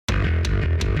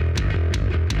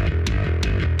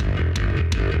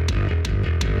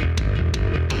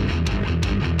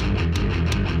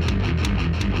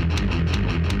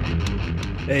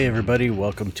Hey everybody,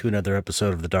 welcome to another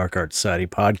episode of the Dark Art Society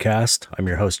podcast. I'm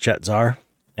your host, Chet Czar,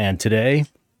 and today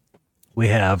we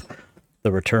have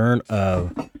the return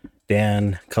of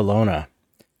Dan Colonna.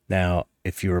 Now,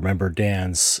 if you remember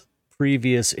Dan's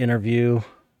previous interview,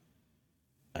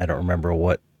 I don't remember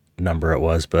what number it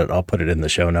was, but I'll put it in the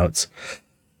show notes.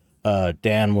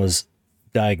 Dan was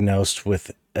diagnosed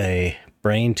with a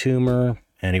brain tumor,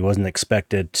 and he wasn't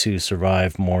expected to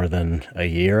survive more than a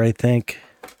year, I think,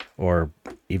 or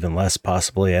even less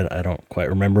possibly. I don't quite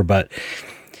remember, but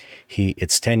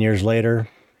it's 10 years later.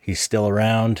 He's still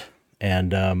around,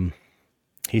 and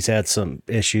he's had some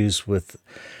issues with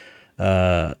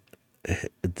the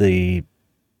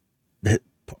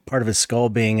part of his skull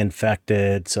being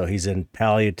infected, so he's in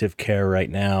palliative care right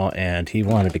now, and he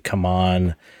wanted to come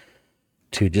on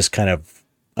to just kind of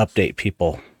update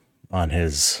people on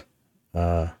his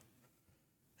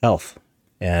health.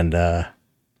 And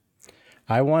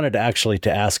I wanted actually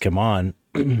to ask him on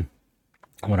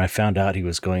when I found out he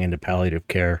was going into palliative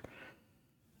care.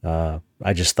 I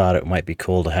just thought it might be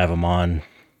cool to have him on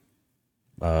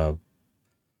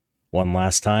one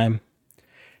last time,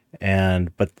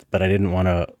 but I didn't want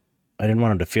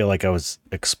him to feel like I was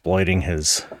exploiting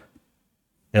his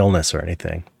illness or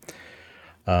anything.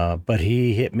 But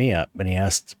he hit me up and he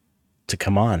asked to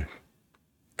come on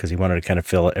because he wanted to kind of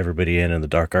fill everybody in the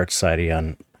Dark Art Society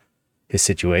on his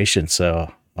situation.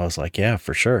 So I was like, yeah,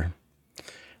 for sure.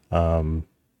 So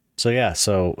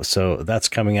that's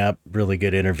coming up. Really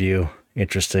good interview.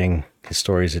 Interesting. His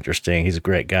story's interesting. He's a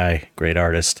great guy, great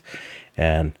artist,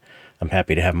 and I'm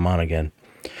happy to have him on again.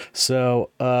 So,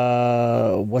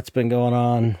 what's been going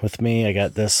on with me? I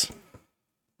got this.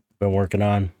 Been working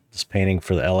on this painting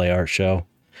for the LA Art Show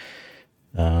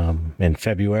in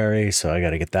February, so I got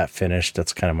to get that finished.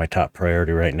 That's kind of my top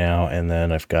priority right now. And then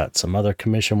I've got some other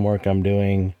commission work I'm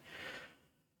doing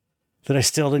that I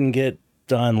still didn't get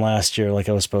done last year like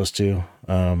I was supposed to.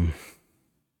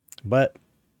 But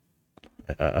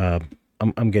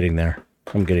I'm getting there.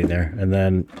 And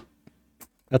then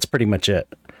that's pretty much it.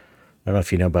 I don't know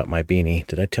if you know about my beanie.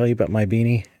 Did I tell you about my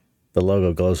beanie? The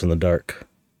logo glows in the dark.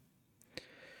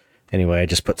 Anyway, I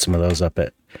just put some of those up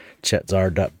at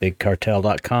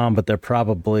chetzar.bigcartel.com, but they're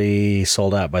probably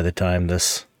sold out by the time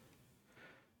this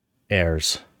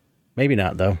airs. Maybe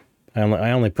not, though. I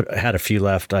only had a few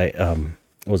left. I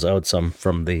was owed some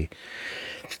from the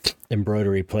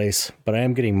embroidery place, but I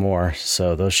am getting more,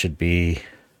 so those should be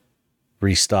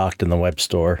restocked in the web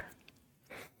store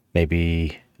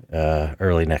maybe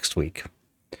early next week.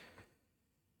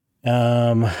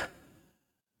 I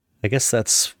guess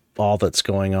that's all that's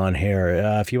going on here.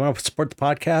 If you want to support the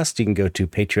podcast, you can go to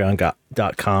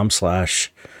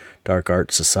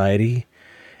patreon.com/darkartsociety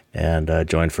and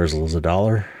join for as little as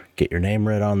 $1. Get your name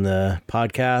read on the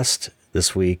podcast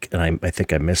this week, and I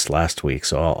think I missed last week,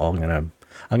 so I'm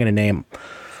gonna name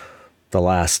the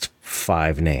last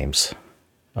 5 names.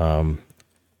 So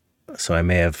I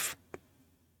may have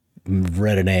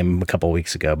read a name a couple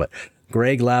weeks ago, but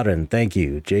Greg Loudon, thank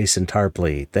you. Jason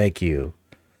Tarpley, thank you.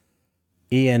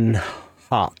 Ian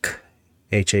Hawk,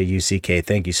 Hauck,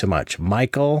 thank you so much.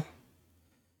 Michael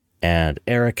and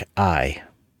Eric I,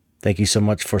 thank you so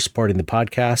much for supporting the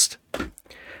podcast.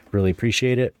 Really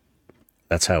appreciate it.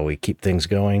 That's how we keep things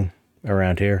going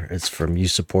around here. It's from you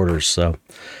supporters. So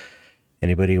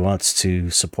anybody who wants to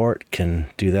support can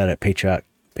do that at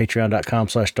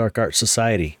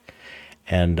patreon.com/darkartsociety.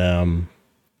 And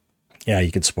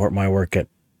you can support my work at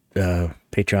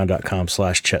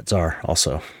patreon.com/chetzar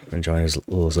also, and join as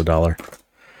little as $1.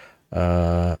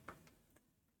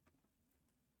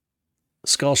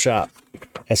 Skull Shop,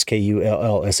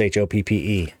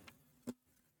 SKULLSHOPPE.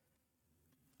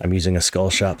 I'm using a Skull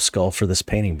Shop skull for this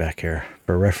painting back here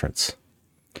for reference.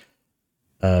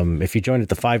 If you join at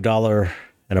the $5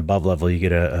 and above level, you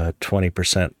get a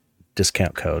 20%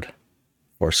 discount code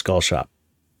for Skull Shop,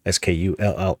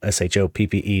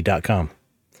 SKULLSHOPPE.com.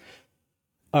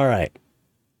 All right.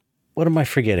 What am I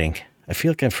forgetting? I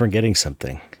feel like I'm forgetting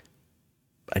something.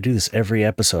 I do this every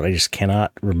episode. I just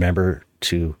cannot remember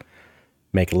to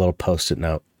make a little post-it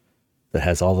note that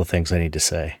has all the things I need to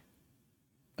say.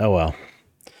 Oh, well.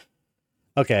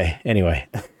 Okay. Anyway,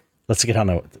 let's get on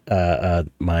to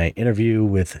my interview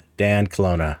with Dan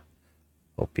Colonna.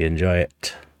 Hope you enjoy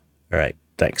it. All right.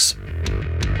 Thanks.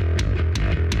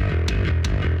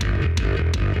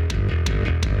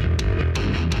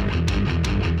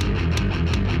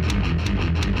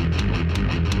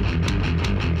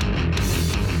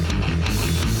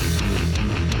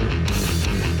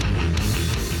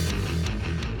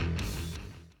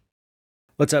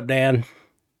 What's up, Dan?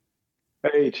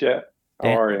 Hey, Chet.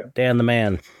 How are you? Dan the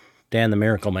man. Dan the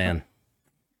Miracle Man.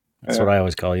 That's what I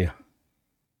always call you.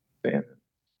 Damn.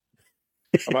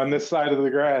 I'm on this side of the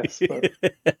grass.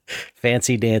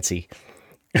 Fancy dancy.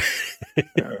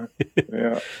 Yeah.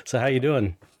 Yeah. So how you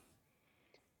doing?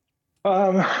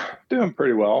 Um, doing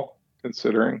pretty well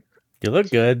considering, You look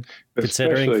good,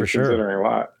 considering especially for sure. considering a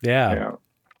lot. Yeah, Yeah.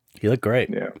 you look great.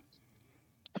 Yeah.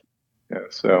 Yeah.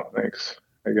 So thanks.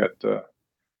 I got a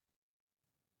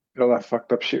lot of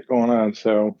fucked up shit going on.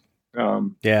 So,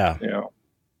 Yeah. you know,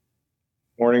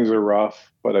 mornings are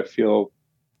rough, but I feel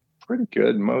pretty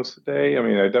good most of the day. I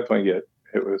mean, I definitely get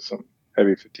hit with some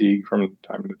heavy fatigue from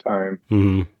time to time.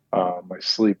 Hmm. I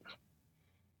sleep.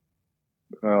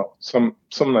 Well, some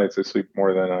nights I sleep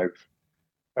more than I've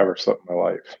ever slept in my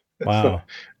life. So,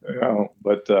 Wow.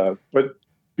 but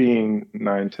being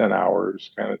 9, 10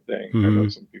 hours kind of thing. I know Hmm.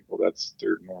 some people that's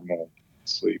their normal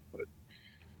sleep, but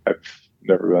I've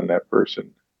never been that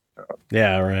person. Uh,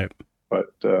 Yeah. Right.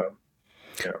 but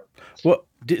yeah, Well,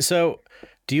 so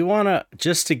do you want to,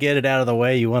 just to get it out of the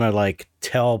way, you want to like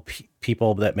tell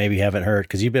people that maybe haven't heard,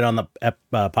 because you've been on the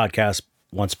podcast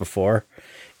once before,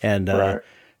 and right.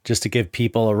 just to give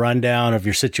people a rundown of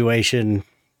your situation,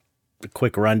 a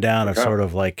quick rundown of Yeah, sort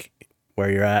of like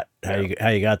where you're at, yeah, how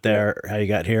you got yeah. there, how you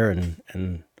got here,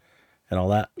 and all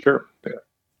that. Sure. Yeah,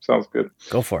 sounds good.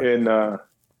 Go for it. And I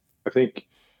think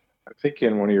I think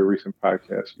in one of your recent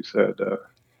podcasts you said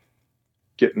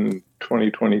getting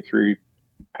 2023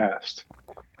 past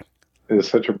is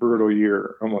such a brutal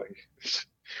year. I'm like, it's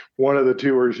one of the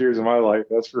two worst years of my life.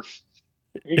 That's for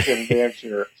freaking damn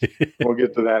sure. We'll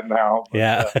get to that now. But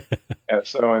Yeah. yeah,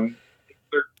 so in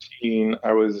 13,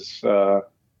 I was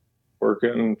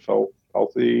working, felt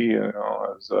healthy.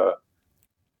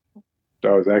 I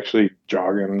was actually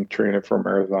jogging, training for a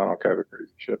marathon, all kind of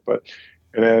crazy shit. But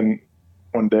and then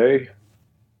one day,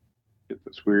 get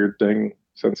this weird thing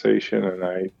sensation, and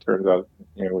I turns out,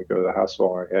 we go to the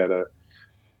hospital. And I had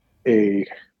a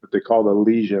what they called a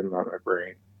lesion on my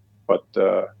brain, but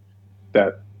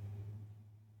that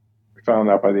we found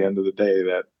out by the end of the day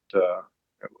that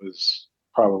it was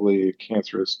probably a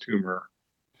cancerous tumor,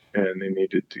 and they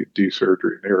needed to do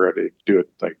surgery. They were ready to do it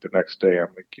like the next day. I'm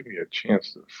like, give me a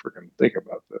chance to freaking think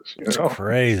about this, It's It's like,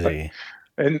 crazy.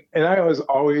 and I was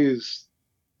always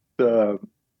the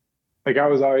I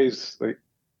was always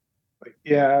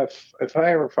yeah, if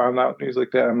I ever found out news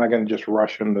like that, I'm not going to just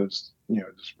rush into just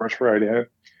rush right in.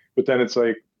 But then it's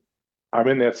like I'm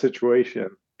in that situation,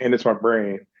 and it's my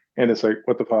brain, and it's like,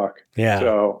 what the fuck? Yeah.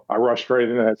 So I rushed right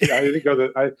in. I didn't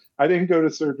go to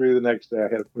surgery the next day. I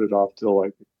had to put it off till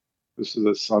like this is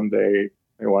a Sunday.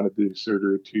 They wanted to do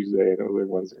surgery Tuesday, and it was like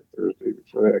Wednesday, Thursday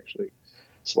before they actually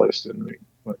sliced into me.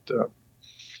 But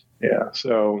yeah,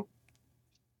 so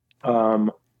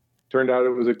um, turned out it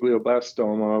was a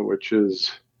glioblastoma, which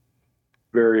is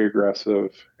very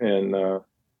aggressive, and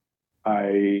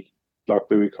I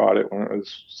luckily we caught it when it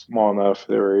was small enough.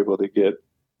 They were able to get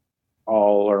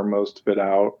all or most of it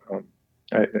out.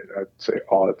 I'd say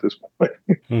all at this point,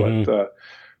 Hmm.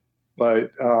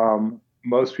 but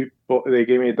most people they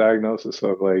gave me a diagnosis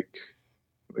of like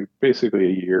basically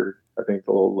a year. I think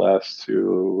a little less to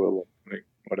a little, like,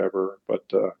 whatever, but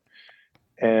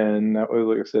and that was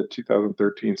like I said,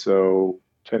 2013, so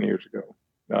 10 years ago,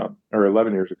 or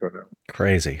 11 years ago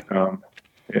Crazy. now.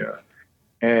 Yeah,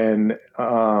 and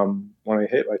when I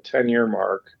hit my 10-year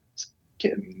mark, it's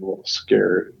getting a little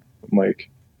scared. I'm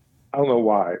like, I don't know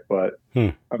why, but Hmm.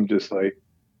 I'm just like,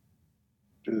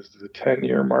 is the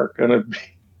 10-year mark gonna be?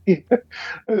 It's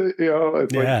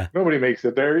like Yeah. nobody makes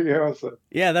it there, So,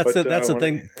 Yeah, that's but the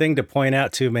when thing to point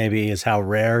out too, maybe, is how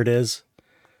rare it is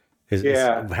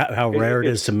yeah, how rare it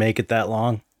is to it's make it that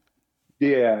long.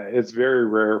 yeah, it's very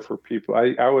rare for people.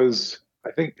 I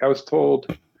think I was told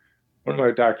one of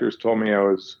my doctors told me I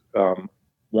was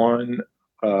one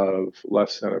of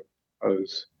less than I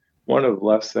was one of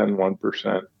less than 1%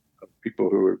 of people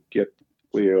who get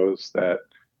Leos that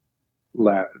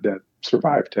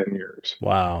survive 10 years.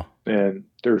 Wow. And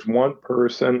there's one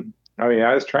person. I mean,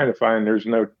 I was trying to find. There's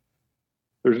no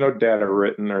data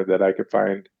written or that I could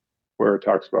find where it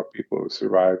talks about people who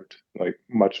survived like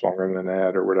much longer than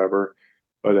that or whatever.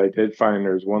 But I did find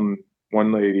there's one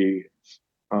lady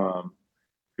um,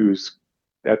 who's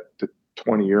at the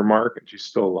 20-year mark and she's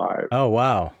still alive. Oh,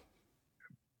 wow.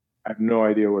 I have no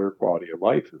idea what her quality of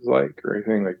life is like or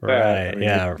anything like that. I Right. mean, it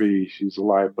Yeah. could be she's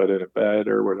alive but in a bed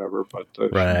or whatever, but she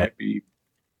Right. might be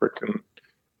freaking,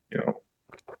 you know,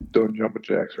 doing jumping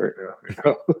jacks right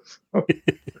now.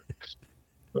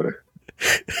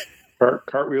 So,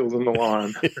 cartwheels in the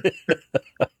lawn.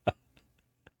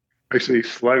 Actually,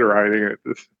 sled riding at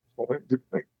this point.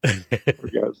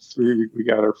 We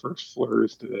got our first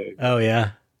flurries today. Oh,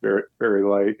 yeah. very, very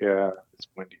light. Yeah, it's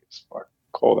windy as fuck,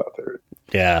 cold out there.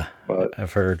 Yeah, But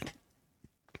I've heard.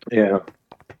 yeah,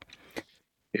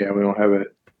 yeah, we don't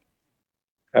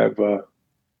have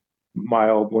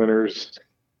mild winters.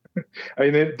 I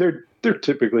mean, they're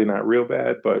typically not real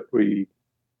bad, but we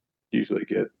usually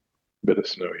get a bit of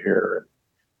snow here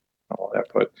and all that.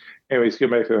 But anyways,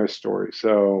 get back to my story.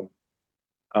 So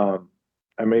um,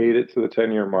 I made it to the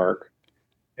 10-year mark,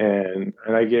 and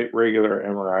I get regular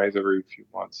MRIs every few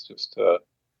months just to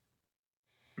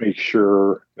make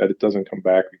sure that it doesn't come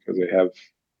back because they have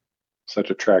such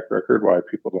a track record. Why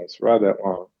people don't survive that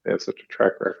long? They have such a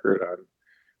track record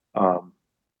on,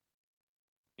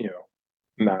 you know,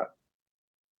 not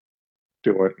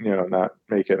not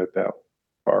making it that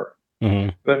far. Mm-hmm.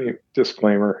 Let me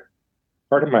disclaimer.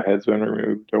 Part of my head's been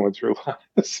removed. I went through a lot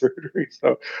of surgery,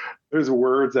 so there's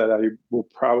words that I will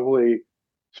probably,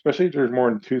 especially if there's more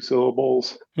than two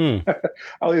syllables, Hmm.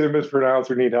 I'll either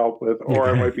mispronounce or need help with, or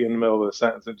I might be in the middle of a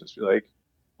sentence and just be like,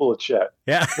 full of shit.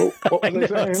 Yeah, What I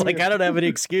was I know. It's saying? like I don't have any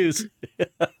excuse.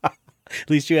 At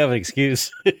least you have an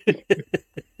excuse.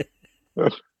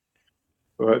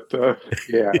 But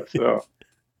yeah, so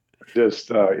just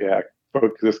yeah,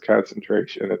 focus,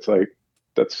 concentration. It's like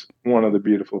that's one of the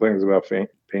beautiful things about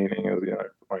painting is I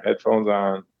put my headphones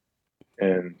on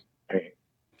and paint.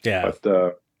 Yeah.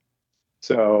 But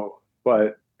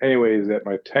but anyways, at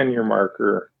my 10-year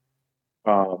marker,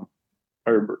 um,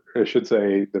 or I should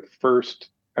say, the first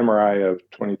MRI of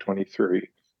 2023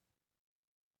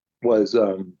 was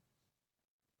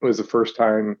was the first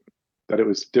time that it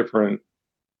was different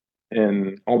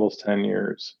in almost 10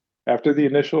 years. After the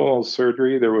initial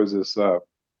surgery, there was a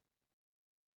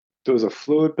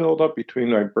fluid buildup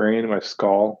between my brain and my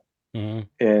skull, Mm-hmm.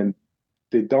 and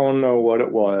they don't know what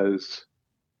it was,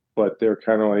 but they're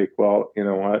kind of like, well, you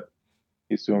know what,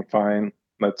 he's doing fine.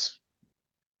 Let's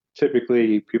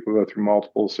typically people go through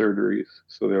multiple surgeries,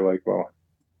 so they're like, well,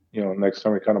 next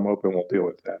time we cut them open, we'll deal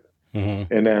with that.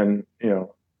 Mm-hmm. And then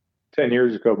 10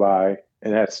 years go by,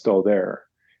 and that's still there,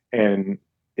 and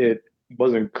it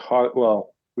wasn't caught.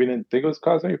 Well, we didn't think it was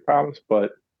causing any problems,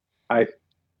 but I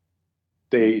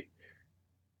they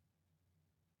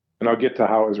and I'll get to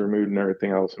how it was removed and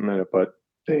everything else in a minute, but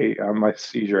they my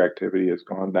seizure activity has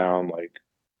gone down like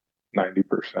 90%.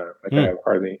 Like I Mm. have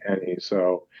hardly any.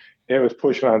 So it was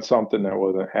pushing on something that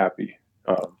wasn't happy.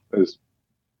 Is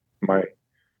my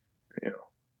you know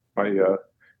my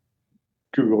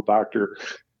Google doctor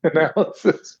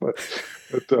analysis, but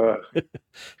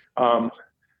um,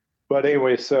 but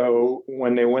anyway, so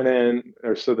when they went in,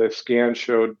 or so the scan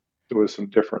showed there was some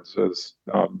differences,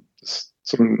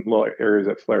 some little areas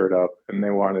that flared up, and they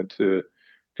wanted to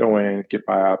go in, get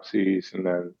biopsies, and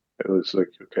then it was like,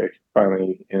 okay,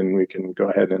 finally, and we can go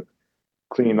ahead and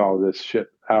clean all this shit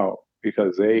out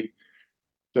because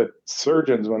the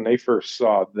surgeons, when they first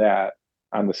saw that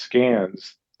on the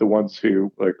scans, the ones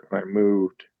who like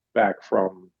back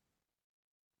from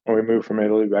when we moved from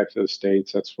Italy back to the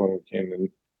States, that's when we came and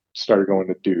started going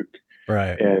to Duke.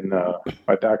 Right. And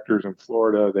my doctors in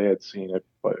Florida, they had seen it,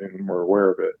 and were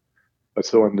aware of it. But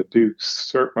so when the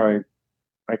Duke's, my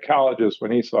mycologist,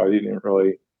 when he saw it, he didn't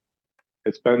really,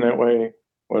 it's been that way,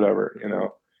 whatever.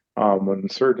 When the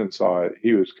surgeon saw it,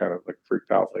 he was kind of like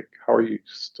freaked out, like, how are you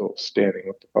still standing?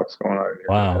 What the fuck's going on here?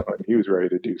 Wow. And he was ready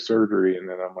to do surgery. And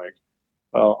then I'm like,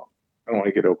 well, I don't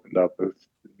want to get opened up. I've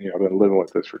been living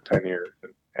with this for 10 years.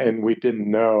 And we didn't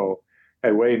know,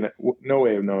 had no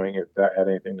way of knowing if that had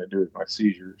anything to do with my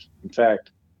seizures. In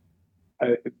fact,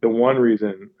 the one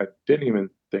reason I didn't even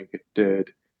think it did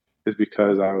is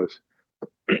because I was,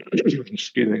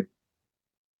 excuse me,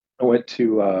 I went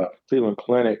to Cleveland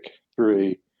Clinic through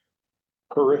a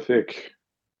horrific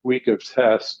week of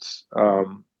tests,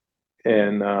 and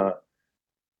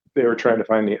they were trying to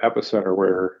find the epicenter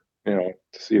where, to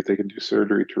see if they could do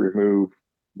surgery to remove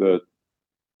the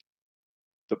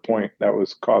the point that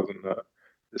was causing the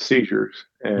seizures.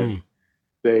 And Mm.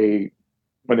 they,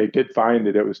 when they did find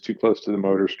it, it was too close to the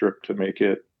motor strip to make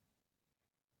it,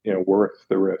 worth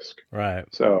the risk. Right.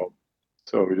 So,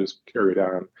 so we just carried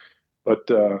on. But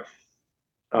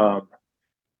um,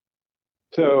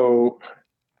 so,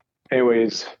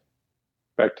 anyways,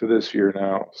 back to this year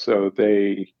now. So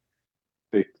they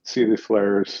see the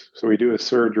flares. So we do a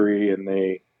surgery, and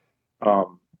they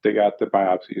got the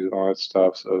biopsies and all that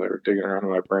stuff. So they were digging around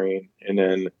in my brain, and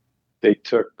then they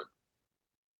took.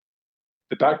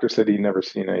 The doctor said he'd never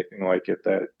seen anything like it.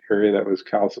 That area that was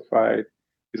calcified.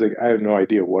 He's like, I have no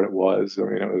idea what it was. I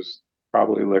mean, it was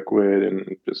probably liquid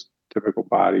and just typical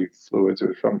body fluids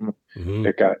or something Mm-hmm.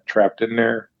 that got trapped in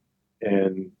there.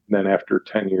 And then after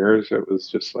 10 years, it was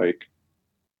just like,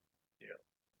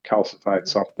 calcified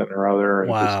something or other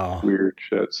and just Wow. weird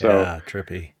shit. So, Yeah,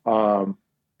 trippy. um,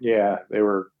 yeah, they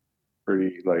were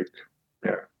pretty like,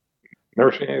 yeah,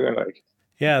 never seen anything like,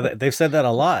 Yeah, they've said that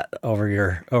a lot over the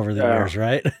yeah, years,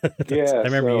 right? I yeah.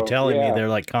 remember you So, telling me yeah, they're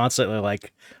like constantly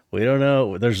like, we don't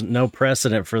know, there's no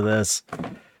precedent for this,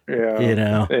 yeah, you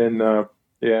know. and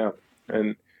yeah,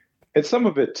 and some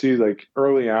of it too, like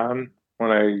early on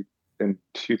when I in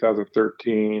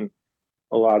 2013,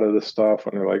 a lot of the stuff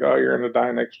when they're like, "Oh, you're gonna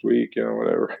die next week,"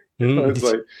 whatever. It's Mm.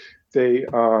 like they,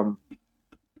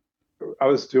 I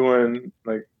was doing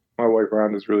like my wife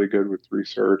Rhonda's really good with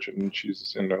research, and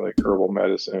she's into like herbal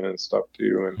medicine and stuff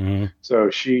too, and Mhm. so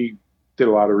she did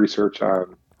a lot of research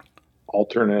on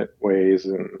alternate ways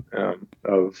and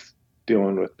of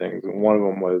dealing with things, and one of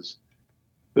them was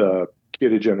the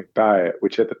ketogenic diet,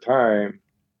 which at the time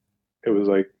it was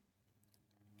like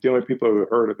the only people who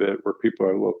heard of it were people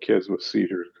who had little kids with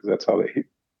seizures because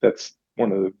that's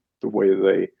one of the ways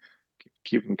they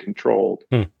keep them controlled.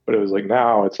 Hmm. But it was like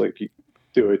now it's like you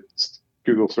do it,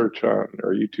 Google search on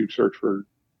or YouTube search for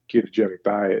ketogenic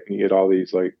diet, and you get all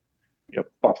these like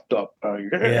buffed up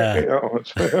Yeah.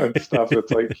 and stuff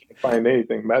that's like you can't find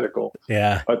anything medical.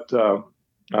 Yeah. But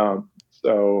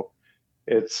so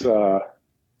it's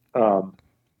um,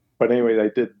 but anyway, I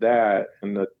did that,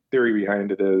 and the theory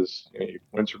behind it is,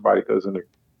 once your body goes into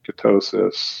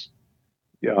ketosis,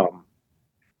 um,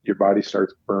 your body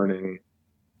starts burning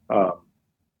um,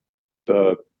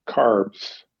 the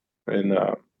carbs and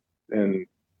and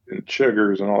and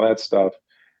sugars and all that stuff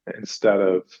instead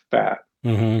of fat.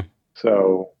 Hmm.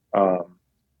 So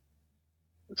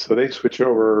so they switch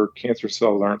over. Cancer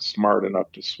cells aren't smart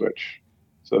enough to switch,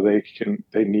 so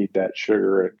they need that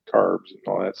sugar and carbs and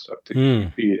all that stuff to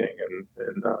Mm. keep eating.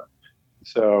 And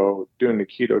so doing the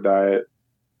keto diet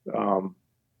um,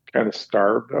 kind of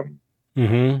starved them.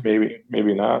 Hmm.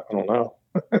 Maybe not. I don't know.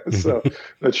 So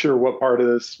not sure what part of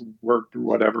this worked or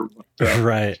whatever.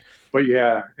 Right. But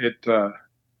yeah, it's a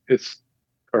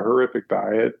horrific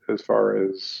diet as far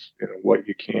as what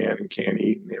you can and can't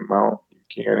eat and the amount you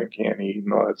can and can't eat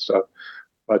and all that stuff.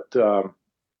 But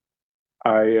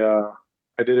I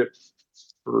I did it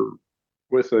for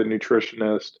with a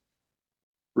nutritionist,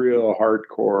 real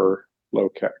hardcore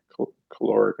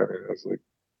caloric. I mean, it was like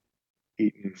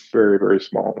eating very very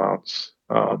small amounts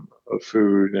of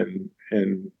food and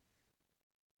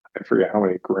I forget how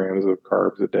many grams of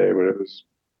carbs a day, but it was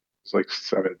like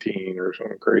 17 or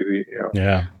something crazy,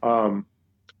 Yeah. Um,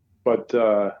 but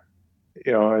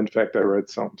in fact, I read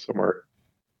something somewhere.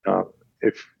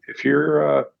 If if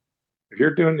you're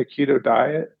doing the keto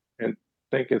diet and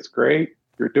think it's great,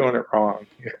 you're doing it wrong.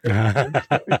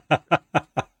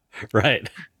 Right.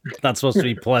 It's not supposed to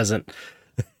be pleasant.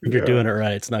 If you're Yeah, doing it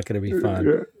right, it's not going to be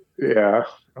fun. yeah,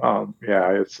 yeah. Yeah,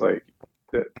 it's like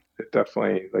it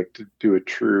definitely like to do a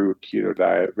true keto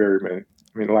diet. Very many.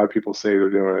 I mean, a lot of people say they're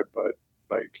doing it, but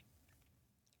like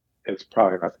it's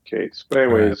probably not the case. But Right.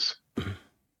 anyways,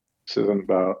 this isn't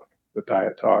about the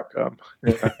diet talk.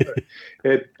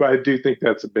 But I do think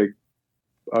that's a big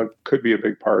could be a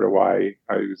big part of why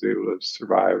I was able to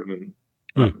survive and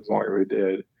Hmm. as long as we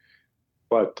did.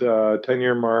 But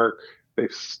 10-year mark, they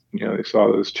saw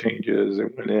those changes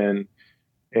and went in,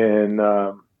 and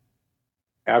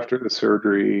after the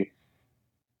surgery,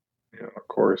 of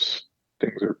course,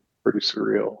 things are pretty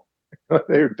surreal.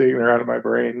 They were digging around in my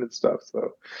brain and stuff.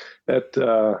 So that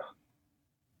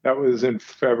that was in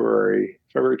February.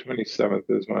 February 27th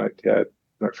is when I had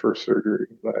my first surgery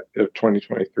of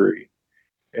 2023.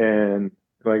 And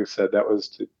like I said, that was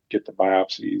to get the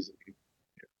biopsies and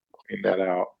clean that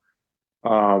out.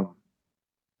 Um,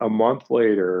 a month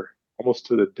later, almost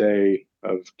to the day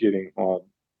of getting home,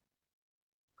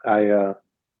 I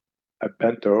I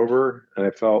bent over and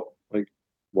I felt like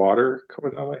water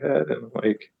coming down my head, and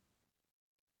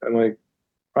I'm like,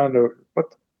 Rondo,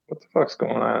 what the fuck's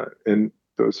going on? And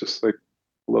there was just like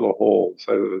a little hole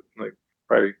inside of the like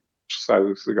probably size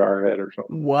of a cigar head or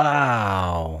something,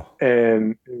 Wow.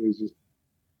 and it was just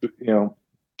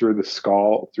through the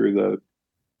skull, through the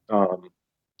I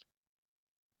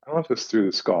don't know if it's through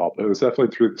the skull, but it was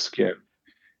definitely through the skin.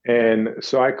 And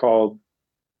so I called,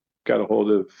 got a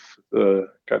hold of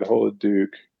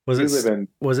Duke. Was We live it in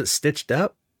was it stitched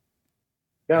up?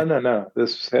 no, no, no.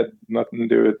 This had nothing to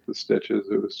do with the stitches.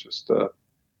 It was just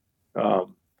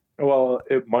um, well,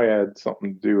 it might have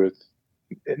something to do with.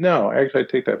 No, actually, I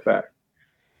take that back.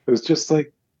 It was just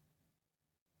like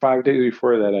 5 days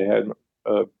before that. I had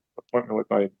a appointment with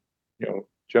my,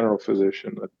 general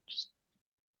physician that just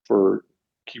for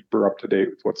keep her up to date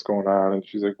with what's going on. And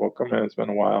she's like, "Well, come in. It's been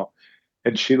a while."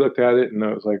 And she looked at it and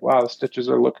I was like, "Wow, the stitches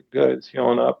are looking good. It's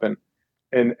healing up."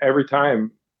 And every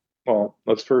time. well,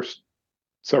 let's first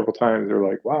several times they're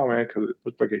like, wow, man, because it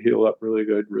looked like it healed up really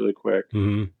good, really quick.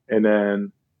 Hmm. And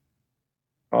then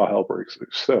all hell breaks loose.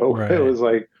 So it Right. was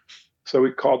like, so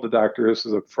we called the doctor. This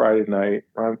is a Friday night.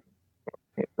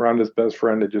 Rhonda's best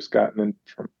friend had just gotten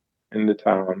into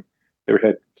town. They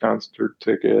had concert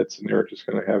tickets, and they were just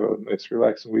going to have a nice,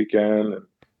 relaxing weekend.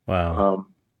 Wow.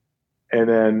 Um, and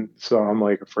then so I'm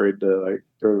like afraid to like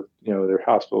their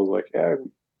hospital's like, yeah,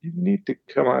 you need to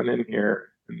come on in here,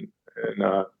 and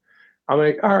I'm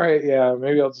like, all right, yeah,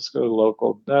 maybe I'll just go to the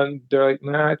local. Then they're like,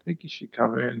 nah, I think you should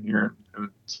come in here. And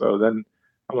so then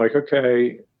I'm like,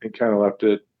 okay, and kind of left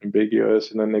it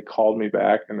ambiguous. And then they called me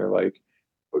back and they're like,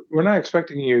 we're not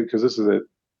expecting you because this is at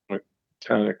like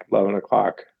 10, 11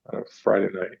 o'clock on a Friday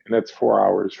night. And that's 4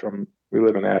 hours from, we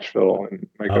live in Asheville and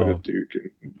I go to Oh, Duke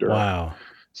and Durham. wow.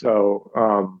 So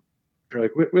they're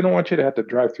like, we don't want you to have to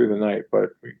drive through the night, but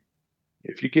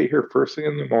if you get here first thing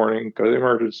in the morning, go to the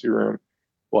emergency room,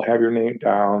 we'll have your name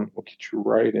down. We'll get you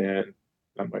right in.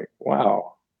 I'm like,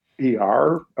 wow,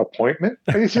 ER appointment,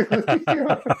 basically.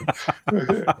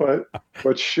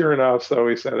 But sure enough, so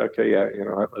we said, okay, yeah,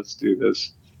 let's do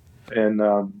this. And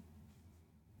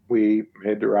we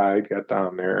made the ride, got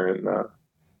down there, and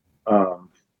um,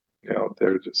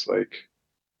 they're just like,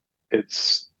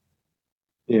 it's,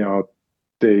 you know,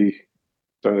 they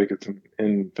they're like it's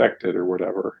infected or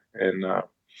whatever, and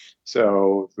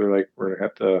so they're like, we're gonna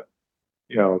have to,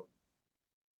 you know,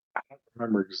 I don't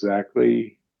remember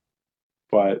exactly,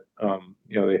 but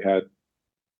they had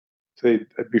they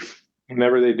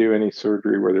whenever they do any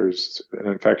surgery where there's an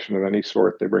infection of any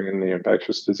sort, they bring in the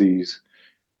infectious disease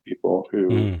people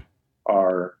Mm.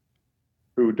 are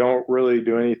who don't really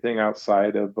do anything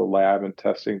outside of the lab and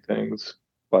testing things,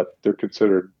 but they're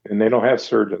considered, and they don't have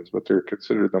surgeons, but they're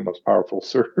considered the most powerful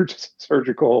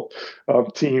surgical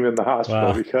team in the hospital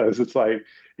Wow. because it's like,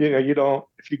 you don't,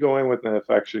 if you go in with an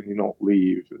infection, you don't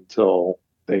leave until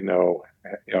they know,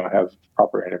 have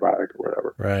proper antibiotic or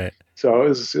whatever. Right. So it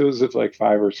was just like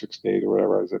 5 or 6 days or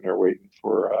whatever. I was in there waiting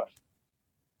for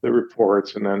the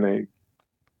reports, and then they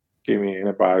gave me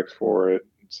antibiotics for it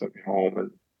and sent me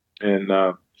home, and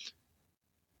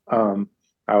um,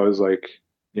 I was like,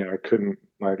 I couldn't,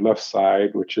 my left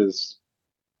side, which is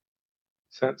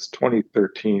since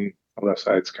 2013, my left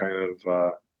side's kind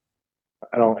of,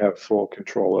 I don't have full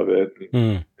control of it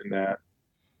Mm. and that.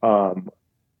 Um,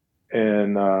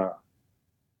 and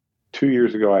 2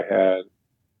 years ago, I had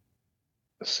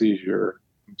a seizure.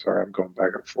 I'm sorry, I'm going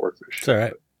back and forth this It's all shit.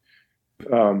 right.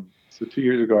 But, so 2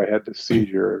 years ago, I had the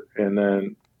seizure, and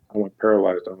then I went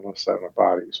paralyzed on the left side of my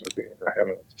body. So I had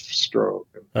a stroke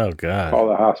and Oh, God. called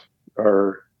the hospital,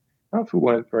 or I don't know if we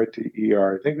went right to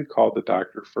ER. I think we called the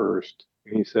doctor first,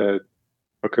 and he said,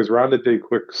 because Rhonda did a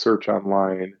quick search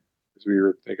online because we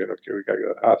were thinking, okay, we got to go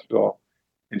to the hospital.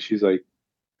 And she's like,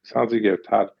 sounds like you have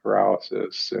Todd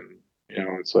paralysis. And,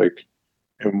 it's like,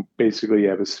 and basically you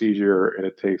have a seizure and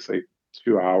it takes like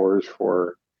 2 hours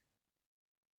for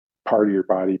part of your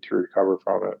body to recover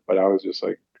from it. But I was just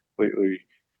like completely,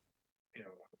 you know,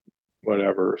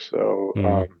 whatever. So,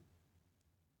 Mm.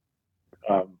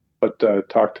 but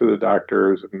talked to the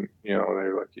doctors and,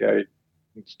 they're like, yeah,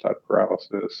 it's Todd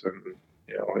paralysis. And,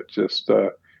 it just,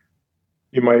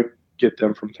 you might get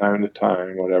them from time to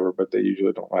time, whatever, but they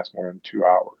usually don't last more than 2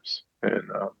 hours. And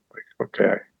like,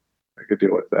 okay, I could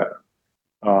deal with that.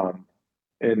 Um,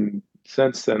 and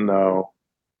since then, though,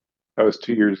 that was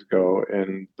 2 years ago,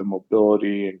 and the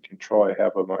mobility and control I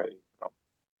have of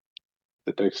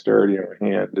the dexterity of my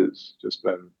hand has just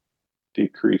been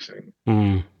decreasing,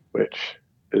 Mm. which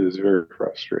is very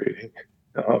frustrating.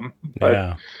 Um, but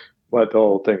Yeah. but the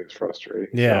whole thing is frustrating.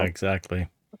 Yeah, So, exactly.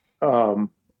 um,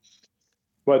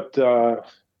 but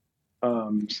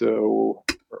so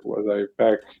where was I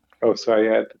back? Oh, so I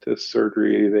had this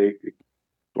surgery. They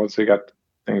once they got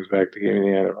things back, they gave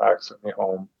me the antibiotics, sent me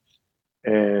home,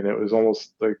 and it was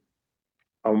almost like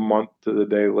a month to the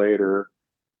day later.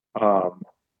 Um,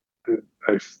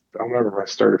 I remember I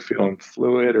started feeling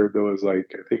fluid, or there was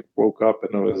like I think woke up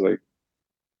and there was like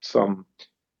some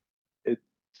it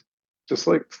just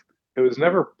like it was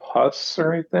never pus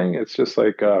or anything. It's just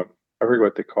like I forget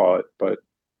what they call it, but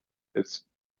it's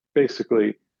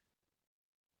basically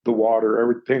the water,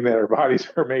 everything that our bodies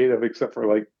are made of, except for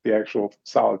like the actual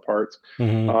solid parts.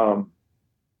 Hmm. Um,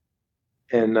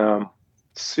 and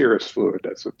serous fluid,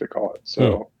 that's what they call it. Hmm.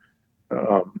 So,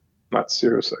 um, not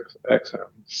Cirrus XM,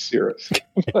 serous.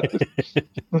 but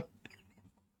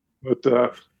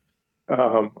but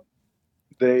um,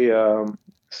 they,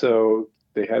 so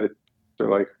they had it, they're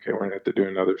like, okay, we're going to have to do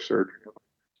another surgery. I'm like,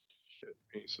 shit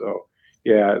me. So,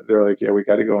 yeah, they're like, yeah, we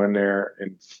got to go in there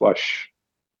and flush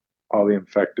all the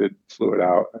infected fluid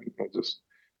out, and we'll just,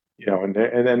 and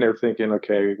then they're thinking,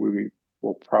 okay, we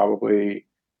will probably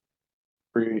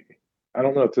I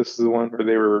don't know if this is the one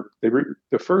where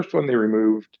the first one they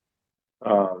removed.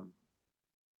 Um,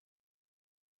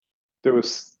 there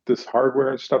was this hardware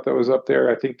and stuff that was up there.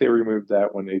 I think they removed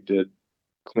that when they did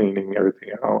cleaning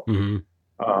everything out. Mm-hmm.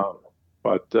 Um,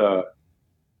 but and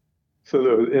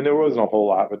there wasn't a whole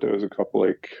lot, but there was a couple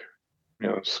like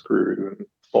screws and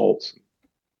bolts and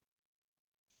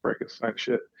Frankenstein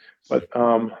shit. But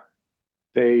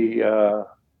they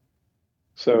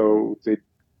so they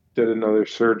did another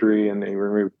surgery and they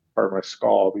removed part of my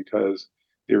skull because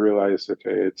they realized,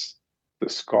 okay, it's the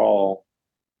skull.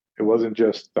 It wasn't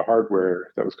just the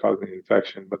hardware that was causing the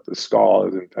infection, but the skull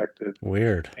is infected.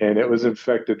 Weird. And it was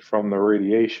infected from the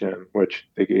radiation, which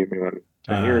they gave me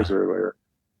 10 years earlier.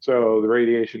 So the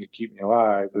radiation to keep me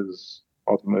alive is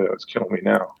ultimately what's killing me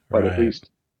now. But at Right. least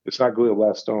it's not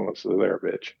glioblastoma, so there,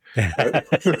 bitch.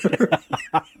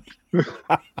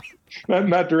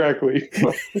 Not directly.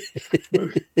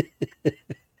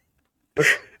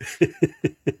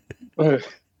 But,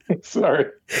 sorry.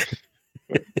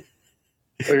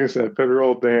 Like I said, bitter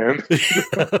old Dan.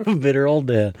 Bitter old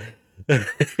Dan.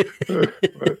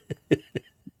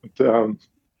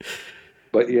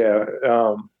 But yeah,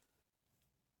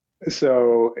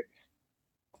 so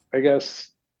I guess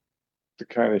to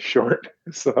kind of short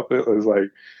stuff, it was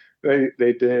like they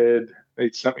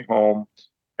sent me home.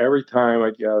 Every time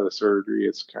I'd get out of the surgery,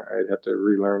 I'd have to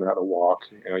relearn how to walk.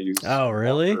 Use Oh,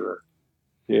 really? walker.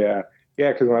 Yeah,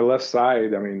 because my left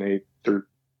side, I mean, they're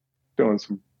doing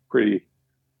some pretty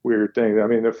weird things. I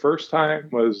mean, the first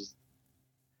and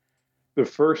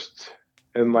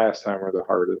last time were the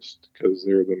hardest because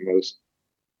they're the most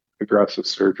aggressive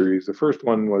surgeries. The first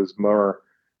one was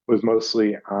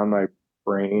mostly on my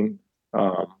brain.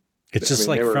 It's just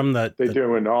I mean, like from the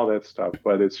doing all that stuff,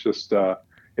 but it's just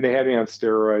and they had me on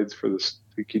steroids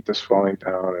to keep the swelling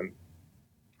down, and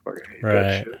fucking hate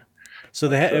that shit. So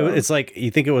it's like,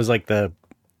 you think it was like the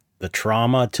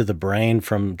trauma to the brain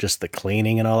from just the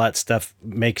cleaning and all that stuff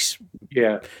makes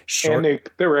short. And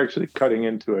they were actually cutting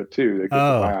into it too. They get the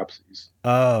biopsies.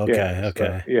 Oh, okay,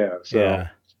 okay. So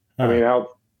I mean,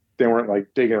 they weren't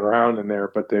like digging around in there,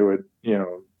 but they would,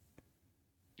 little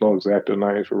X-Acto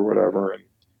knives or whatever, and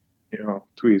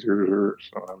tweezers or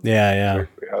something.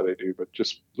 Exactly how they do, but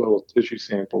just little tissue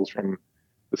samples from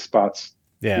the spots,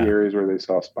 the areas where they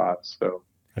saw spots. So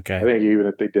I think even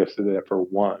if they just did that for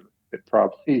one, it'd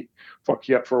probably fuck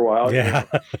you up for a while. Yeah.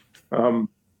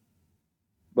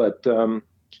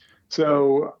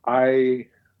 So I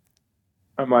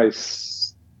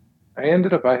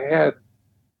ended up, I had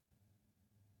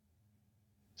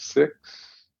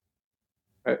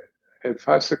I had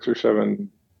 5, 6, or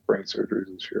 7 brain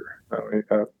surgeries this year.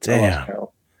 Damn,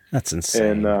 that's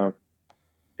insane. And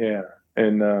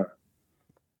and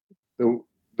the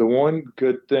one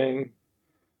good thing,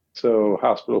 so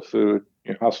hospital food,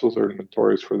 hospitals are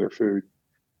notorious for their food.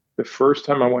 The first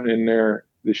time I went in there,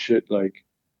 the shit, like,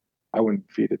 I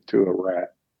wouldn't feed it to a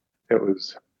rat. It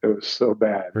was so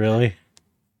bad. Really?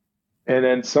 And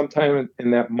then sometime in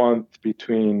that month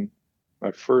between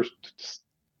my first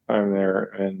time there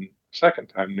and second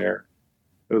time there,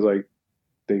 it was like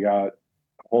they got a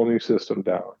whole new system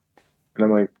down. And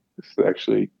I'm like, this is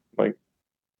actually, like,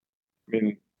 I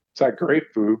mean, it's not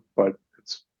great food, but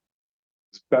it's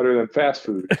better than fast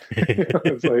food.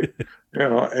 It's like,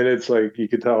 and it's like you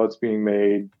can tell it's being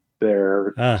made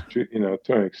there, to an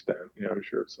extent. I'm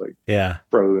sure it's like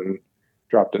frozen,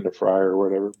 dropped in the fryer or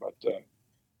whatever. But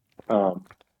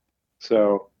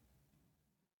so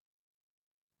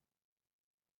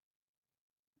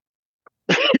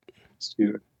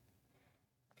excuse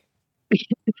me.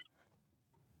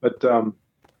 But so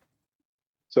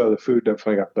the food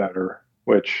definitely got better,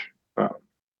 which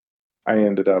I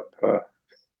ended up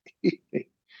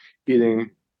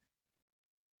eating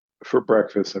for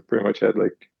breakfast. I pretty much had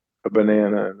like a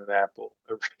banana and an apple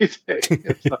every day.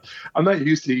 I'm not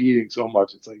used to eating so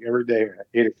much. It's like every day at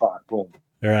 8 o'clock, boom.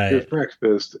 Right. Here's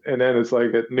breakfast, and then it's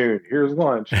like at noon, here's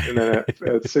lunch, and then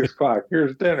at 6 o'clock,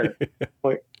 here's dinner.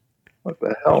 Like, what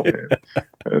the hell, man?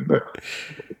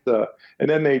 And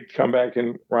then they'd come back,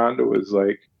 and Rhonda was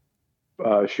like,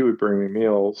 she would bring me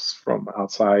meals from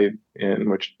outside, in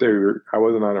which I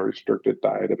wasn't on a restricted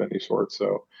diet of any sort,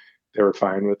 so they were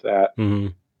fine with that. Mm-hmm.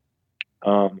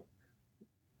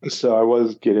 So I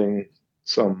was getting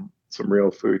some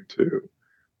real food too,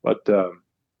 but that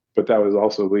was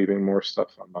also leaving more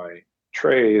stuff on my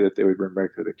tray that they would bring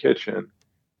back to the kitchen,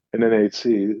 and then they'd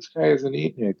see this guy hasn't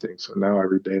eaten anything. So now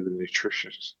every day the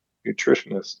nutritionist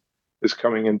is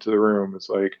coming into the room. It's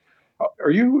like,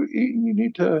 are you eating? You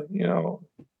need to,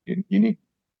 you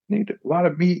need a lot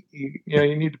of meat. You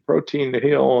need the protein to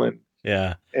heal,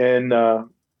 Yeah. and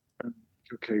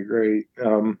okay, great.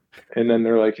 And then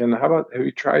they're like, and how about have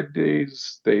you tried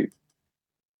these? They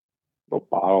little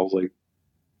bottles, like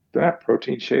they're not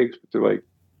protein shakes, but they're like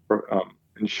Oh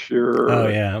Ensure,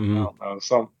 yeah. I don't know,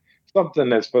 something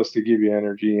that's supposed to give you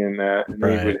energy in that, and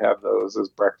they Right. would have those as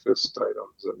breakfast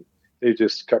items, and they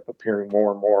just kept appearing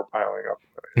more and more, piling up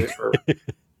or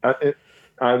it,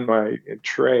 on my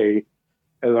tray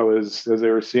as they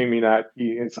were seeing me not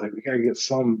eating. It's like we gotta get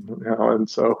some. And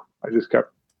so I just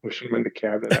kept pushing them in the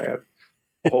cabinet. I had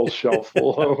a whole shelf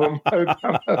full of them by the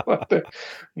time I left there.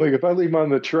 Like if I leave them on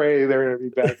the tray, they're gonna be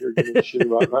back here giving shit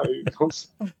about not eating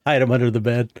them. Hide them under the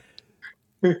bed.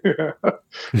 Yeah.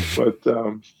 But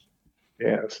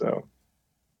yeah, so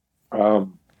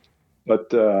um but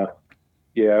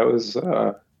yeah, it was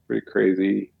pretty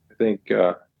crazy. I think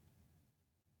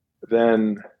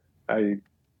then I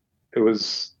it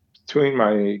was between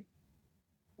my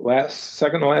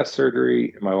second to last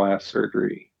surgery and my last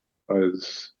surgery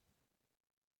was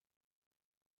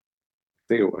I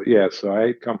think it was, yeah, so I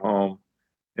had come home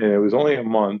and it was only a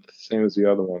month, same as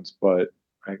the other ones, but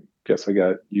I guess I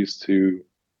got used to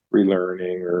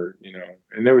relearning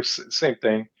and there was the same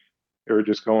thing. They were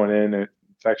just going in, and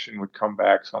infection would come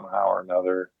back somehow or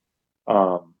another.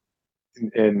 Um,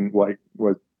 and like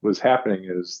what was happening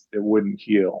is it wouldn't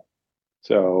heal.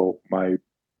 So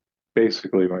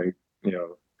basically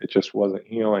it just wasn't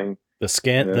healing. The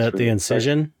scan, And that's where the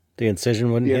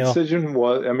incision wouldn't the heal. incision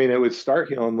was, I mean, it would start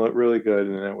healing really good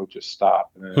and then it would just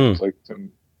stop. And then it Hmm. was like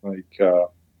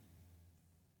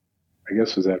I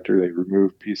guess it was after they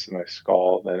removed a piece of my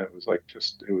skull, then it was like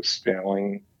it was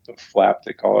failing the flap,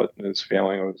 they call it, and it was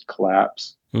failing, it would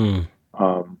collapse. Hmm.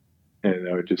 Um, and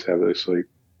I would just have this like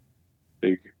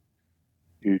big,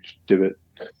 huge divot,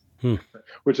 Hmm.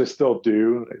 which I still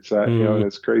do. It's that, Hmm. and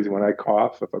it's crazy when I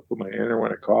cough, if I put my hand in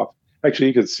when I cough, actually,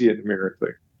 you can see it in the mirror.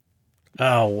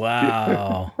 Oh It's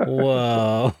wow.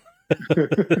 Whoa.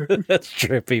 That's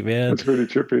trippy, man. it's pretty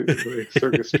trippy, like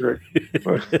circus trick.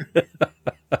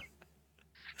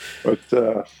 But,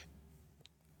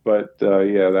 but, uh,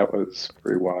 yeah, that was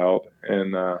pretty wild.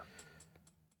 And,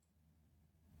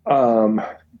 um,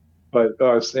 but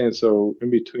I was saying, so in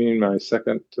between my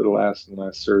second to the last and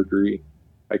last surgery,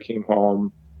 I came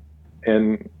home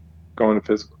and going to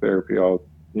physical therapy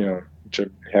which I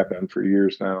have done for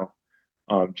years now.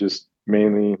 Just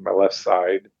mainly my left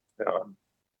side. Um,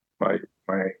 my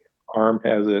arm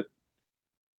has it.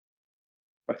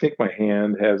 I think my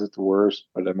hand has it the worst,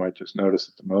 but I might just notice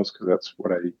it the most because that's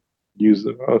what I use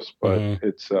the most. But Hmm.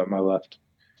 it's my left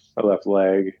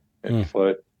leg and Hmm.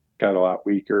 foot got a lot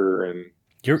weaker, and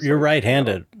You're it's you're like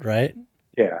right-handed, right?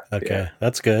 yeah, yeah, Okay,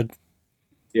 that's good.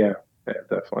 yeah, yeah,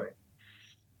 definitely.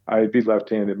 I'd be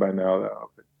left-handed by now though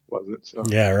if it wasn't. So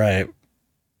Yeah, right.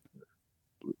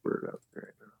 blue bird out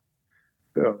there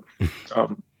right now.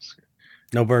 So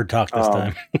No bird talk this um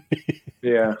time.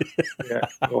 yeah, yeah.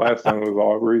 The last time it was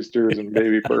all roosters and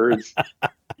baby birds. I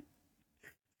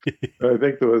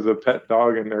think there was a pet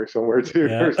dog in there somewhere too,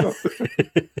 Yeah. or something.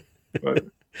 But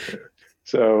yeah.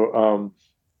 So,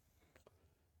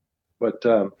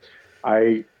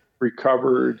 I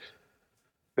recovered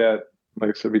that.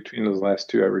 Like I said, between those last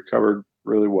two, I recovered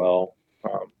really well.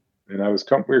 And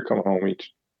we were coming home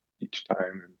each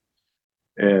time,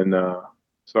 and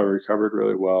so I recovered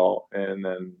really well. And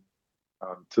then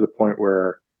to the point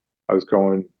where I was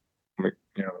going, like,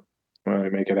 when I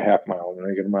make it a half mile, when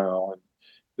I get a mile, and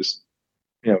just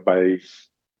by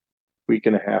week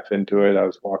and a half into it, I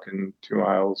was walking 2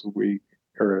 miles a week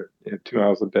or 2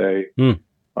 miles a day. Hmm.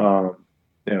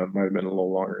 It might have been a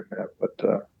little longer than that,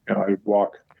 but I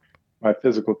walk. My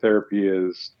physical therapy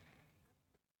is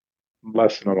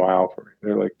less than a mile from me.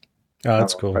 They're like, Oh, I don't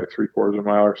that's know, cool. probably three-quarters of a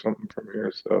mile or something from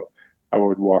here. So I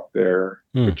would walk there,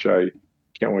 Hmm. which I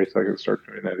can't wait till I can start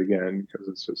doing that again because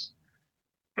it's just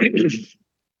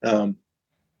um,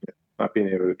 not being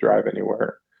able to drive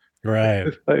anywhere. Right.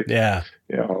 It's like, Yeah.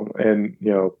 and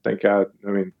thank God.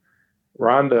 I mean,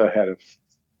 Rhonda had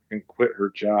to quit her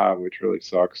job, which really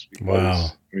sucks Wow.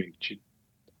 because I mean,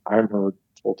 I'm her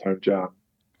full-time job,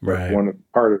 or Right.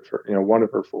 part of her, one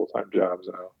of her full-time jobs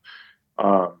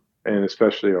now. And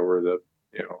especially over when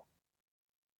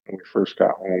we first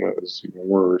got home, it was even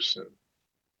worse. And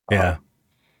Yeah. um,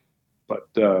 but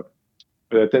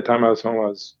at that time I was home, I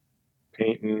was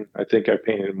painting. I think I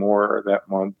painted more that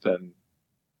month than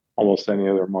almost any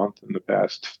other month in the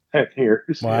past 10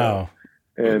 years. Wow.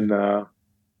 And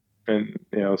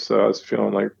so I was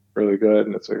feeling like really good,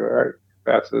 and it's like, all right,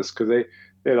 that's this because they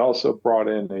had also brought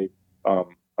in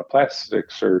a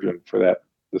plastic surgeon for that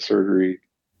the surgery,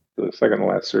 the second to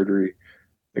last surgery.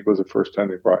 I think was the first time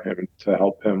they brought him in to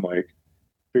help him like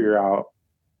figure out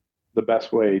the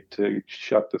best way to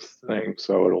shut this thing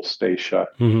so it'll stay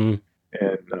shut. Mm-hmm.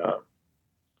 And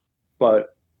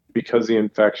but because the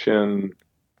infection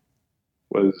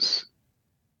was,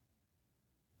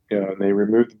 and they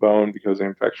removed the bone because the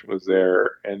infection was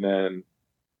there, and then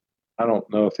I don't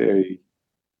know if they,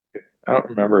 I don't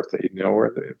remember if they know where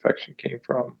the infection came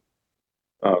from.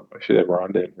 I should have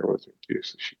Rhonda in here with me too,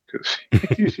 so because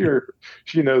she's here,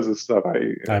 she knows this stuff.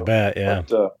 I bet, yeah.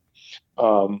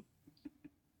 Um,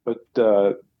 but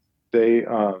they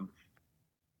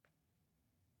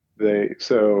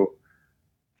so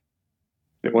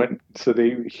they went, so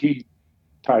he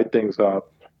tied things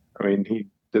up. I mean, he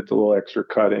did the little extra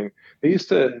cutting. They used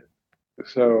to,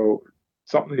 so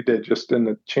something they did just in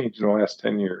the change in the last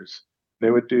 10 years, they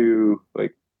would do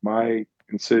like my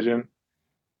incision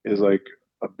is like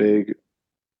a big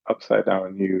upside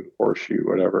down U, horseshoe,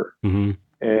 whatever. Mm-hmm.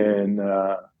 And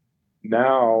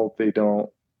now they don't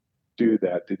do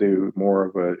that. They do more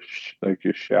of a like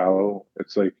a shallow.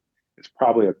 It's like it's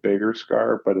probably a bigger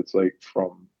scar, but it's like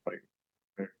from like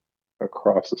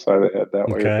across the side of the head that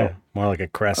way or Okay. something. More like a Uh,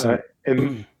 crescent.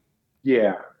 and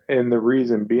yeah, and the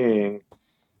reason being,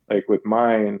 like with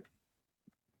mine,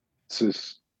 it's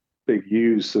this big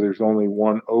use, so there's only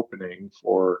one opening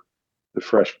for the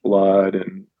fresh blood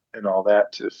and all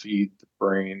that to feed the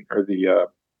brain or the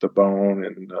bone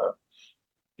and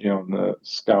and the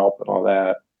scalp and all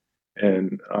that.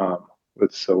 And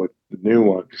with the new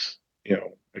ones, it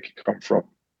can come from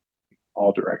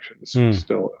all directions Hmm.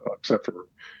 still, except for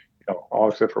all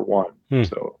except for one. Hmm.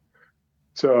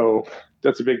 So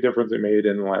that's a big difference they made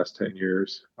in the last 10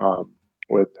 years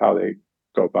with how they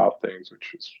go about things,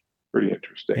 which is pretty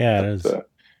interesting. Yeah, it But is.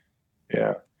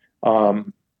 yeah.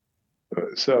 Um,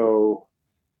 so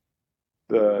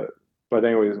the but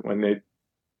anyways, when they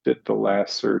did the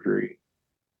last surgery,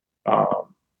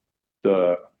 um,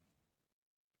 the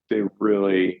they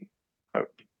really, I,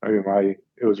 I mean, my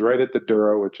it was right at the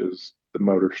dura, which is the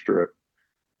motor strip.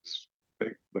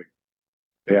 Like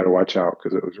they had to watch out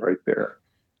because it was right there.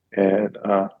 And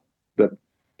the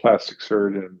plastic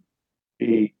surgeon,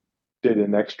 he did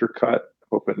an extra cut,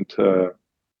 hoping to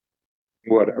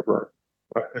whatever.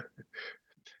 I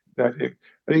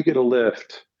didn't get a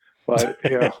lift, but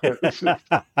but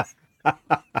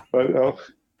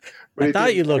I he thought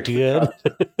did you an looked extra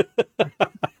good. cut.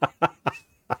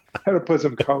 Had to put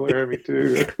some color in me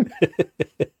too.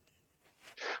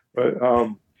 But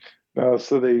no,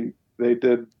 so they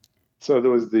did. So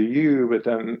there was the U, but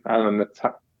then on the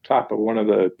top of one of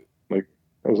the like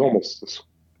it was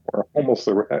almost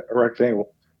a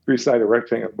rectangle, three-sided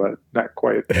rectangle, but not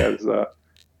quite as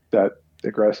that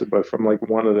aggressive. But from like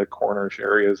one of the cornerish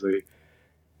areas, they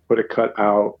put a cut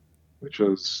out, which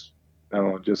was I don't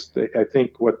know, just I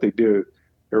think what they do,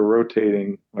 they're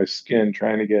rotating my skin,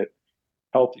 trying to get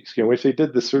healthy skin, which they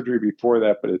did the surgery before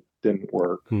that, but it didn't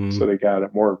work. Hmm. So they got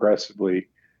it more aggressively,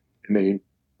 and they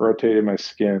rotated my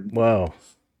skin, Whoa.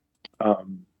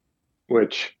 um,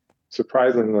 which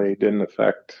surprisingly didn't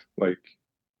affect like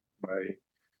my,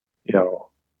 you know,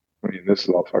 I mean, this is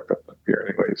all fucked up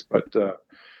here, anyways. But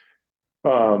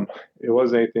um, it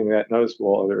wasn't anything that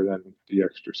noticeable other than the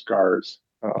extra scars.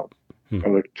 Hmm. I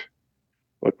looked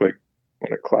like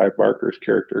one of Clive Barker's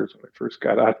characters when I first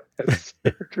got out of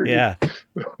surgery. Yeah,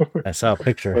 I saw a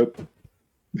picture. But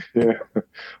yeah,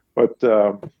 but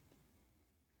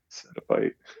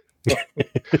Cenobite.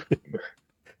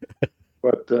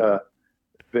 But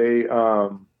they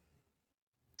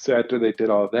so after they did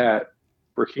all that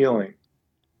for healing,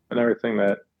 another thing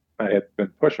that I had been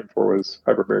pushing for was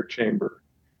hyperbaric chamber,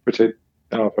 which I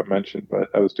don't know if I mentioned, but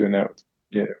I was doing that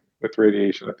with, with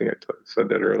radiation. I think said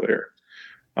that earlier.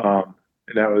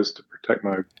 And that was to protect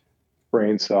my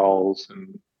brain cells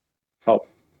and help,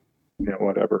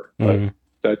 whatever. But Hmm.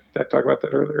 did I talk about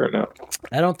that earlier or no?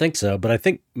 I don't think so, but I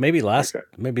think Okay.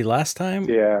 maybe last time.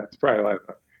 Yeah, it's probably like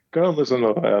go and listen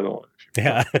to the other one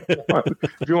Yeah.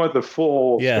 if you want the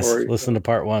full Yes. story. Listen to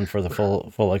part one for the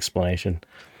full explanation.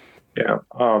 Yeah.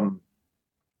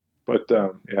 But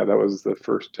yeah, that was the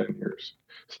first 10 years.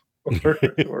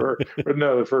 or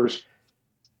no, the first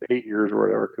 8 years or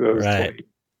whatever. Because that was Right. 20.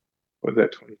 Was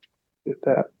that 20? Did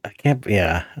that? I can't.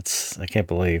 Yeah. I can't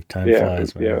believe time Yeah.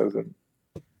 flies, Yeah. man.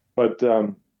 But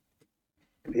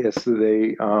yes, so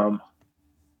they,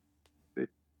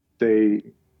 they,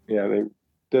 yeah, they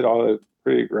did all that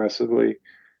pretty aggressively.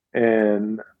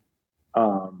 And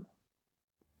um,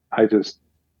 I just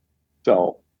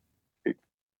felt, it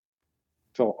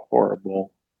felt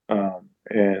horrible.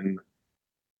 And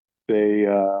they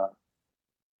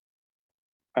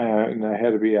and I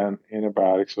had to be on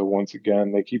antibiotics. So once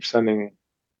again, the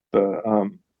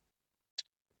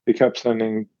they kept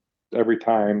sending every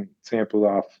time samples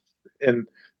off. And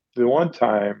the one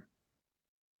time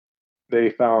they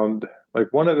found, like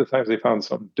one of the times they found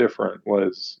something different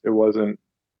was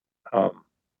um,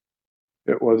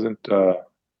 it wasn't an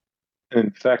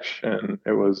infection.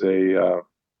 It was a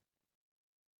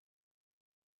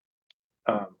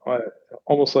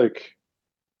almost like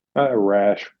not a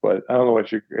rash, but I don't know what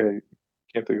I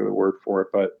can't think of the word for it.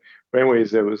 But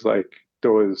anyways, it was like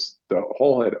the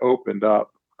hole had opened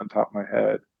up on top of my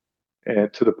head,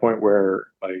 and to the point where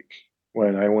like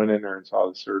when I went in there and saw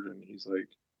the surgeon, he's like,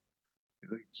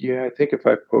 yeah, I think if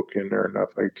I poke in there enough,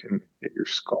 I can hit your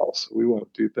skull, so we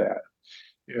won't do that,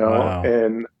 you know. Wow.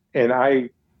 And I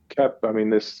kept, I mean,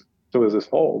 there was this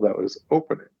hole that was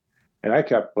opening, and I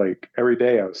kept like every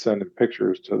day I was sending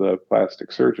pictures to the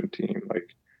plastic surgeon team, like,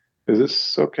 is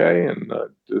this okay? And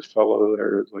this fellow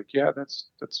there is like, yeah,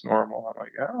 that's normal. I'm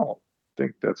like, I don't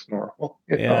think that's normal,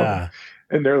 you know. Yeah.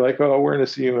 And they're like, oh, we're going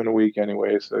to see you in a week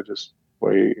anyway, so just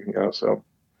wait, you know. So,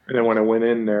 and then when I went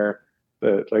in there,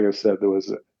 like I said, there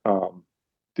was um,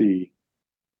 the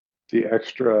the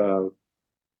extra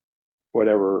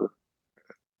whatever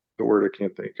the word I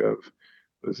can't think of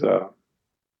was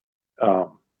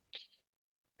um,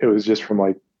 it was just from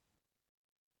like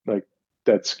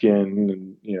dead skin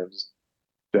and just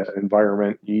that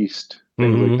environment, yeast,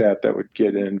 things like Mm-hmm. that would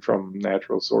get in from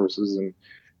natural sources and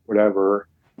whatever.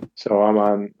 So I'm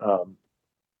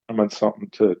on something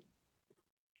to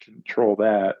control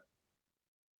that.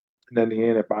 And then the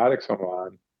antibiotics I'm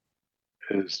on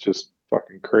is just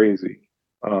fucking crazy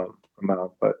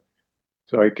amount. But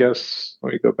so I guess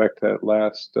let me go back to that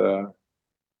last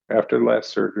after the last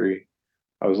surgery,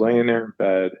 I was laying there in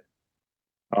bed,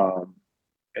 um,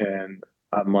 and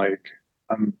I'm like,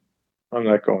 I'm I'm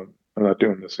not going. I'm not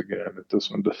doing this again. If this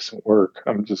one doesn't work,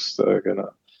 I'm just gonna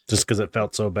Just because it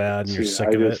felt so bad and you're see.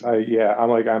 sick of it. Yeah. I'm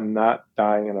like, I'm not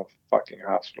dying in a fucking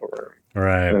hospital room.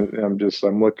 Right. And I'm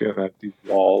looking at these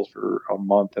walls for a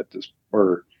month at this,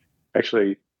 or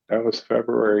actually, that was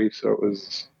February, so it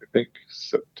was, I think,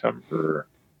 September,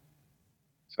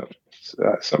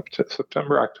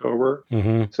 October.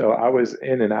 Mm-hmm. So I was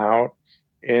in and out,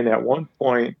 and at one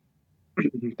point,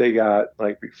 they got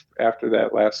like after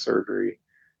that last surgery,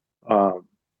 um,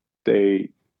 they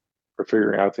were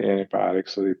figuring out the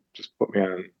antibiotics, so they just put me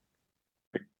on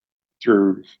like,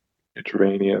 through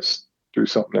intravenous through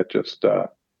something that just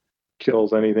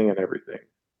kills anything and everything,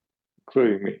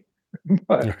 including me.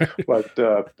 but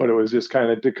but it was just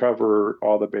kind of to cover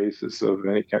all the bases of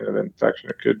any kind of infection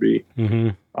it could be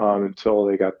Mm-hmm. until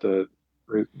they got the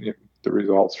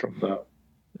results from the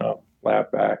lab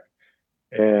back.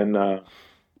 And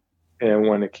and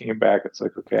when it came back, it's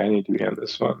like, okay, I need to be on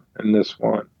this one and this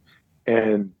one,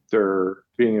 and they're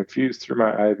being infused through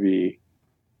my IV.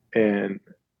 And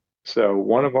so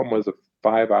one of them was a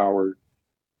 5 hour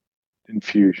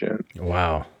infusion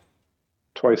Wow.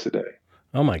 twice a day.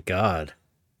 Oh my God.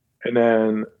 And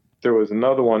then there was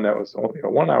another one that was only a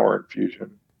 1 hour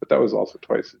infusion, but that was also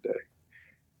twice a day.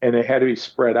 And it had to be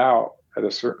spread out at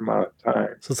a certain amount of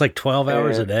time. So it's like 12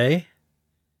 hours a And day?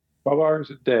 12 hours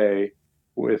a day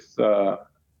with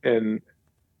and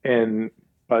and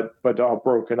but all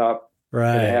broken up, and it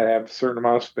had Right. to have a certain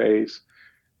amount of space.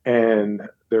 And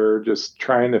they're just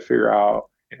trying to figure out,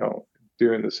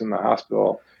 doing this in the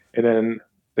hospital. And then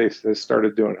they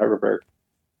started doing hyperbaric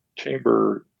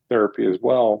chamber therapy as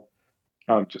well,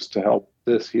 just to help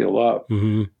this heal up.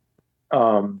 Mm-hmm.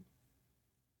 Um,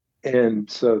 and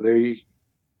so they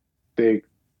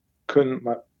couldn't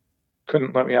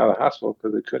couldn't let me out of the hospital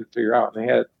because they couldn't figure out. And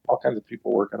they had all kinds of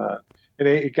people working on it. And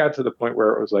it got to the point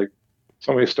where it was like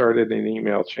somebody started an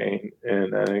email chain,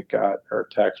 and then it got, or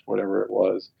text, whatever it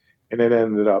was. And it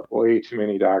ended up way too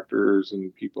many doctors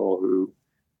and people who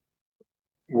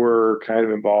were kind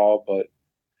of involved, but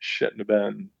shouldn't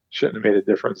have made a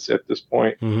difference at this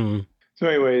point. Mm-hmm. So,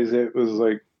 anyways, it was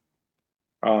like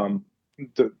um,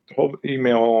 the whole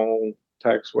email,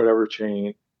 text, whatever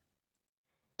chain,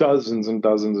 dozens and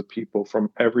dozens of people from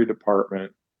every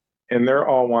department, and they're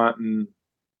all wanting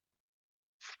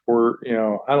for,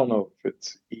 I don't know if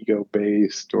it's ego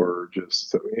based or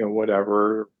just,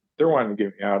 whatever. They're wanting to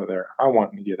get me out of there. I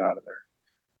want to get out of there,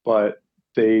 but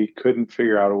they couldn't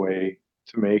figure out a way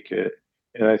to make it.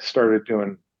 And I started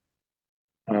doing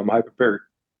hyperbaric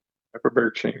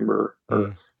chamber, or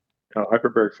Mm.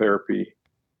 hyperbaric therapy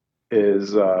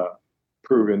is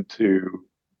proven to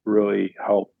really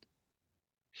help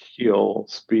heal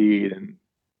speed and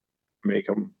make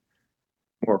them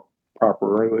more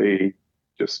properly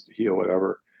just heal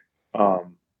whatever.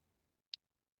 Um,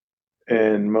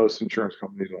 and most insurance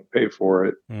companies won't pay for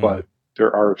it, Mm. but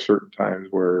there are certain times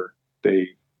where they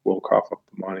will cough up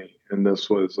the money. And this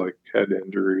was like head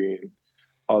injury and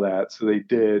all that. So they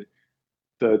did.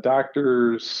 The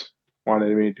doctors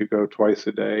wanted me to go twice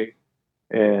a day,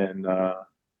 and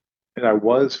I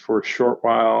was for a short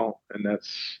while, and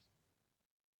that's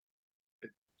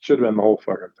should have been the whole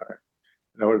fucking time.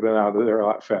 And I would have been out of there a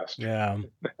lot faster Yeah.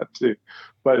 too.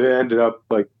 But it ended up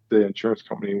like the insurance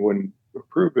company wouldn't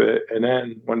approve it. And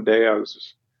then one day I was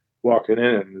just walking in,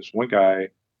 and this one guy, I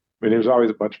mean, there's always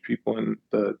a bunch of people in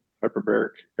the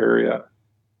hyperbaric area.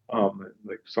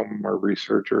 Like some of them are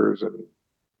researchers and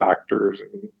doctors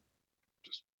and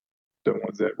just the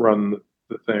ones that run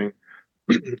the thing.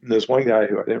 And this one guy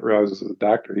who I didn't realize was a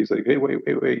doctor, he's like, "Hey,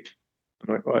 wait."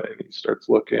 I'm like, "What?" And he starts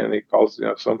looking, and he calls,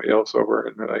 somebody else over,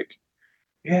 and they're like,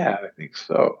 "Yeah, I think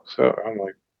so." So I'm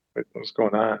like, "What's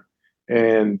going on?"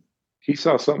 And he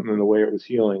saw something in the way it was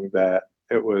healing that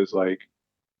it was like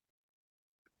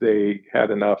they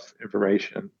had enough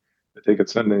information that they could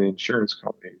send to the insurance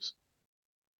companies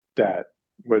that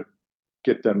would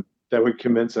get them, that would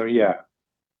convince them, yeah,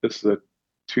 this is a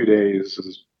 2 days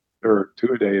is, or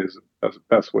 2 a day is the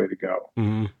best way to go.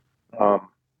 Mm. Um,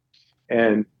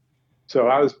 and so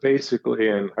I was basically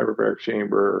in hyperbaric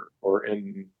chamber or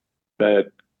in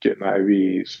bed getting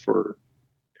IVs for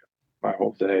my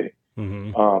whole day.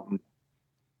 Mm. Um,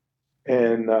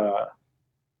 and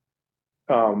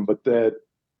but that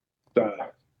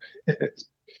it's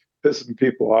pissing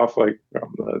people off, like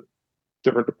from the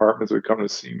different departments would come to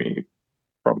see me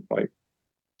from like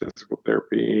physical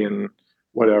therapy and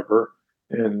whatever,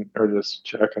 and or just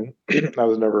checking. I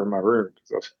was never in my room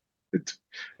because it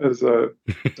was a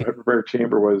the hyperbaric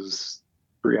chamber was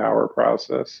 3 hour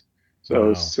process, so it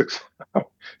was Wow.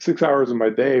 6 hours of my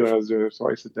day when I was doing it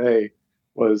twice a day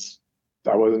was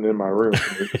I wasn't in my room,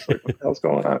 and they're just like, "What the hell's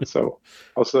going on?" So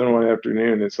all of a sudden one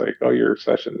afternoon, it's like, "Oh, your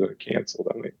session's been canceled."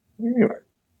 I'm like, "What do you mean,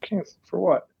 canceled for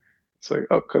what?" It's like,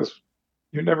 "Oh, because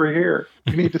you're never here.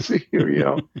 We need to see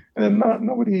you," And then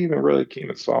nobody even really came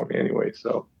and saw me anyway.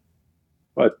 So,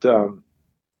 but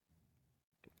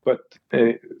but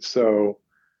so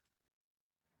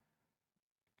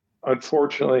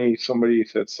unfortunately, somebody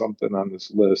said something on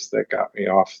this list that got me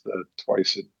off the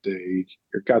twice a day.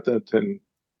 Or got them to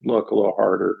look a little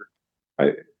harder.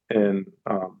 I and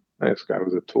this guy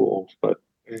was a tool, but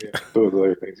yeah, those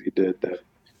other things he did that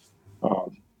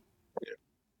um,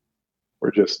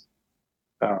 were just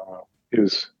I don't know. He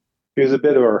was a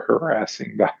bit of a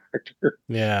harassing doctor,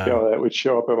 Yeah. that would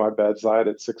show up at my bedside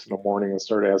at 6 in the morning and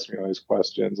start asking me all these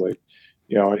questions, like,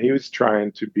 and he was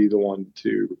trying to be the one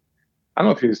to. I don't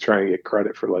know if he was trying to get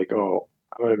credit for like, oh,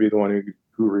 I'm going to be the one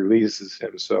who releases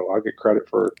him, so I'll get credit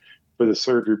for the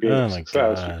surgery being a Oh my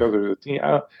success God. because there's a team.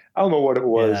 I don't know what it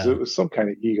was. Yeah. It was some kind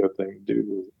of ego thing dude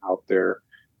was out there,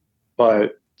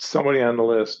 but somebody on the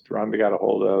list Rhonda got a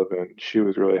hold of, and she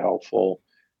was really helpful.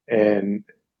 And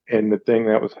the thing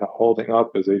that was holding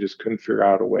up is they just couldn't figure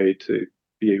out a way to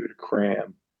be able to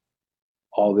cram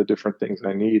all the different things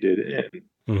I needed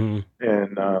in.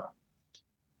 Mm.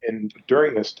 And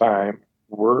during this time,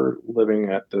 we're living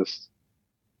at this.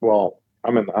 Well,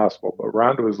 I'm in the hospital, but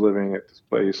Rhonda was living at this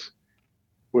place,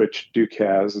 which Duke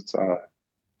has. It's a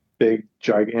big,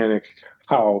 gigantic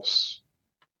house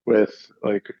with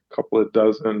like a couple of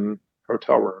dozen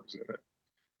hotel rooms in it.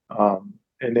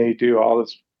 And they do all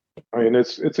this. I mean,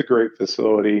 it's a great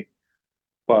facility,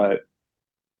 but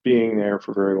being there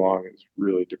for very long is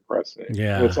really depressing. And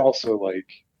it's Yeah. also like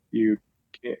you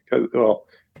can't, cause, well,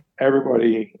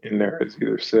 everybody in there is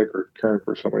either sick or caring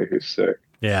for somebody who's sick.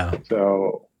 Yeah.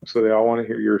 So they all want to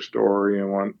hear your story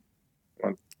and want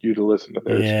you to listen to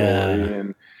their Yeah. story,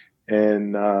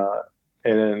 and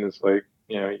then it's like,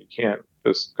 you can't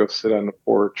just go sit on the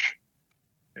porch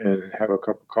and have a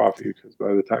cup of coffee because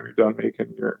by the time you're done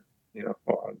making your,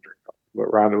 well, I don't drink coffee, but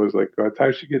Rhonda was like, by the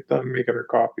time she get done making her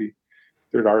coffee,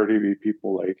 there'd already be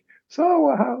people like, so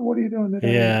what are you doing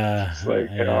today? It's just Yeah. like,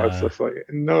 it's Yeah. just like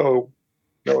no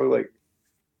like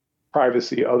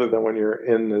privacy other than when you're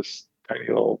in this tiny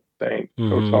little bank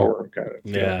hotel Mm. room kind of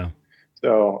feeling. Yeah.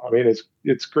 So I mean,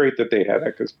 it's great that they had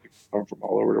that because people come from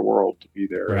all over the world to be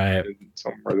there, Right. and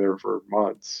some are there for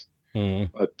months.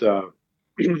 Mm. But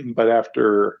but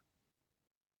after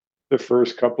the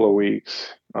first couple of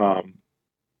weeks,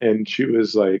 and she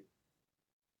was like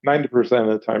 90%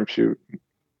 of the time she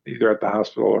either at the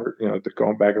hospital or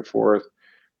going back and forth.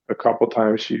 A couple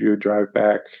times she would drive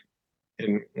back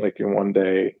in one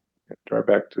day, drive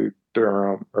back to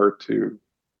Durham or to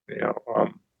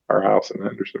our house in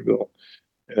Hendersonville,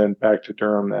 and then back to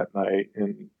Durham that night.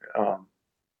 And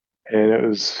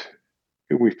And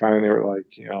we finally were like,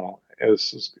 it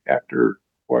was just after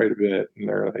quite a bit, and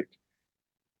they're like,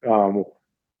 um,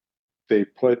 they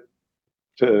put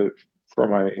to for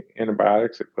my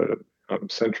antibiotics, they put a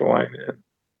central line in,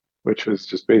 which was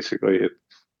just basically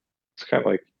it's kind of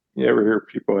like you ever hear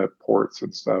people have ports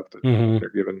and stuff that Hmm. they're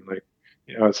given like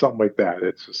it's something like that.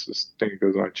 It's just this thing that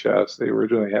goes on my chest. They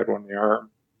originally had one in the arm,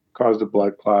 caused a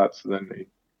blood clot, so then they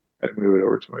had to move it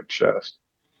over to my chest.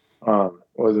 It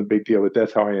wasn't a big deal, but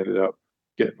that's how I ended up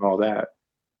getting all that.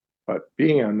 But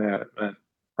being on that meant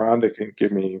Rhonda can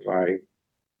give me my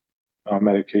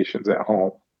medications at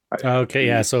home. I have Okay,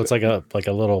 yeah. to, So it's like a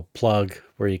little plug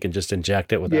where you can just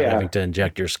inject it without having yeah, to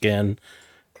inject your skin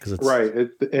because it's right.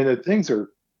 And the things are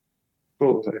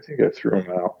cool. I think I threw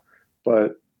them out,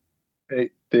 but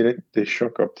they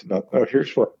shrunk up to nothing. Oh,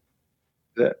 here's what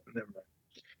that. Never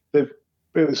mind.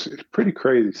 It's pretty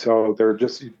crazy. So they're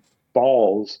just these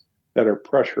balls that are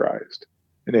pressurized,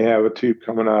 and they have a tube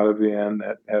coming out of the end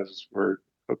that has where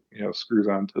screws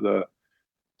onto the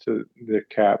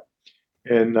cap.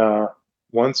 And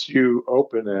once you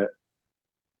open it,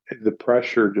 the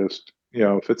pressure just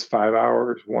if it's 5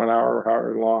 hours, 1 hour,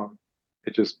 however long,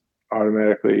 it just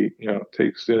automatically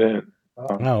takes it in,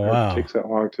 oh or wow. takes that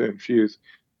long to infuse.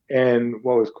 And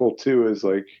what was cool too is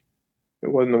like it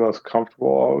wasn't the most comfortable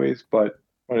always, but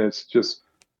when it's just,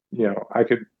 I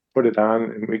could put it on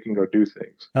and we can go do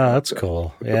things. Oh, that's Just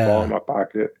cool. put the ball in Yeah, my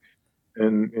pocket,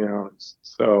 and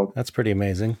so that's pretty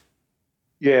amazing.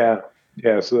 yeah,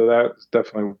 yeah. So that's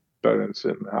definitely better than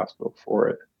sitting in the hospital for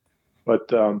it. But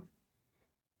so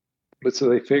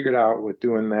they figured out with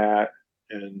doing that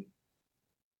and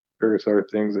various other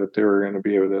things that they were going to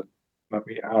be able to let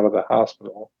me out of the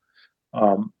hospital.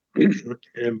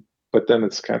 And but then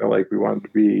it's kind of like we wanted to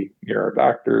be near our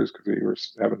doctors because we were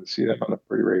having to see them on a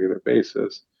pretty regular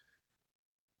basis.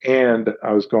 And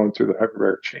I was going through the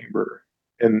hyperbaric chamber,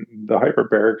 and the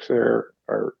hyperbarics there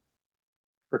are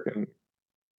freaking.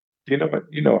 You know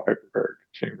what hyperbaric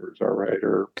chambers are, right?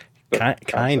 Or the Kind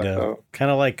concept of, of kind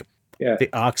of like yeah, the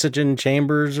oxygen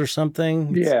chambers or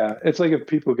something. yeah. It's like if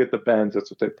people get the bends,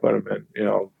 that's what they put them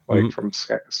in. Like from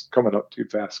coming up too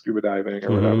fast scuba diving or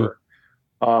Mm-hmm. whatever.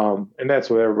 And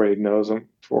that's what everybody knows them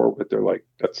for, but they're like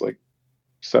that's like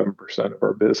 7% of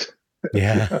our business.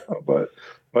 Yeah. But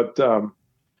but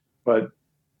but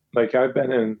like I've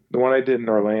been in the one I did in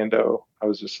Orlando, I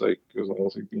was just like it was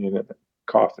almost like being in a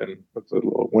coffin with a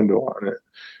little window on it.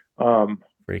 Um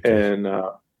Freaky. and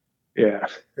yeah,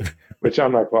 which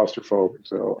I'm not claustrophobic,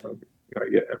 so I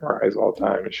get MRIs all the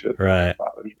time and shit. That Right.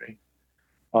 bothers me.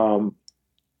 Um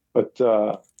but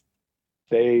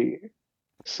they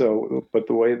but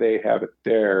the way they have it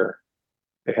there,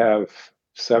 they have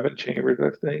 7 chambers, I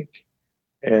think,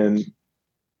 and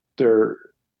they're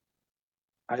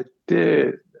I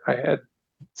did. I had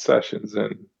sessions,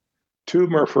 and 2 of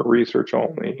them are for research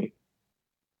only.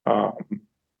 Um,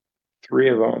 3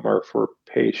 of them are for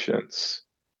patients,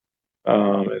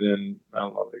 and then I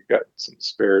don't know. They got some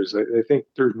spares. I think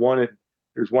there's one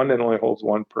that only holds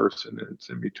one person, and it's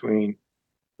in between.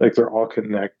 Like they're all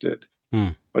connected. Hmm.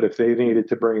 But if they needed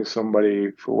to bring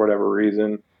somebody for whatever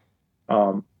reason,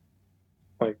 um,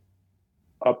 like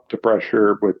up to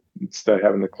pressure, with instead of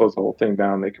having to close the whole thing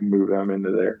down, they can move them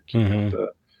into there, keep them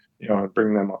Mm-hmm. to, and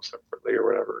bring them up separately or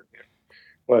whatever.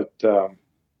 But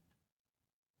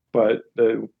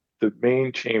the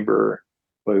main chamber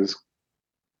was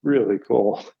really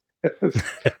cool. It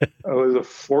was a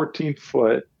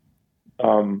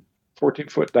um, 14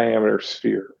 foot diameter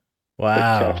sphere, like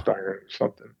Wow. cast iron or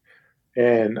something,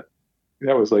 and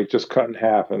that was like just cut in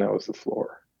half, and that was the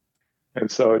floor. And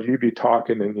so you'd be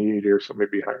talking and you'd hear somebody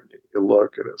behind you. You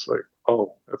look and it's like,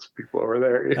 oh, that's people over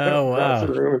there, Oh across the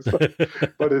wow. room and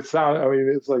stuff. But it sounded, I mean,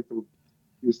 it's like the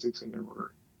acoustics in there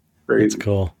were That's crazy.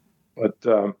 cool. But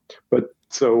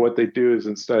so what they do is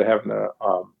instead of having to,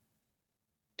 um,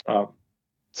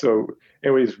 so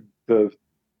anyways, the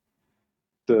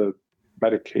the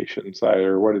medication side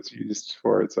or what it's used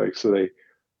for, it's like so they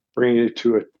bring you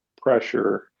to a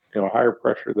pressure, higher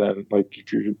pressure than like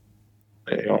if you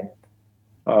know,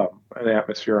 an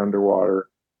atmosphere underwater.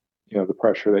 The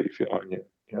pressure that you feel on you.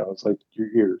 It's like your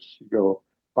ears. You go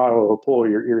bottom of a pool,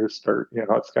 your ears start.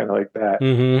 It's kind of like that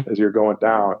Mm-hmm. as you're going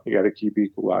down. You got to keep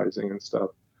equalizing and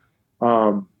stuff.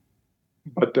 Um,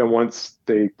 but then once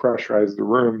they pressurize the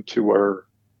room to where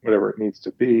whatever it needs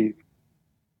to be,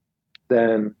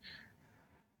 then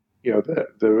the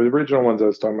original ones I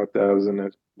was talking about, that was in a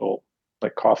little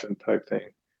like coffin type thing.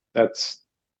 That's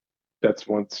that's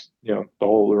once the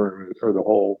whole room or the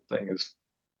whole thing is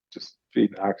just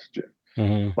feeding oxygen.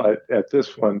 Mm-hmm. But at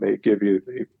this one, they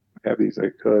have these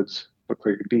like hoods looked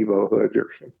like a Devo hood or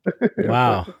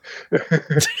Wow.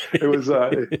 something. It was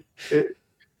it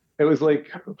it was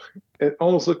like it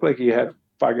almost looked like you had a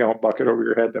 5 gallon bucket over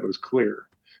your head that was clear.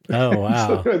 Oh,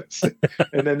 So wow.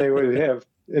 and then they would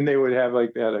have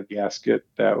like that a gasket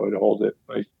that would hold it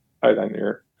like tight on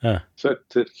your Huh. so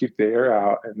to keep the air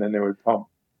out, and then they would pump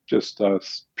just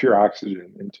pure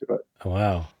oxygen into it,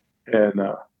 Wow. and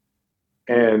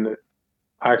and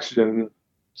oxygen,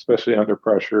 especially under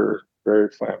pressure, very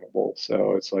flammable.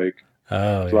 So it's like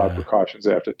Oh, there's a lot of yeah. precautions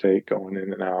they have to take going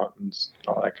in and out and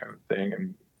all that kind of thing,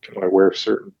 and can only wear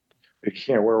certain. You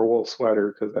can't wear a wool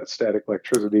sweater because that static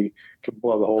electricity can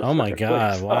blow the whole Oh my freaking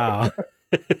God. place up.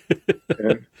 Wow.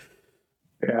 And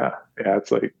yeah,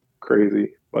 it's like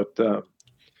crazy, but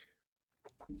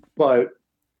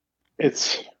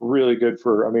it's really good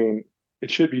for. I mean,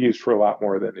 it should be used for a lot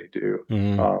more than they do.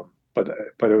 Mm. But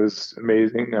it was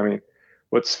amazing. I mean,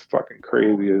 what's fucking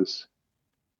crazy is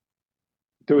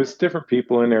there was different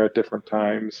people in there at different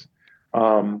times,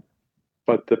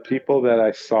 but the people that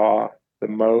I saw the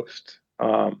most,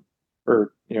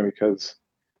 or because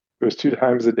it was 2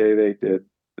 times a day they did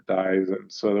the dives,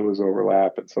 and so there was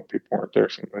overlap, and some people weren't there,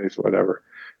 some days, whatever.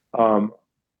 Um,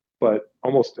 but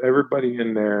almost everybody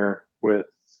in there with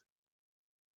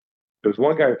there was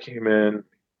one guy who came in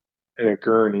a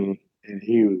gurney, and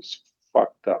he was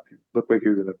fucked up. He looked like he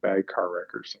was in a bad car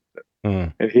wreck or something.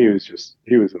 Mm. And he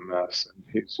was a mess, and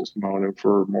he was just moaning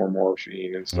for more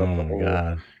morphine and stuff Oh the my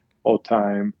God. whole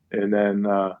time. And then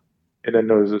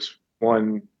there was this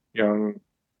one young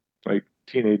like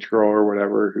teenage girl or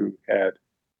whatever who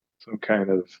some kind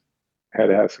of had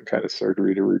to have some kind of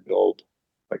surgery to rebuild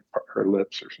like her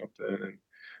lips or something,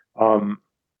 um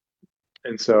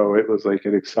and so it was like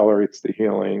it accelerates the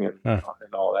healing Huh.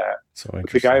 and all that. So But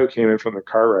the guy interesting. who came in from the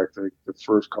car wreck, like the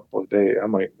first couple of days,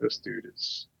 I'm like, this dude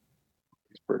is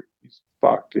he's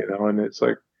fucked, and it's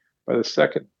like by the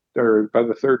second or by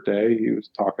the third day, he was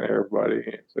talking to everybody.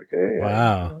 It's like, hey, how you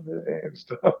Wow. doing today and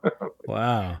stuff.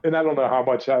 Wow. And I don't know how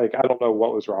much I don't know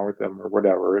what was wrong with them or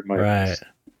whatever. It might Right. just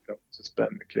just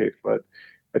been the case, but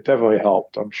it definitely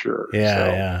helped, I'm sure. Yeah. So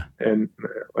Yeah. and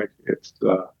like it's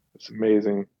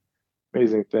amazing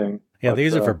thing. Yeah. But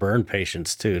These are for burn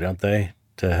patients too, don't they?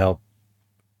 To help.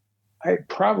 I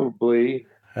probably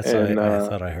That's what and I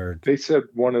thought I heard. they said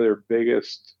one of their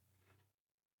biggest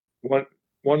one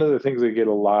one of the things they get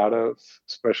a lot of,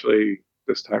 especially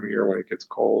this time of year when it gets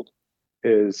cold,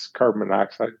 is carbon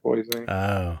monoxide poisoning.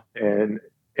 Oh. And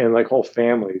like whole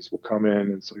families will come in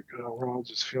and it's like, oh, we're all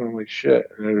just feeling like shit.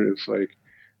 And it's like,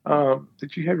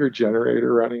 did you have your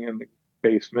generator running in the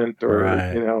basement or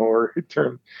Right. or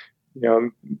turn you know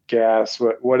gas,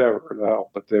 whatever the hell?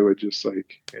 But they would just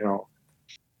like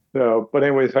so. But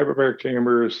anyways, hyperbaric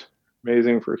chambers,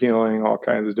 amazing for healing all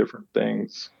kinds of different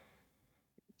things.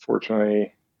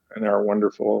 Fortunately, in our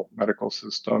wonderful medical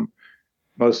system,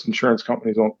 most insurance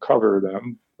companies won't cover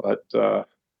them, but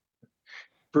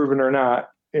proven or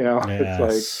not, it's like,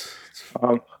 Yes.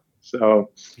 um, so,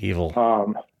 Evil.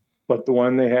 um, but the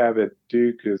one they have at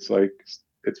Duke is like,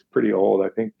 it's pretty old. I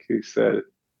think he said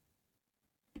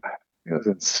it was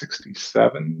in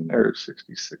 67 or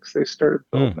 66 they started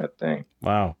Hmm. building that thing.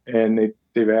 Wow. And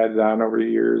they've added on over the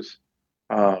years.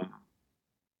 Um,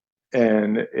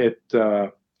 and it's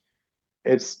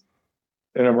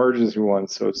an emergency one,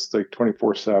 so it's like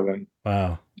 24/7.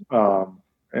 Wow. Um,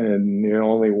 and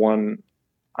only one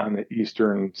on the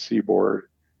eastern seaboard.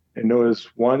 And there was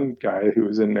one guy who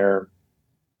was in there,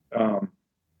 um,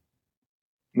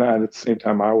 not at the same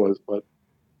time I was, but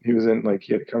he was in like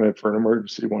he had to come in for an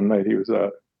emergency one night. He was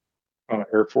a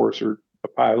Air Force or a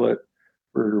pilot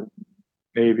for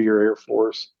Navy or Air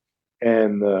Force,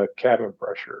 and the cabin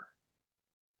pressure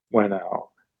went out.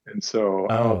 And so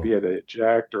I don't know if he Oh. had to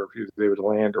eject or if he was able to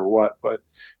land or what, but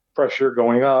pressure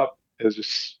going up is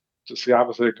just the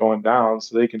opposite of going down.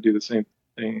 So they can do the same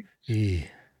thing Eeh.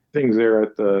 things there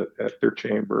at their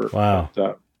chamber. But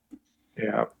Wow.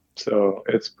 yeah, so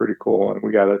it's pretty cool. And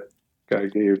we got a guy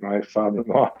gave my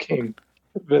father-in-law came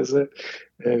to visit,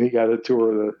 and he got a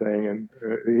tour of the thing, and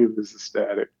he was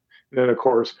ecstatic. And then of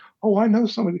course, oh, I know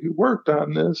somebody who worked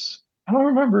on this. I don't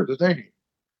remember the name.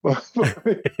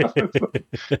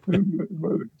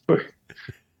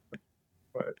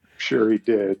 But sure he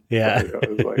did. Yeah. But I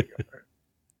was like,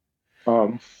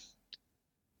 um,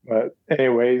 but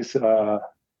anyways, I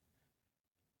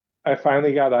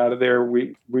finally got out of there.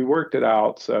 We worked it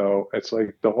out, so it's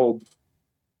like the whole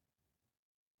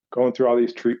going through all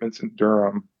these treatments in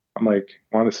Durham. I'm like,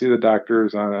 want to see the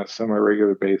doctors on a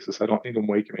semi-regular basis. I don't need them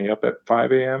waking me up at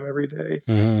 5 a.m. every day,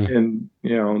 Hmm. and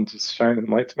and just shining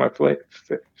lights in my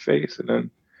face, and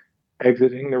then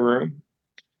exiting the room.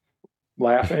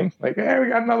 laughing, like, "Hey, we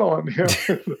got another one."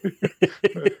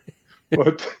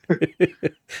 But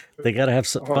They got to have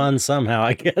some um, fun somehow,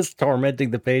 I guess,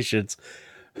 tormenting the patients.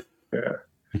 yeah,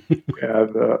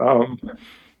 yeah.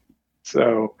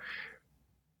 So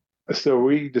so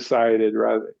we decided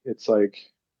rather it's like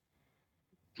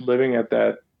living at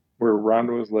that where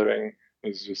Rhonda was living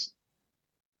is just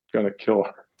gonna kill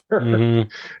her. Hmm.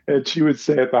 And she would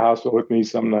stay at the hospital with me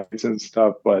some nights and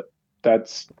stuff, but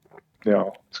that's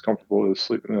it's comfortable to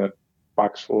sleep in a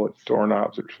box full of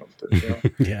doorknobs or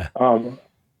something. Yeah. Um,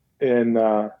 and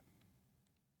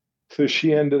so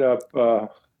she ended up.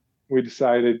 We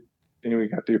decided, and we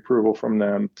got the approval from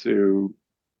them to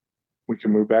we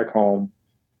can move back home,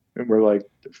 and we're like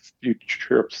the few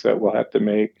trips that we'll have to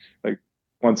make, like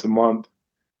once a month,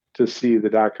 to see the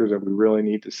doctors that we really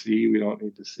need to see. We don't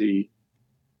need to see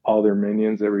all their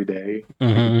minions every day. We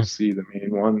could Hmm. just see the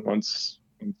main one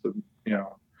you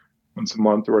know, once a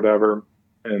month or whatever,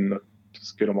 and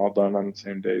just get them all done on the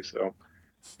same day. So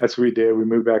that's what we did. We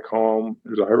moved back home.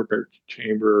 There's a hyperbaric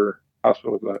chamber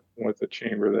hospital with a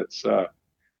chamber that's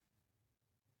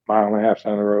mile and a half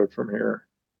down the road from here,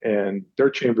 and their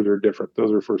chambers are different.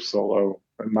 Those are for solo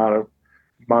and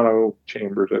mono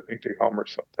chambers, I think they call them or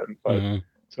something. But Hmm.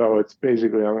 so it's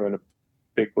basically I'm in a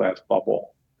big glass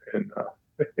bubble, and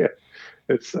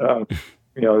it's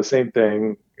the same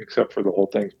thing except for the whole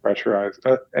thing's pressurized.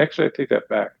 Actually, I take that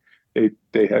back.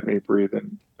 They had me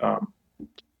breathing the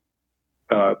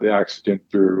oxygen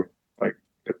through like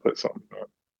they put something on,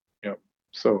 you know.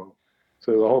 So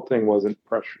so the whole thing wasn't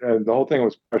pressure. The whole thing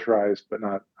was pressurized, but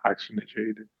not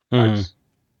oxygenated. Hmm. Ox,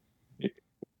 you,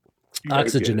 you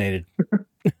guys get it. Oxygenated.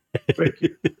 Thank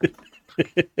you.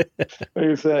 Like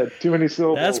you said, too many That's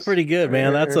syllables. pretty good,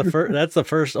 man. That's the first. That's the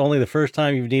first. Only the first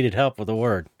time you've needed help with a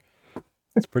word.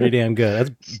 It's pretty damn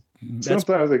good. That's.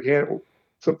 sometimes I can't.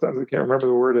 Sometimes I can't remember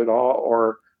the word at all,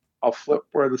 or I'll flip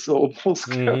where the syllables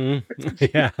go. Hmm.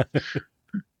 Yeah.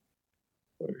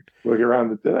 Look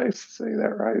around. Did I say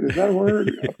that right? Is that a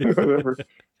word? Whatever.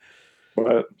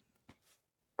 But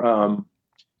um,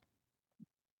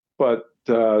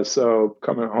 so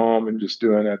coming home and just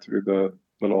doing that through the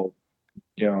little,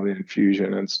 the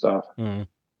infusion and stuff. Mm.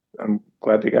 I'm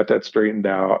glad they got that straightened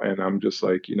out, and I'm just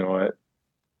like, you know what?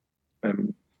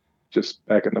 I'm just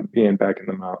being back in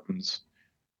the mountains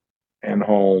and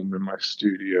home in my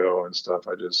studio and stuff.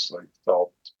 I just like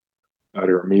felt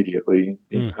better immediately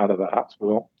being Mm. out of the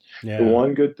hospital. The Yeah.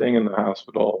 one good thing in the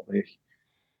hospital,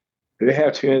 they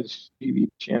have 2-inch TV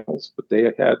channels, but they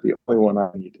had the only one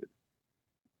I needed,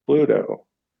 Pluto,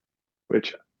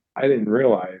 which I didn't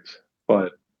realize,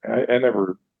 but I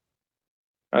don't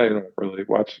really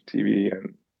watch TV,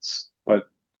 but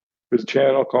there's a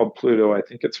channel called Pluto. I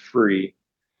think it's free,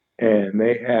 and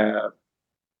they have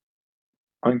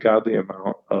ungodly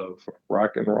amount of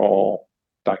rock and roll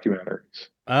documentaries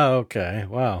Oh, okay.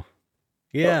 Wow. of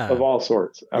Yeah. all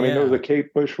sorts. I mean, there was a Yeah.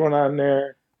 Kate Bush one on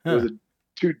there. There was Huh.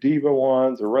 two diva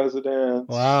ones, a Residence.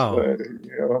 Wow.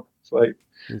 It's like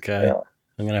Okay. yeah,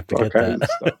 I'm gonna have to all get kinds of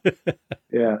stuff. that.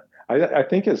 Yeah, I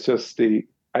think it's just the.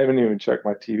 I haven't even checked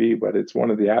my TV, but it's one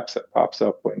of the apps that pops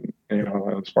up when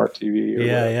on smart TV or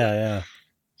Yeah. whatever. Yeah. Yeah.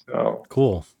 So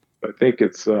Cool. I think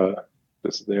it's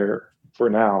just there for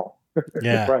now. It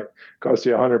Yeah. probably costs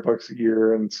you $100 a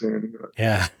year, and soon.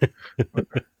 Yeah.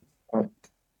 Um,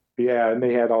 yeah, and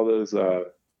they had all those. I'm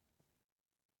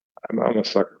a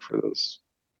sucker for those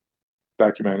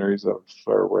documentaries of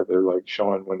or where they're like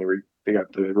showing when they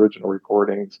got the original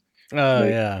recordings, Oh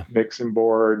make yeah. mixing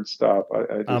board and stuff.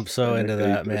 I I'm just so and into they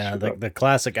that, dish man. it The up. the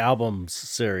classic albums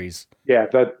series. Yeah,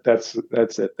 that's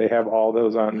it. They have all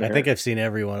those on I think there. I've seen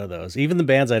every one of those. Even the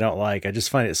bands I don't like, I just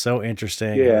find it so interesting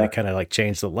how they Yeah, kind of like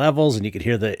change the levels and you could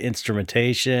hear the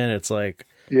instrumentation. It's like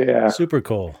yeah, super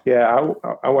cool. yeah.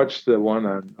 I watched the one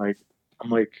on like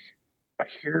I'm like I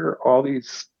hear all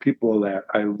these people that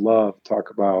I love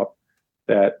talk about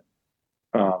that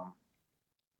um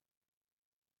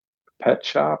pet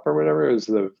shop or whatever is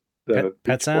the Pet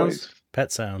Beach sounds? Boys.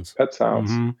 Pet sounds. Pet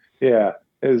Sounds. Mm-hmm. Yeah,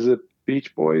 is it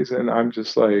Beach Boys? And I'm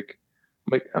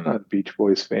not a Beach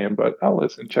Boys fan, but I'll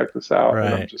listen, check this out, and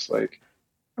I'm Right. just like,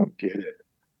 I don't get it.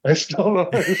 I still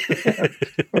don't understand.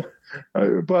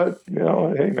 But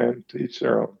hey man, to each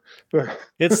their own.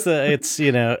 I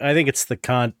think it's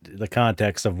the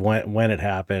context of when it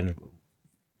happened.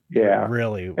 Yeah,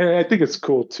 Really. and I think it's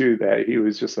cool too that he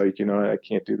was just like, I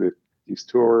can't do these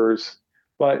tours,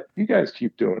 but you guys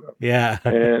keep doing them, Yeah.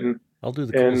 and I'll do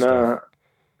the cool and stuff.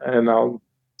 uh, and I'll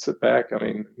sit back. I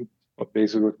mean,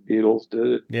 basically what the Beatles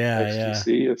did at Yeah, yeah.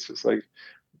 XTC. It's just like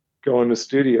go in the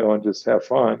studio and just have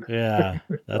fun. Yeah.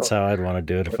 That's So, how I'd want to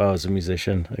do it if but I was a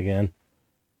musician again.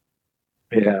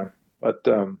 Yeah, but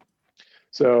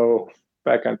so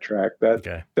back on track.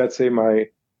 Okay. That saved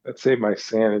my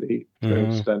sanity to an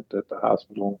Mm-hmm. extent at the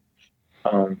hospital.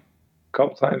 A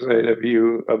couple times I had a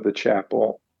view of the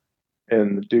chapel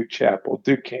and the Duke Chapel.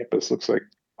 Duke campus looks like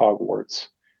Hogwarts,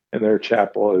 and their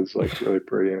chapel is like really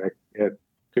pretty. And I had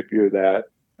good view of that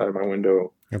out of my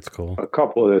window That's cool. a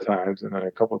couple of the times, and then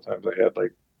a couple of times I had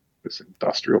like this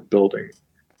industrial building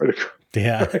right,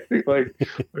 Yeah. right like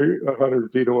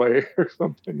 100 feet away or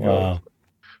something. Wow.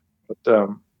 But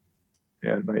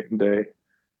yeah, night and day.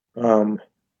 Um,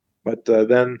 but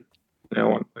then,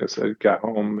 like I said, got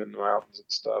home in the mountains and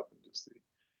stuff, and just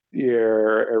the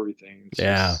air, everything. It's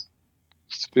Yeah.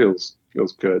 just feels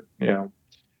good,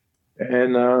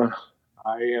 And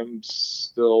I am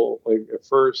still like at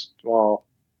first. Well,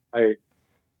 I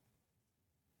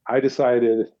I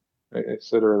decided. I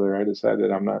said earlier, I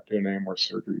decided I'm not doing any more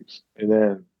surgeries. And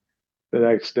then the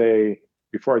next day,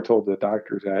 before I told the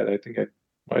doctors that, I think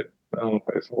might. I don't know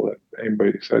if I told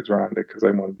anybody besides Rhonda because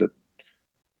I wanted to,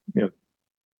 you know,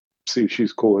 see if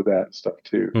she's cool with that and stuff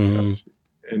too.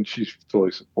 Mm-hmm. And she's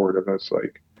fully supportive. It's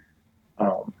like,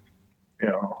 um,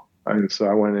 and so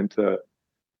I went into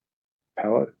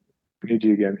palliative. Need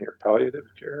you again here, palliative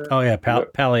care. Oh yeah, Is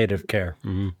that palliative care.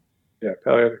 Mm-hmm. yeah,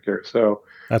 palliative care. That's So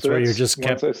where you're that's just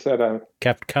once I said I'm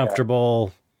kept yeah,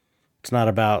 comfortable. It's not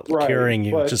about right, curing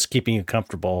you, but just keeping you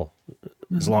comfortable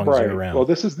as long as you're right. Well, around.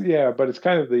 this is but it's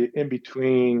kind of the in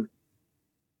between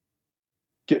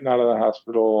getting out of the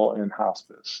hospital and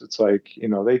hospice. It's like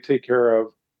they'll take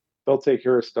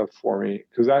care of stuff for me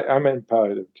because I'm in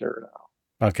palliative care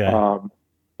now. Okay.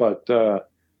 But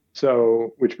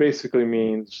so which basically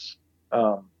means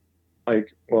um,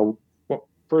 like, well,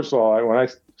 first of all, when I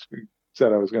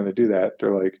said I was going to do that,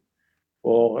 they're like,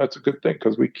 well, that's a good thing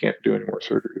because we can't do any more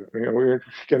surgery. We're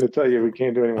going to tell you we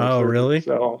can't do any more Oh surgery. really?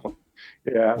 So,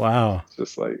 yeah, Wow. it's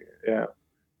just like, yeah.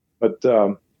 But,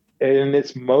 and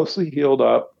it's mostly healed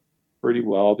up pretty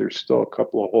well. There's still a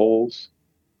couple of holes.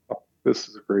 Oh, this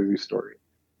is a crazy story.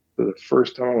 So the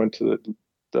first time I went to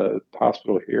the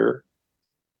hospital here,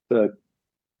 the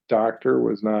doctor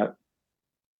was not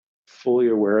fully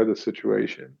aware of the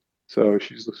situation. So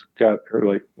she's just got her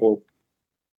like little,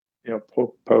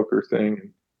 poker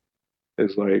thing and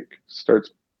is like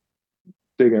starts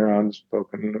digging around,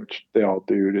 poking, which they all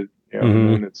do to, and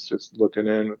Mm-hmm. then it's just looking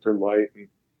in with her light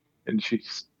and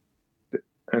she's,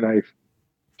 and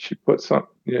she put something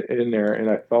in there and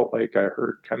I felt like I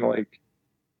heard kind of like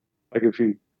if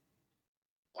you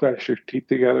clash your teeth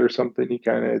together or something,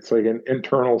 it's like an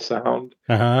internal sound.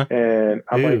 Uh-huh. And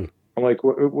Ooh. I'm like,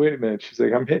 wait a minute. She's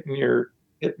like, I'm hitting your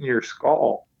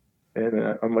skull.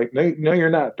 And I'm like, no, no, you're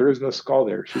not. There is no skull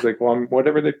there. She's like, well,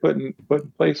 whatever they put in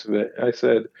place of it. And I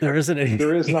said, There isn't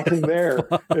there is anything. nothing there.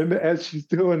 And as she's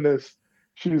doing this,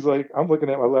 she's like, I'm looking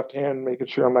at my left hand, making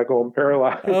sure I'm not going Oh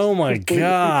paralyzed my completely.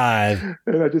 God.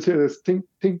 And I just hear this tink,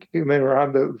 tink. And they were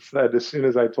on the side as soon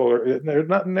as I told her, there's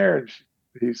nothing there. And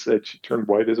he said she turned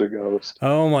white as a ghost.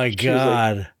 Oh my She was like,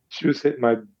 God. she was hitting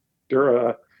my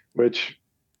dura, which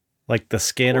Like the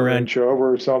skin quarter around inch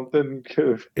over or something.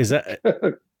 is that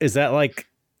is that like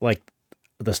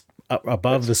the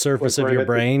above It's the surface like of right your at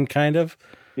the, brain kind of?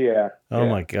 yeah, Oh yeah,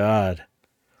 my God.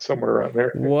 somewhere around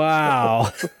there. So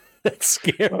Wow. That's I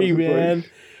was scary, just like, man.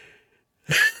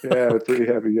 yeah, pretty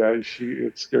heavy guy.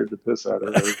 It scared the piss out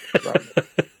of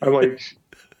her. I'm like,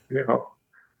 you know,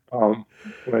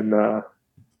 when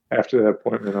after that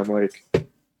appointment, I'm like,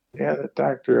 yeah, the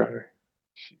doctor,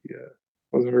 she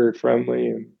wasn't very friendly,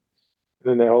 and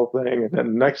then the whole thing. And then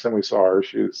the next time we saw her,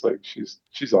 she was like, she's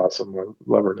awesome. I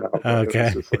love her now, but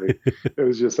Okay. it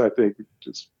was just, I think,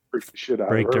 just freaked the shit out of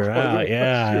Freaked her. her out. Wasn't it? She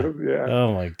Yeah. was, yeah,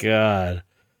 Oh my God.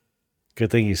 Good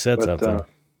thing you said but something.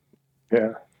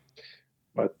 yeah,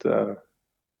 but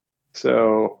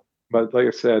so, but like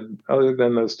I said, other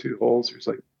than those two holes, there's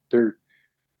like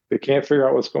they can't figure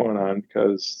out what's going on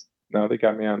because now they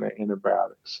got me on the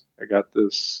antibiotics. I got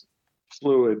this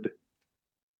fluid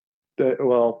that,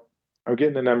 well, I'm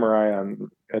getting an MRI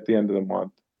on at the end of the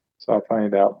month, so I'll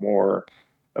find out more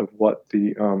of what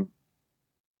the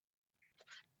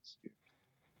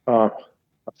uh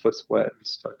my foot's wet and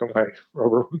stuck on my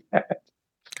rubber mat.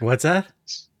 What's that?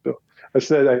 So I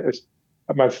said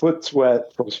my foot's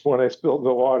wet from when I spilled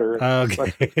the water and it's stuck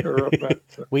on Okay. my rubber mat.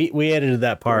 We edited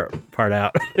that So part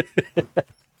out.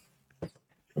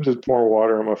 I'm just pouring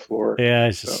water on my floor. Yeah,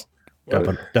 it's So, just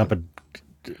but dumping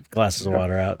glasses of yeah.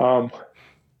 water out.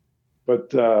 But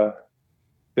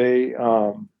they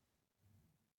what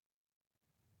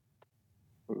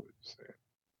would you say?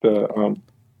 The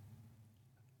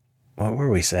What were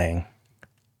we saying?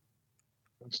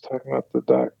 I was talking about the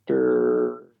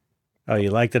doctor. Oh, you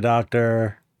like the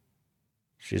doctor?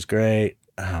 She's great.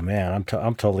 Oh man, I'm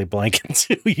totally blanking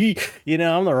too.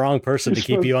 I'm the wrong person You're to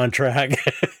keep you supposed on track.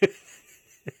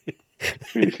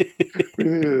 we, we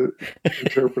need an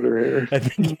interpreter I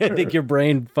think here. your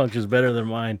brain functions better than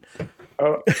mine.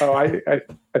 I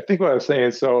think what I was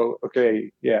saying. So,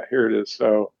 okay, yeah, here it is.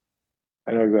 So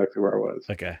I know exactly where I was.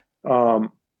 Okay.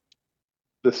 Um,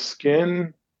 the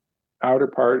skin outer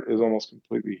part is almost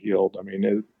completely healed. I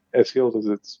mean, as healed as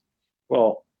it's.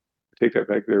 Well, take that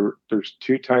back. There's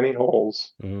two tiny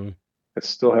holes Mm, that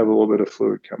still have a little bit of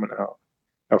fluid coming out.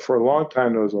 Now, for a long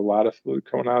time, there was a lot of fluid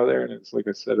coming out of there, and it's like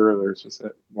I said earlier, it's just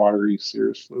that watery,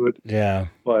 serous fluid. yeah.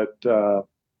 But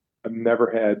I've never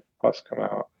had pus come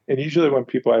out. And usually, when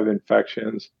people have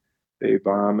infections, they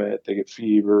vomit, they get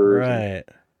fevers, and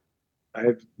Right.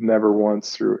 I've never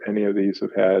once through any of these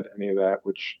have had any of that,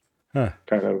 which Huh.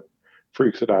 kind of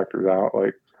freaks the doctors out.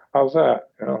 Like, how's that?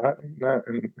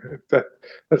 And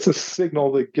that's a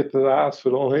signal to get to the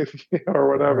hospital, or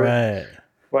whatever. Right.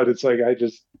 But it's like I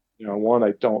just, one,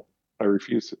 I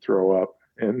refuse to throw up,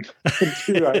 and, and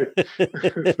two, I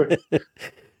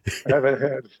haven't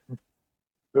had.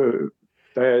 Uh,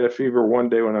 I had a fever one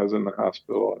day when I was in the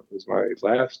hospital. It was my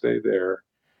last day there,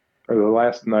 or the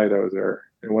last night I was there.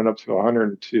 It went up to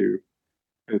 102.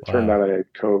 And it turned Wow. out I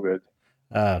had COVID,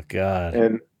 Oh God.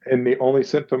 and the only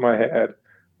symptom I had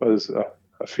was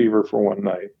a fever for one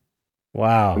night. And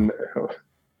Wow. so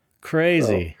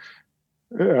Crazy.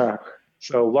 yeah,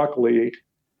 so luckily,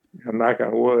 I'm knock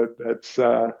on wood. That's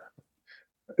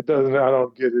it doesn't. I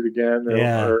don't get it again,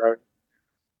 Yeah.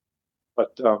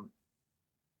 but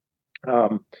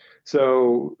um,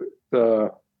 so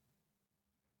the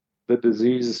the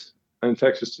disease,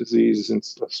 infectious disease and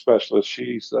specialist.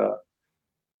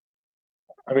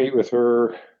 I meet with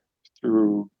her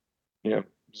through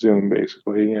Zoom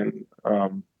basically, and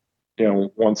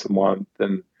once a month,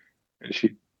 and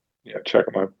she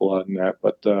checking my blood and that.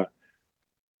 But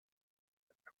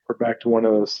we're back to one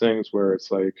of those things where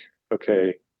it's like,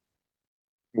 okay,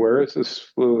 where is this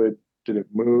fluid? Did it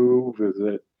move? Is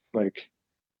it like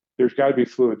there's got to be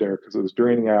fluid there because it was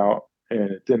draining out and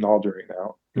it didn't all drain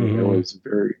out. I mean, it Mm-hmm. was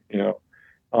very,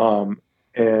 um,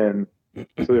 and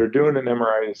so they're doing an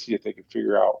MRI to see if they can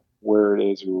figure out where it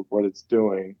is or what it's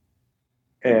doing.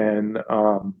 And,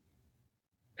 and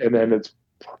then it's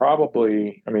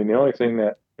probably, I mean, the only thing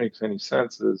that makes any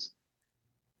sense is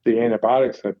the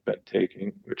antibiotics I've been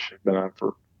taking, which have been on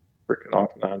for freaking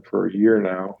off and on for a year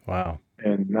now. Wow.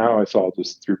 And now it's all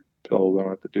just through pills. I don't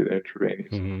have to do the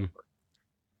intravenous. Mm-hmm.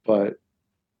 But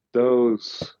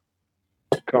those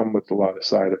come with a lot of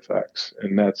side effects,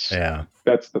 and Yeah.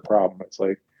 that's the problem. It's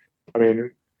like, I mean,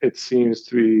 it seems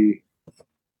to be.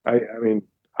 I mean,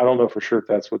 I don't know for sure if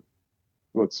that's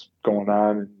what's going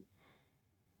on. And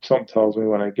something tells me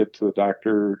when I get to the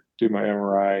doctor, do my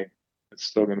MRI, it's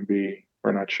still going to be.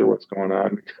 We're not sure what's going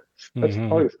on because that's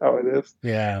Mm-hmm. always how it is.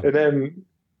 Yeah. And then,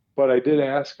 but I did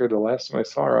ask her the last time I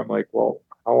saw her. I'm like, well,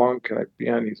 how long can I be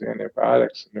on these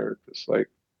antibiotics? And they're just like,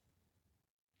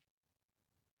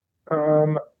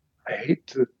 um, I hate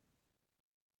to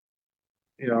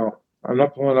I'm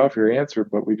not pulling off your answer,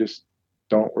 but we just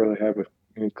don't really have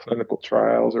any clinical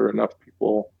trials or enough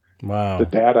people. The Wow.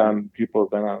 data on people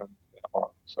have been on them that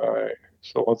long.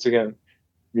 So once again,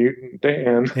 mutant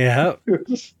Dan Yeah.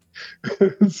 is,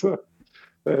 is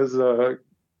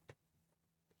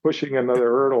pushing another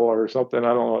hurdle or something.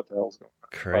 I don't know what the hell's going on,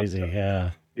 but Crazy.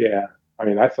 Yeah. yeah, I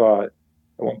mean, I thought at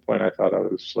one point I thought I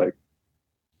was like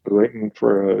waiting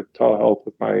for a telehealth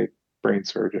with my brain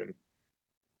surgeon,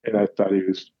 and I thought he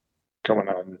was coming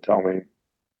on to tell me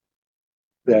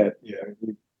that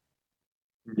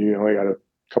you only got a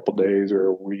couple days or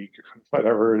a week or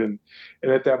whatever. And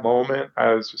at that moment,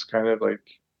 I was just kind of like,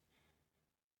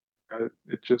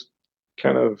 it just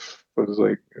kind of was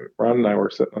like, Ron and I were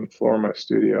sitting on the floor of my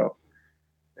studio,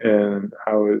 and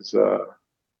I was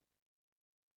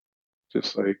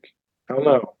just like, I don't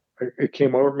know, it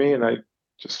came over me, and I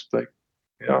just like,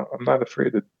 I'm not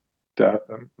afraid of death.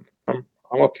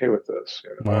 I'm okay with this.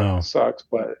 It Wow. sucks,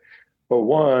 but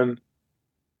one,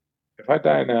 if I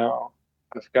die now,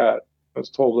 I've got. I was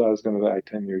told I was going to die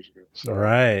 10 years ago, so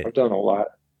Right. I've done a lot.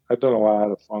 I've done a lot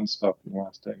of fun stuff in the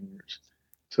last 10 years,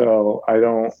 so I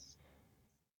don't.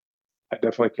 I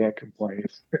definitely can't complain.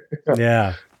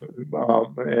 Yeah.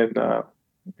 And I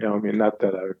mean, not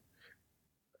that I'd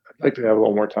like to have a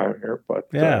little more time here, but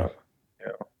Yeah.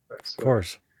 Of that's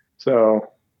course.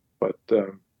 so. But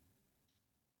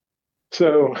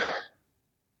so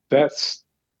that's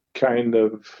kind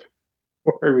of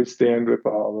where we stand with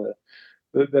all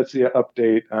that's the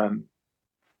update on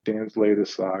Dan's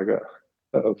latest saga.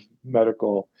 of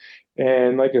medical.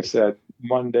 And like I said,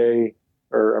 Monday,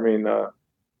 or I mean,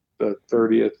 the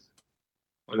 30th,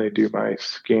 when they do my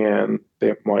scan,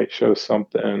 they might show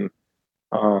something.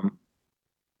 Um,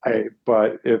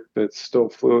 but if it's still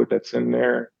fluid that's in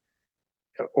there,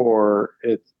 or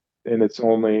it's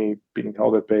only being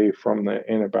held at bay from the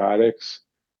antibiotics,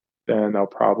 then I'll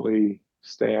probably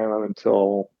stay on them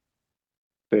until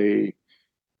they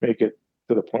make it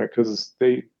to the point. Because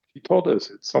he told us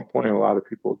at some point, a lot of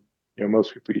people,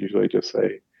 most people usually just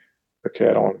say, okay,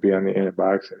 I don't want to be on the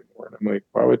antibiotics anymore. And I'm like,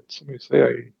 why would somebody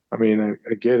say, I mean,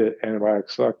 I get it,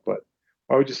 antibiotics suck, but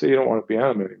why would you say you don't want to be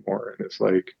on them anymore? And it's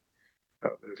like,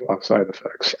 there's a lot of side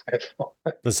effects.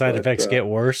 The side But effects get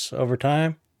worse over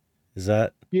time. Is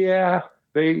that? yeah,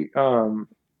 they,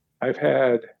 I've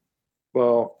had,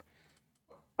 well,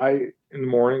 in the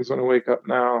mornings when I wake up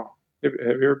now, have you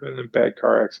ever been in a bad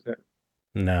car accident?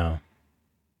 No.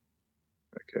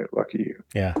 Okay, lucky you.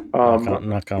 Yeah. Um,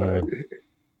 Knock on wood.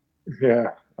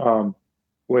 yeah.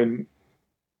 When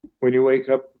you wake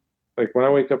up, like when I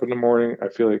wake up in the morning, I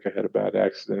feel like I had a bad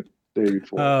accident the day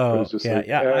before. It was Oh, just yeah, like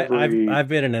yeah. I've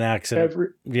been in an accident. every,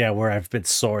 Yeah, where I've been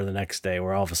sore the next day,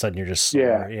 where all of a sudden you're just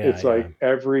yeah, sore. Yeah, it's yeah. like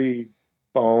every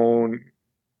bone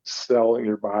cell in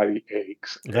your body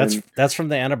aches, That's from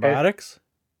the and antibiotics.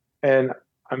 and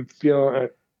I'm feeling,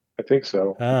 I think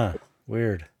so. Ah,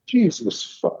 weird. Jesus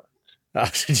fuck. Oh,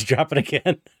 did you drop it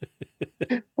again?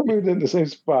 I moved in the same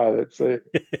spot. It's like,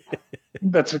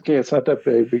 that's okay. It's not that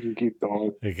big. We can keep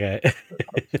going. Okay.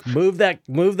 Move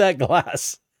that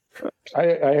glass. I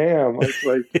am. It's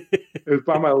like it was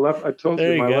by my left. I told you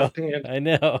There you my go. left hand. I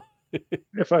know.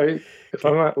 If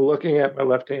I'm not looking at my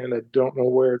left hand, I don't know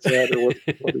where it's at or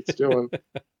what it's doing.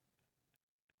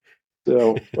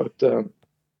 So,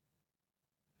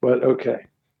 but okay.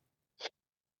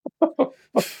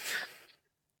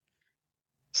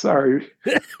 Sorry,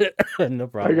 No I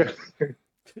problem. got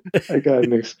I got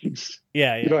an excuse.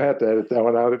 Yeah, You yeah, don't have to edit that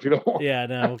one out if you don't want. yeah.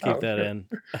 No, we'll keep that Okay. in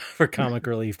for comic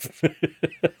relief.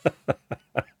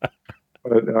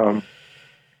 But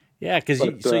Yeah, because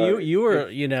but you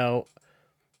were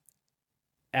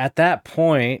at that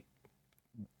point,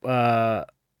 uh,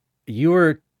 you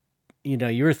were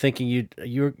you were thinking you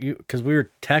because we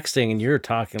were texting and you were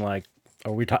talking like,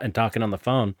 or talking on the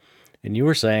phone, and you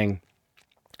were saying,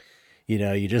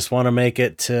 you just want to make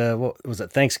it to, what was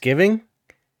it, Thanksgiving?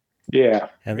 yeah,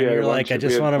 And then yeah. The you're one like, I trip we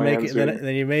just had want to make it. plans And then, are,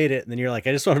 then you made it. And then you're like,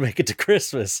 I just want to make it to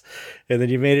Christmas. And then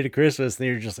you made it to Christmas. And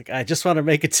you're just like, I just want to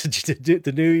make it to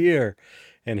the new year.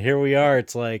 And here we are.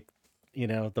 It's like, the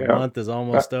yeah. month is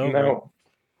almost over. Now,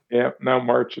 yeah. Now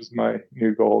March is my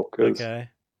new goal because Okay.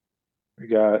 we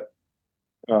got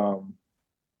um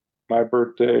my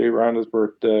birthday, Rhonda's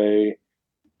birthday,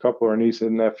 a couple of our nieces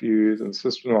and nephews, and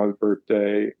sister-in-law's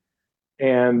birthday,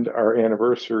 and our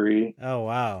anniversary, Oh,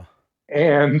 wow.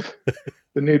 and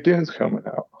the new Dune's coming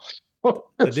out.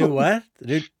 The It's new like what? The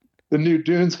new, the new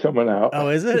Dune's coming out. oh,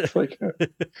 is it? It's like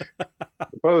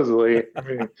supposedly, I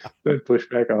mean, it's been pushed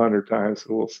back 100 times,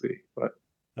 so we'll see. But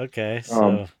Okay.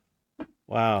 um, So,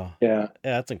 wow. yeah, Yeah,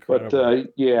 that's but incredible.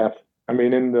 yeah, I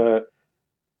mean, in the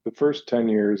first 10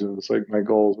 years, it was like my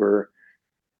goals were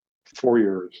 4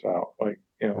 years out, like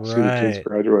see the kids Right.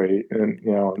 graduate, and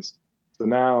and so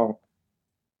now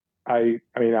I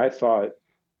mean, I thought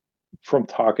from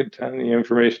talking to them, the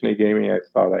information they gave me, I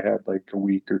thought I had like a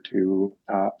week or two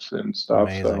tops and stuff.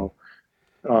 Amazing.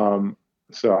 Um,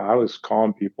 so I was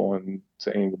calling people and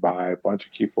saying goodbye. A bunch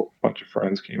of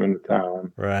friends came into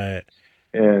town, Right.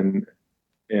 and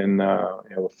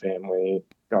the family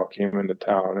all came into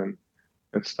town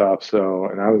and stuff. So,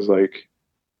 and I was like,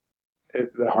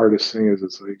 the hardest thing is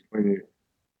it's like when you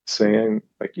saying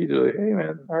like usually, hey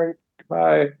man, all right,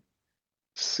 goodbye,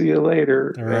 see you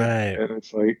later, Right. and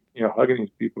it's like hugging these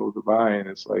people goodbye, and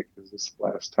it's like, is this the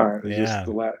last time? Yeah.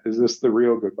 Is this the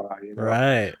real goodbye?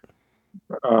 Right.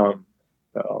 Um,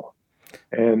 so,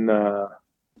 and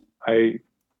I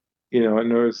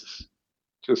and there was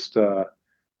just so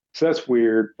that's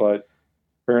weird, but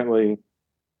apparently I'm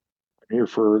here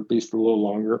for at least a little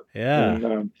longer,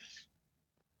 Yeah.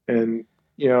 and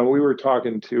we were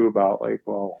talking too about like,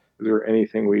 well, is there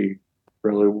anything we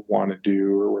really want to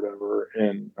do or whatever?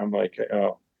 And I'm like,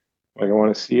 oh, like I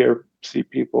want to see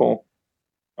people,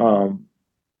 um,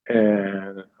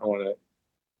 and I want to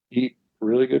eat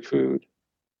really good food,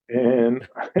 and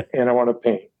and I want to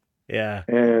paint. Yeah.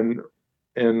 And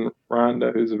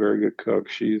Rhonda, who's a very good cook,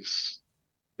 she's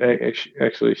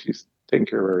taking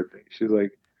care of everything. She's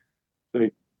like,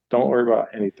 don't worry about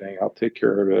anything. I'll take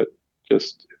care of it.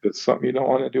 Just if it's something you don't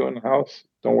want to do in the house,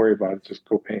 don't worry about it. Just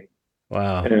go paint.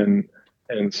 Wow. And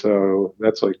and so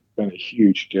that's like been a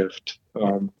huge gift.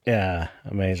 Yeah,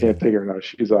 Can't amazing. take her enough.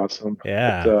 She's awesome. But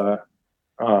Yeah,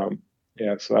 um,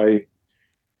 yeah, so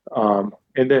and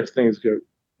if things get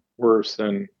worse,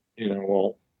 then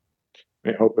we'll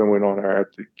be hoping we don't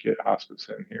have to get hospice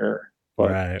in here,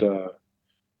 right.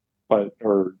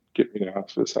 or get me to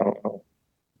hospice. I don't know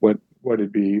what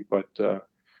it'd be, but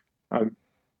I'm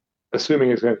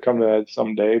assuming it's going to come to that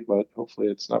someday. But hopefully,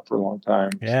 it's not for a long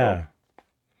time. So, Yeah.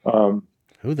 um,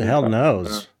 Who the hell anytime.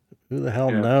 knows? Who the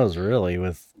hell Yeah, knows, really,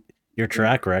 with your yeah,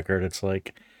 track record? It's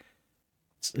like,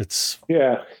 it's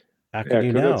yeah, how yeah. could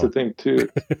you Because that's the know? thing too.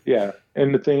 Yeah,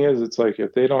 and the thing is, it's like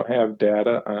if they don't have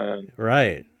data on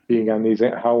Right, being on these,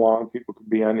 how long people could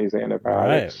be on these right,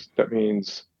 antibiotics, that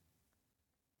means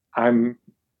I'm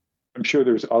I'm sure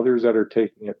there's others that are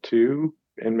taking it too,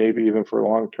 and maybe even for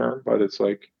long term. But it's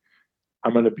like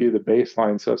I'm going to be the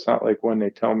baseline, so it's not like when they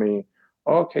tell me,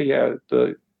 oh, okay, yeah,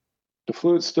 the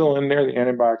fluid's still in there, the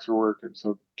antibiotics are working,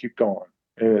 so keep going.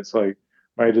 And it's like,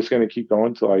 am I just going to keep going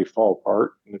until I fall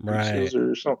apart into right. pieces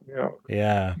or something?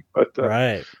 Yeah, But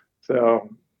right. so,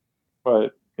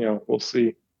 but we'll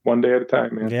see. One day at a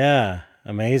time, man. Yeah,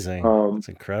 amazing. Um, It's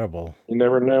incredible. you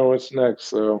never know what's next,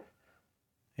 so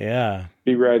Yeah.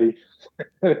 be ready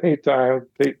at any time.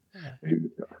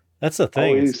 That's the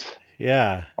thing. It's, Always,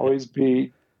 yeah. always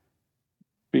be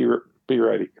be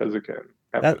ready because it can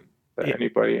That, happen to yeah,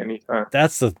 anybody, anytime.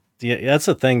 that's the, yeah, that's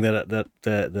the thing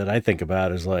that I think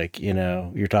about is like,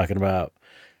 you're talking about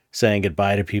saying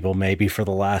goodbye to people maybe for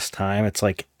the last time. It's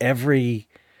like every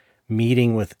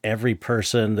meeting with every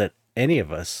person that any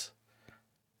of us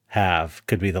have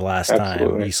could be the last time.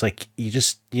 Absolutely. You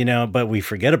just, but we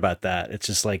forget about that. It's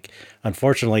just like,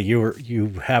 unfortunately, you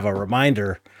have a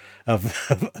reminder of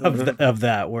Hmm. of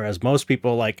that, whereas most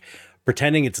people like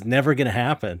pretending it's never going to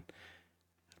happen,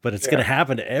 but it's going to Yeah.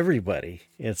 happen to everybody.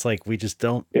 It's like we just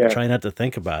don't Yeah. try not to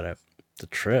think about it. It's a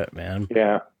trip, man.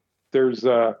 Yeah. There's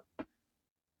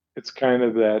it's kind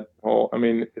of that whole, I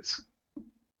mean, it's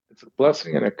a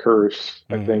blessing and a curse,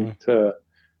 I think, Hmm.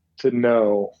 to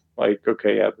know, like,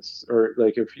 okay, yeah, this, or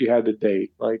like if you had a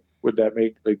date, like would that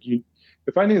make, like, you,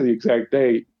 if I knew the exact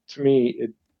date, to me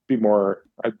it'd be more,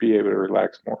 I'd be able to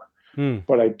relax more. Hmm.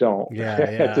 But I don't Yeah,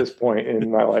 at yeah. this point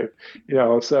in my life.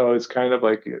 So it's kind of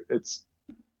like it's,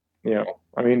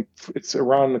 I mean, it's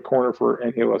around the corner for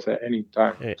any of us at any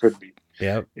time. Eh, It could be,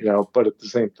 Yep. but at the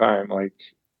same time, like,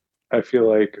 I feel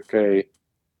like, okay,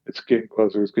 it's getting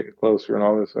closer, and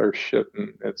all this other shit.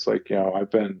 And it's like,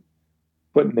 I've been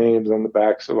putting names on the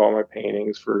backs of all my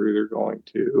paintings for who they're going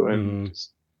to, and Hmm.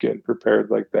 just getting prepared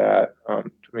like that, to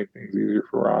make things easier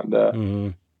for Rhonda. Hmm.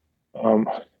 Um,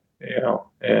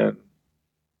 and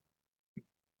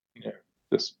yeah,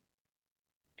 just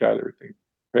got everything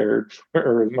prepared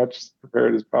or as much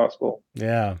prepared as possible.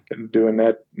 Yeah. And doing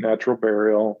that natural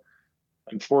burial.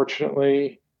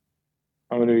 Unfortunately,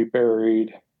 I'm going to be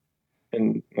buried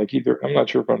in, like, either, I'm not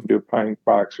sure if I'm going to do a pine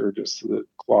box or just the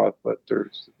cloth, but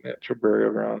there's natural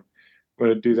burial ground. I'm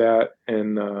going to do that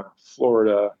in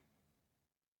Florida.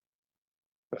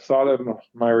 The thought of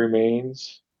my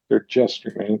remains, they're just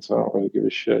remains, so I don't really give a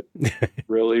shit,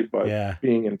 really. But Yeah.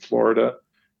 being in Florida,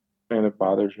 man, it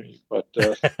bothers me. But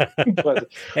but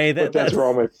Hey, but that that's that where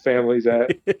all my family's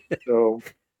at. So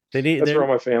they need that's where they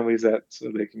all my family's at,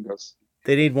 so they can go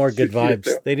they need more good see it vibes.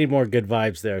 there. They need more good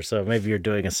vibes there. So maybe you're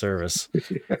doing a service.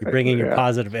 You're bringing your Yeah,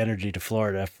 positive energy to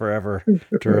Florida forever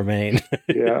to remain.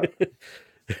 yeah.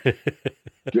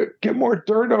 Get more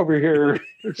dirt over here.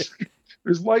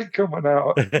 There's light coming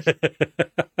out.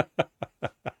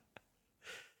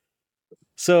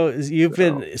 So So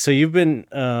you've been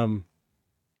as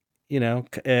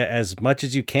much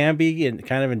as you can be and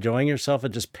kind of enjoying yourself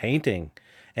and just painting.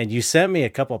 And you sent me a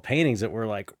couple of paintings that were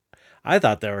like, I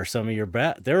thought there were some of your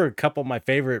best. There were a couple of my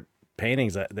favorite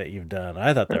paintings that you've done.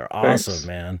 I thought they're awesome, thanks.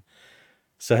 man.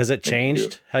 So has it Thank you.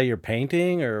 changed how you're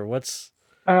painting or what's?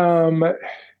 Um,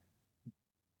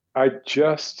 I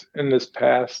just in this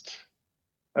past,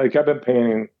 like, I've been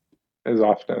painting as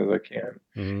often as I can,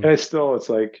 Mhm. and I still, it's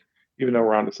like, even though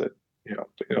Rhonda said, you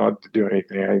don't have to do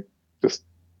anything, I just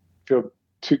feel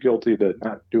too guilty to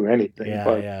not do anything.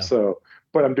 Yeah, yeah.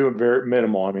 But I'm doing very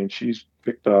minimal. I mean, she's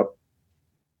picked up,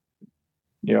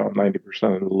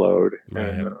 90% of the load,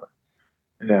 Right.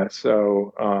 and that.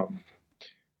 So I'm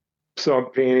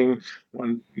painting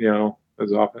one,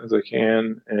 as often as I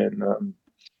can, and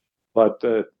but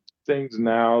the things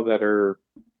now that are,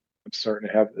 I'm starting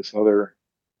to have this other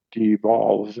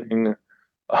devolving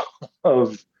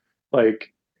of,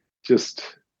 like,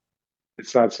 just,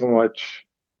 it's not so much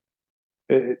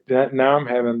that now I'm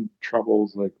having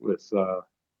troubles, like, with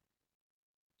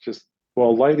just,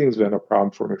 well, lighting's been a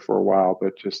problem for me for a while,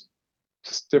 but just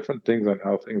different things on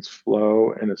how things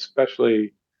flow, and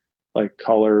especially like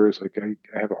colors. Like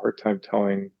I have a hard time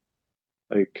telling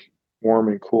like warm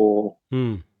and cool.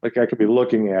 Hmm. Like I could be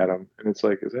looking at them, and it's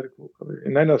like, is that a cool color?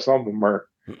 And I know some of them are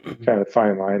kind of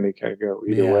fine line; they kind of go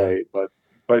either Yeah. way.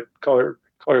 But colors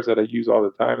that I use all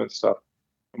the time and stuff,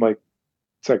 I'm like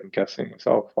second guessing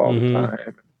myself all the Hmm.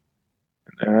 time,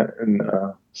 and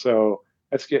so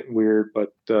that's getting weird.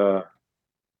 But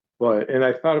and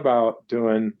I thought about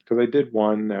doing because I did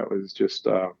one that was just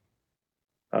I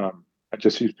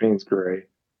just used Payne's Gray,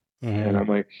 and Hmm. I'm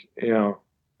like,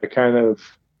 I kind of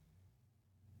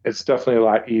it's definitely a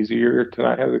lot easier to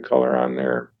not have the color on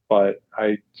there, but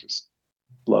I just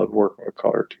love working with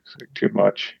color too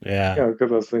much, Yeah.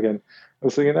 because I was thinking,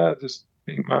 just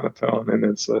being monotone, and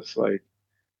it's just like,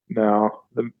 no,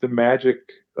 the magic,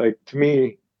 like to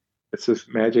me, it's this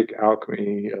magic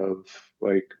alchemy of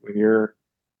like when you're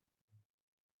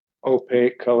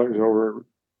opaque colors over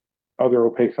other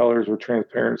opaque colors or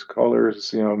transparent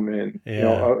colors, and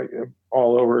Yeah.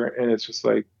 all over, and it's just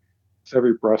like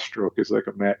every brushstroke is like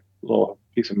a little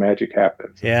piece of magic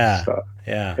happens and Yeah. stuff.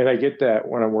 Yeah. And I get that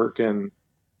when I'm working.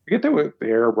 I get that with the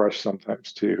airbrush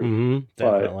sometimes too, Hmm.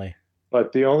 but Definitely.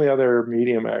 the only other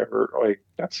medium I ever like,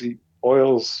 that's the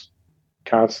oils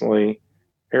constantly,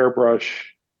 airbrush.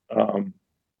 Um,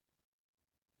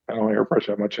 I don't airbrush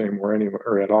that much anymore,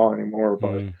 or at all anymore.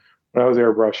 But Mm. when I was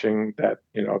airbrushing, that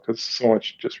because so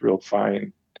much just real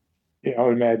fine.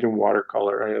 Imagine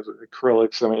watercolor,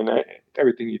 acrylics. I mean,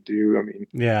 everything you do. I mean,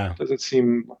 Yeah. doesn't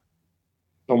seem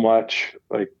so much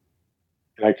like,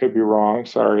 and I could be wrong.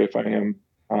 Sorry if I am.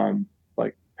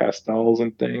 Like pastels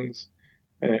and things.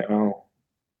 And,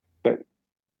 but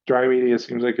dry media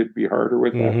seems like it'd be harder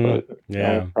with that, Hmm. but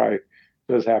Yeah. it probably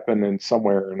does happen in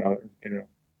somewhere or another.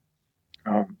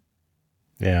 Um,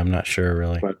 Yeah. I'm not sure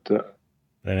really. but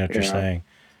I know what you're yeah, saying.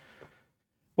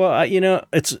 Well,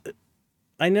 it's,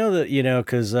 I know that,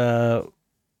 cause,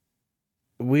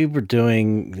 we were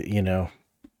doing,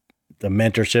 the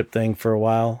mentorship thing for a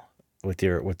while with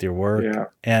your work. yeah,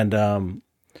 And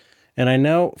I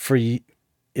know for you,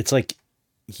 it's like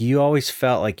you always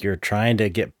felt like you're trying to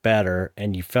get better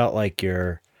and you felt like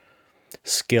your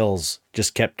skills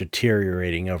just kept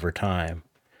deteriorating over time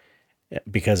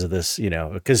because of this,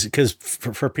 because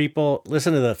for people,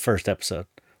 listen to the first episode,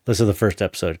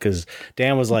 because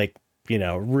Dan was like,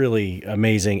 really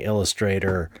amazing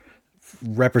illustrator,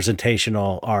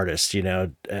 representational artist,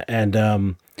 and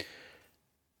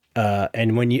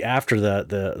when you, after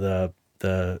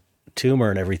the tumor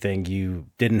and everything, you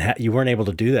weren't able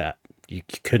to do that. You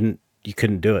couldn't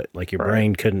do it. Like your right,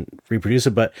 brain couldn't reproduce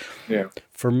it. But yeah,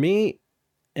 for me,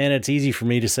 and it's easy for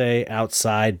me to say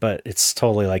outside, but it's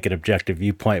totally like an objective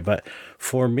viewpoint. But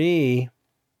for me,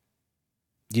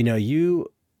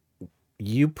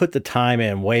 you put the time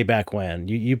in way back when.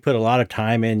 You put a lot of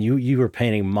time in. You were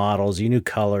painting models, you knew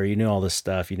color, you knew all this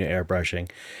stuff, you knew airbrushing.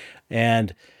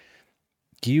 And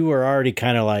you were already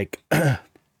kind of like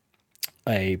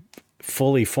a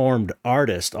fully formed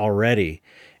artist already.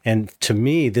 And to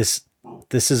me, this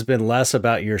has been less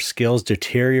about your skills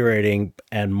deteriorating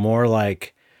and more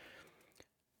like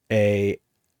a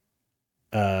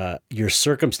your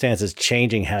circumstances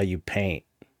changing how you paint.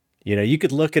 You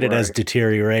could look at it as right,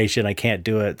 deterioration. I can't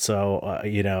do it, so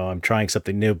I'm trying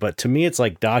something new. But to me, it's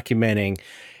like documenting.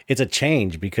 It's a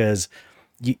change because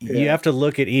you yeah, have to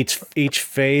look at each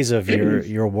phase of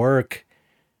your work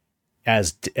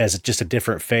as just a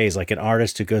different phase, like an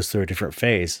artist who goes through a different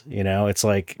phase. It's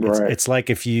like right, it's like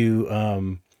if you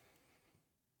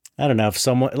I don't know, if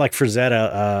someone like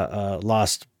Frazetta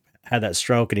lost had that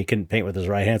stroke and he couldn't paint with his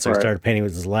right hand, so he right, started painting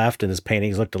with his left, and his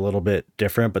paintings looked a little bit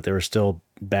different, but they were still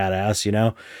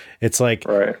badass. It's like,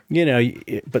 right.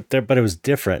 but it was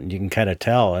different, and you can kind of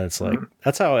tell, and it's like Mhm.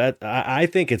 that's how I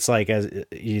think it's like, as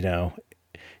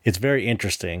it's very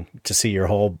interesting to see your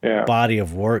whole Yeah, body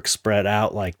of work spread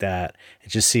out like that. It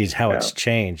just sees how yeah, it's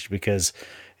changed because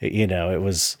it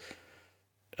was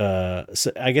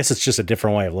so I guess it's just a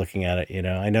different way of looking at it.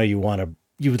 I know you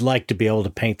would like to be able to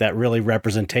paint that really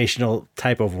representational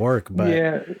type of work, but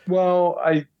yeah. Well,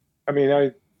 I mean,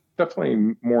 I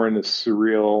definitely more into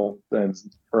surreal than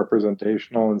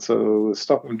representational, and so the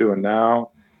stuff I'm doing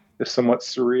now is somewhat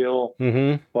surreal,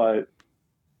 mm-hmm, but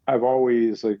I've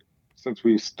always like since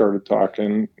we started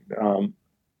talking, um,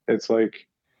 it's like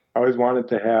I always wanted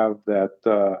to have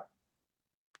that.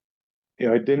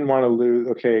 I didn't want to lose.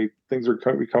 Okay, things are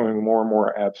becoming more and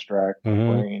more abstract. My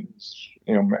mm-hmm, brain's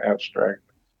abstract,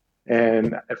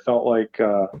 and I felt like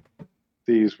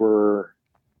these were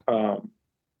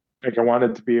like I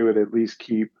wanted to be able to at least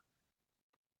keep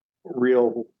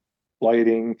real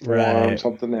lighting form, Right.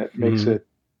 something that Hmm.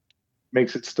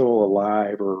 makes it still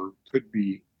alive or could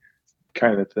be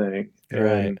kind of thing.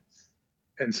 Right.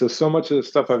 And so much of the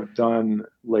stuff I've done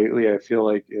lately, I feel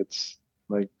like it's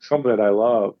like something that I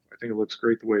love. I think it looks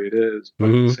great the way it is, but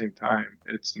at the Hmm. same time,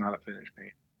 it's not a finished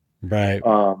paint. Right.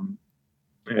 Um,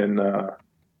 and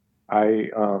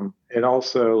and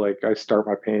also like I start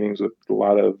my paintings with a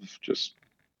lot of just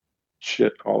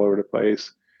shit all over the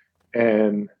place.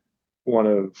 And one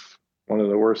of one of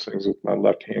the worst things with my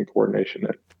left hand coordination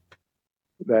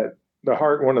that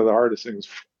one of the hardest things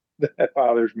that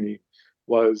bothers me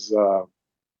was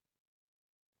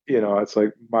it's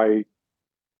like my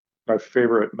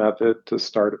favorite method to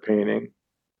start a painting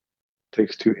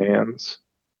takes two hands,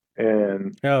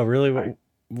 and Oh, really? I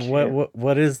What can't.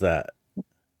 what is that?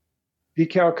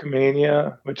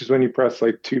 Decalcomania, which is when you press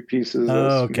like two pieces of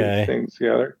Oh, smooth okay. things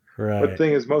together. But the Right.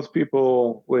 thing is, most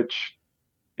people, which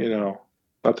you know,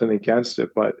 nothing against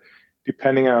it, but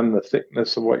depending on the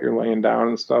thickness of what you're laying down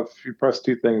and stuff, if you press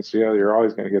two things together, you're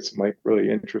always going to get some like really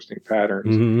interesting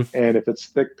patterns. Hmm. And if it's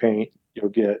thick paint, you'll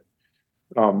get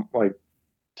like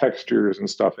textures and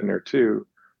stuff in there too.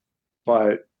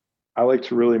 But I like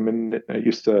to really I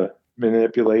used to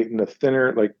manipulate in the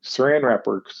thinner, like saran wrap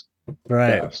works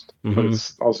Right. best, but Hmm.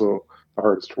 it's also the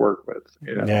hardest to work with.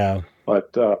 Yeah.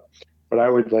 But I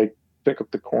would like pick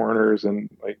up the corners and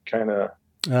like kind of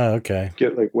Oh, okay.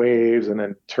 get like waves and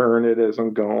then turn it as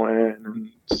I'm going,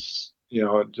 and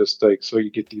just like so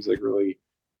you get these like really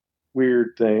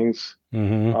weird things.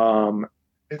 Hmm. Um,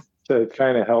 to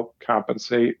kind of help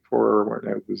compensate for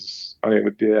when I was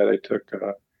unable to do that, I took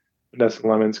Vanessa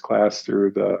Lemon's class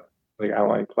through the like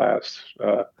outline class,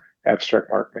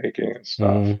 abstract mark making and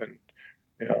stuff. Hmm.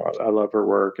 And I love her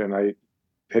work, and I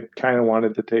had kind of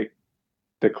wanted to take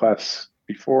the class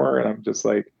before, and I'm just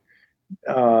like,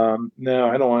 no,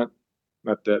 I don't want,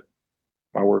 not that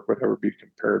my work would ever be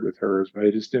compared with hers, but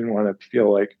I just didn't want to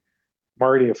feel like I'm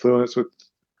already influenced with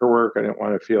her work. I didn't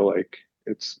want to feel like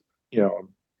it's, you know,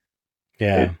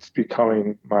 Yeah. it's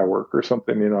becoming my work or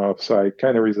something. So I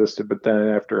kind of resisted, but then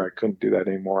after I couldn't do that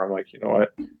anymore, I'm like, you know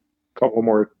what, a couple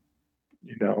more,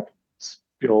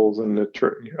 skills in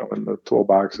in the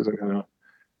toolbox isn't going to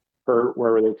hurt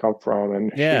wherever they come from.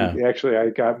 And Yeah. I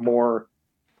got more,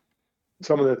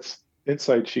 some of the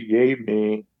insight she gave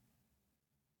me,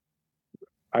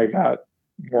 I got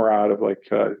more out of like,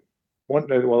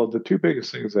 the two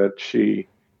biggest things that she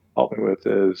helped me with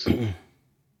is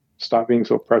stop being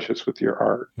so precious with your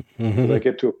art. Because I Hmm.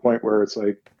 get to a point where it's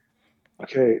like,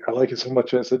 okay, I like it so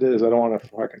much as it is, I don't want to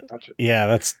fucking touch it. Yeah,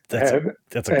 And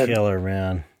that's a and killer,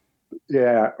 man.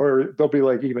 yeah, or there'll be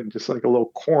like even just like a little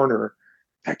corner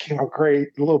that came out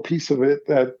great, a little piece of it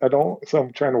that I don't, so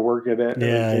I'm trying to work it in,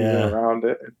 Yeah, things in yeah. around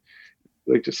it, and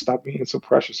like just stop being so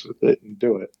precious with it and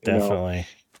do it. Definitely.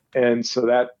 And so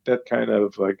that kind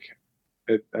of like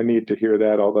I need to hear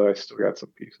that, although I still got some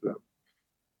pieces of them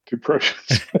too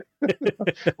precious.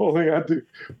 Holding on to.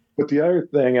 But the other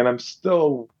thing, and I'm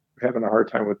still having a hard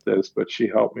time with this, but she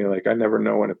helped me. Like I never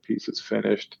know when a piece is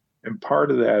finished, and part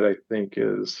of that I think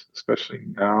is especially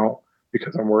now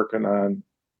because I'm working on,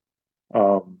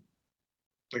 um,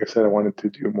 like I said, I wanted to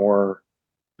do more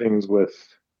things with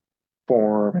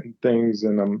form and things,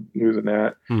 and I'm using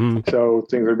that. Hmm. So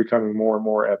things are becoming more and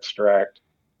more abstract,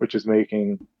 which is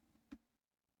making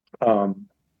um,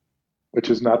 which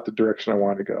is not the direction I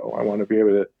want to go. I want to be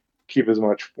able to keep as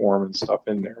much form and stuff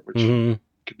in there, which Hmm.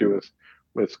 could do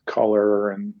with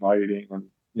color and lighting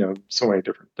and so many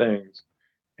different things.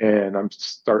 And I'm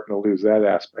starting to lose that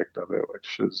aspect of it,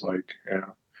 which is like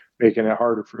making it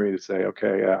harder for me to say,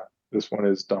 okay, yeah, this one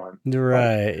is done. But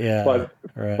Right. Yeah. but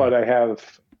Right. but I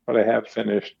have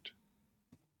finished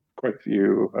quite a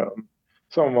few.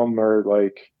 Some of them are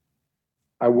like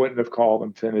I wouldn't have called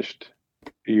them finished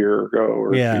a year ago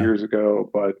or two Yeah. years ago,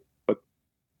 but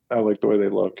I like the way they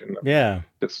look, and I'm Yeah.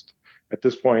 just at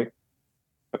this point,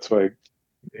 that's why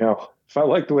if I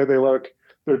like the way they look,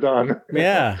 they're done.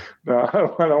 Yeah. No,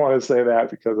 I don't want to say that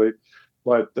because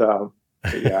but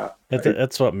yeah,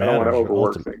 That's what I don't want to matters overwork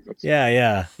ultimately. things and stuff. Yeah,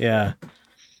 yeah, Yeah, yeah.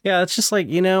 Yeah, it's just like,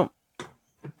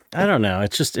 I don't know.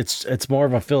 It's just it's more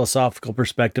of a philosophical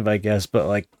perspective, I guess, but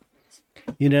like,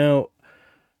 you know,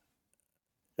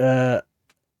 uh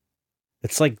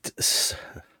it's like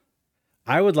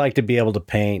I would like to be able to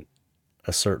paint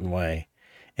a certain way.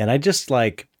 And I just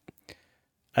like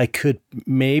I could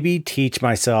maybe teach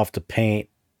myself to paint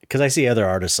because I see other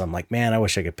artists. I'm like, man, I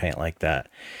wish I could paint like that.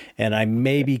 And I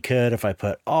maybe could if I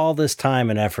put all this time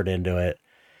and effort into it.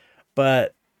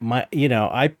 But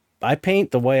I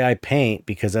paint the way I paint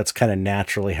because that's kind of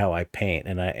naturally how I paint,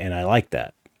 and I like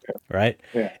that. right?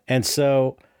 Yeah. And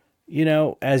so,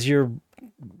 as your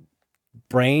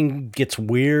brain gets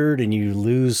weird and you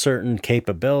lose certain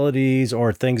capabilities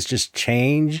or things just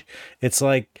change, it's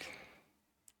like,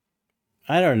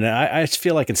 I don't know. I just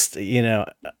feel like it's,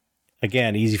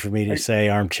 again, easy for me to I, say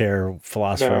armchair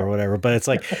philosopher or no. whatever, but it's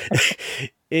like,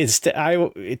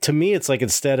 to me, it's like,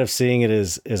 instead of seeing it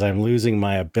as I'm losing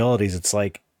my abilities, it's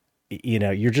like,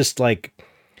 you're just like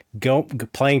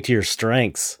playing to your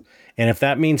strengths. And if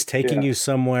that means taking Yeah. you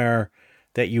somewhere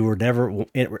that you were never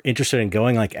interested in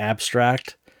going, like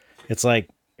abstract, it's like,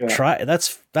 Yeah. try,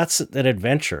 that's an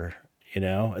adventure,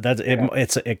 Yeah.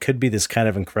 it could be this kind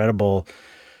of incredible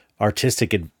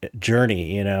artistic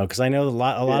journey, because I know a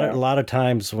Yeah. lot of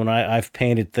times when I've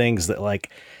painted things that, like,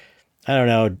 I don't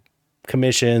know,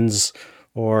 commissions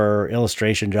or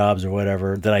illustration jobs or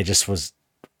whatever, that I just was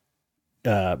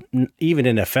even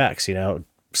in effects,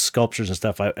 sculptures and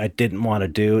stuff I didn't want to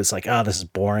do. It's like, oh, this is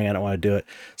boring, I don't want to do it.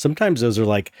 Sometimes those are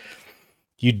like,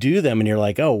 you do them and you're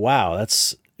like, oh wow,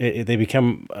 they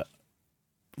become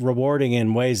rewarding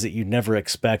in ways that you never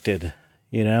expected,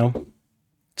 you know?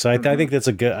 So I Hmm. think I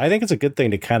think it's a good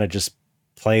thing to kind of just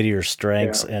play to your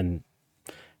strengths Yeah. and,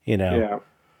 you know,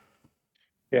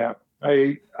 Yeah.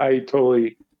 Yeah. I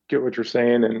totally get what you're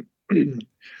saying and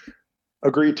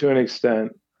agree to an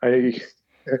extent. I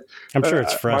I'm sure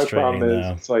it's my problem frustrating is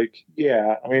though. it's like,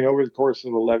 yeah, I mean, over the course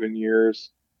of 11 years,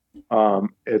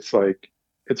 it's like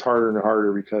it's harder and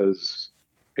harder because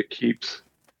it keeps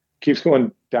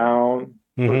going down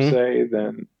per Mm-hmm. se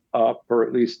than up, or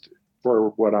at least for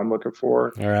what I'm looking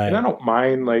for. All And I right. don't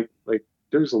mind like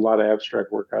there's a lot of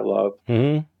abstract work I love,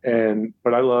 Mm-hmm. and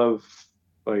but I love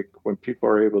like when people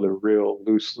are able to real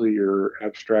loosely or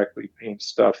abstractly paint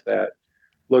stuff that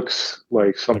looks like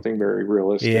Look, something very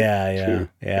realistic yeah, yeah, too, you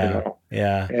yeah, know.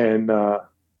 yeah.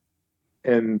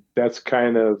 And that's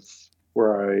kind of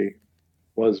where I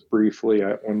was briefly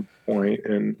at one point,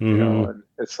 and Mm-hmm. and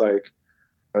it's like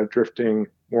drifting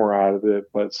more out of it.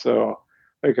 But so,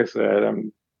 like I said,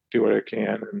 I'm do what I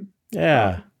can,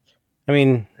 Yeah. I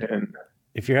mean, and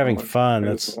if you're having and fun,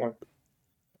 I just want,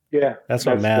 yeah. that's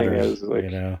And what that's the thing matters, is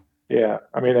like, yeah.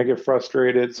 I mean, I get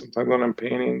frustrated sometimes when I'm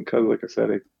painting because, like I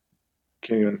said, I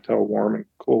can't even tell warm and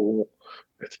cool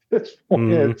at this point.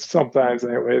 Mm-hmm. It's sometimes,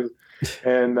 anyways,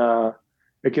 and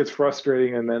it gets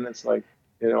frustrating, and then it's like,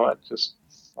 I just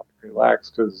fucking relax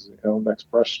because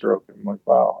next brush stroke, I'm like,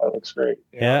 wow, that looks great.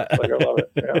 Yeah. It's like I love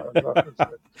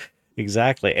it.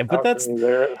 Exactly. Alchemy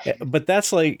there. But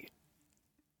that's like,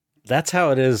 that's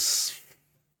how it is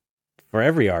for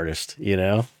every artist,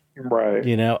 Right.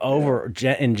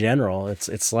 Yeah. in general,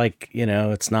 it's like,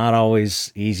 it's not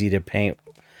always easy to paint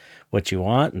what you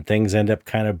want, and things end up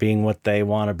kind of being what they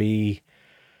want to be,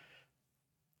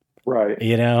 Right.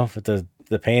 but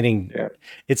the painting, Yeah.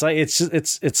 it's like,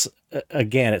 it's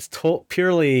again, it's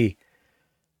purely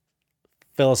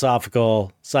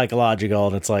philosophical, psychological,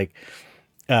 and it's like,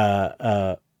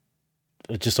 uh,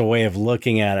 just a way of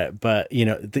looking at it. But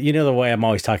the way I'm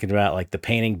always talking about, like, the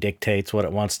painting dictates what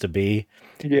it wants to be.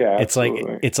 Yeah. It's like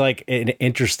Absolutely. an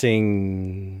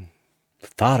interesting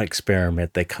thought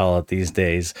experiment, they call it these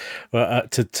days,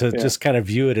 to Yeah. just kind of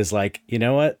view it as like,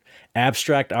 what,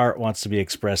 abstract art wants to be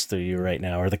expressed through you right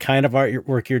now, or the kind of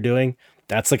work you're doing,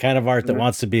 that's the kind of art that Mhm.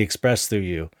 wants to be expressed through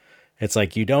you. It's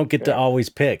like, you don't get to Yeah. always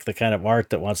pick the kind of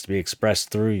art that wants to be expressed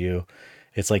through you.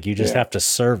 It's like, you just Yeah. have to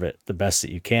serve it the best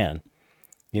that you can.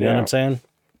 You know what I'm Yeah. saying?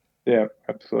 Yeah.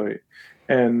 Absolutely.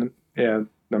 And yeah,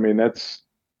 I mean, that's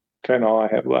kind of all I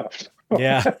have left.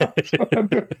 Yeah.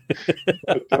 But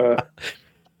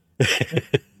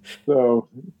so,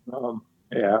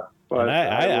 yeah, And but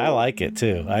I I will. like it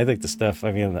too. I think the stuff,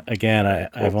 I mean, again,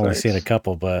 I've Well, only seen a thanks.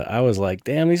 couple, but I was like,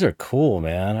 damn, these are cool,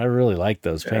 man. I really like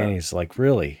those Yeah. paintings. Like,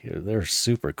 really, they're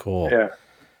super cool. Yeah.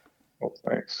 Well,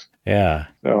 thanks. Yeah.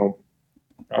 So,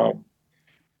 um,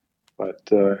 but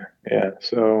yeah.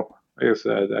 So, like I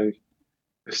said,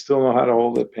 I still know how to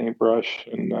hold a paintbrush,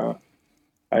 and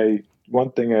I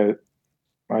one thing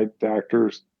my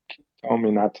doctors tell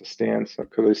me not to stand, so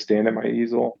because I stand at my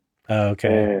easel, Oh,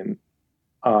 okay. and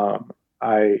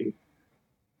I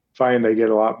find I get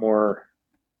a lot more.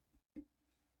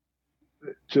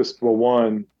 Just, well,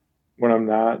 one, when I'm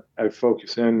not, I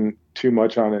focus in too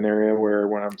much on an area where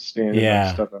when I'm standing, I'm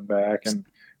Yeah. stepping back, and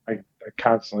I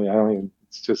constantly, I don't even,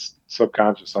 it's just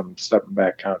subconscious. I'm stepping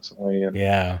back constantly,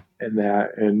 Yeah. and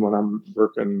that, and when I'm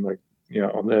working like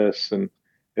on this, and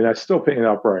I still paint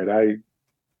upright. I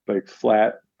like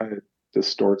flat,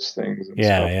 distorts things and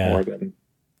Yeah. stuff Yeah. more than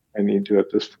I need to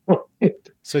at this point.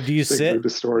 So do you Things are sit?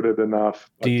 distorted enough,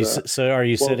 but So are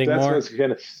you well, sitting that's more? what's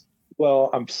gonna.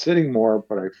 well, I'm sitting more,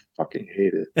 but I fucking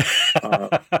hate it.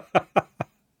 Uh,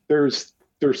 there's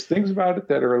there's things about it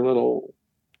that are a little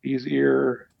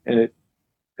easier, and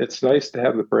it's nice to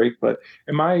have the break. But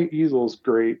and my easel's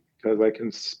great because I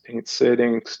can paint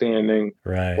sitting, standing,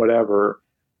 Right. whatever.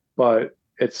 But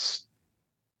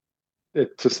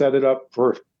to set it up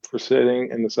for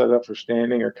sitting and to set it up for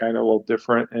standing are kind of a little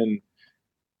different,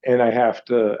 and I have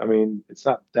to. I mean, it's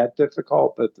not that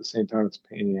difficult, but at the same time, it's a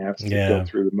pain in the ass to go Yeah.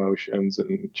 through the motions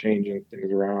and changing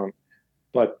things around.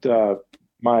 But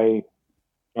my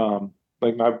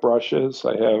like my brushes,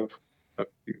 I have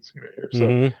you can see right here. So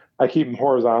Mm-hmm. I keep them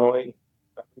horizontally.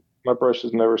 My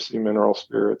brushes never see mineral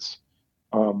spirits,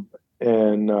 um,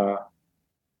 and uh,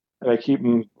 and I keep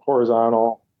them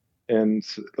horizontal. And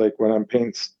like when I'm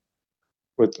painting,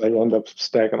 with I end up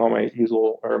stacking all my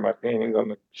easel or my paintings on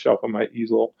the shelf of my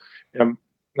easel, and I'm,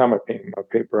 not my painting, my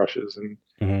paint brushes, and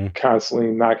Mm-hmm. constantly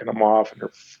knocking them off, and they're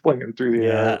flinging through the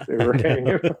air Yeah. if they were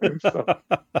hanging.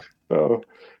 So,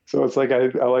 so it's like I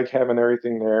like having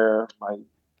everything there. My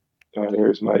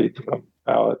here's my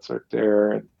palettes right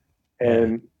there, Yeah.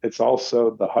 and it's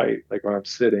also the height. Like when I'm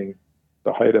sitting,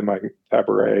 the height of my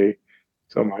cabaret.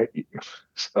 So my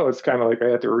so it's kind of like I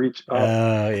have to reach up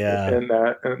Oh, yeah. in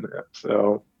that.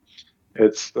 So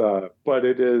it's but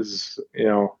it is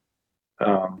because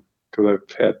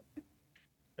I've had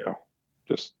you know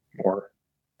just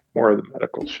more of the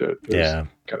medical shit is Yeah.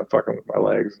 kind of fucking with my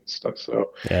legs and stuff.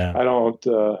 So Yeah. I don't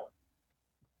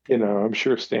I'm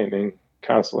sure standing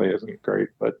constantly isn't great,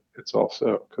 but it's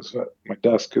also because my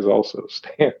desk is also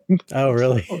stand. Oh, So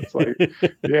really? it's like,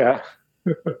 yeah.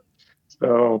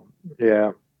 So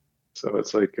yeah. So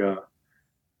it's like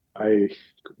I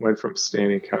went from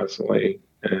standing constantly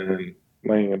and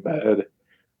laying in bed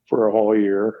for a whole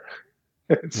year.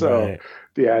 And so Right.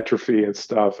 the atrophy and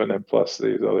stuff, and then plus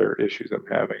these other issues I'm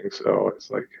having. So it's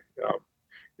like um,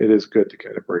 it is good to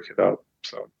kind of break it up.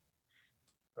 So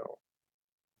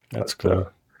That's but cool.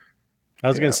 I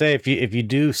was gonna yeah. say if you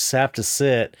do have to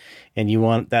sit and you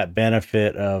want that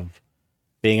benefit of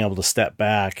being able to step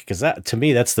back, because that to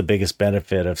me that's the biggest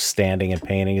benefit of standing and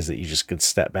painting is that you just can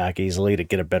step back easily to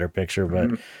get a better picture. But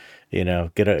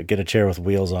Mhm. get a chair with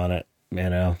wheels on it,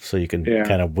 so you can Yeah.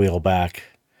 kind of wheel back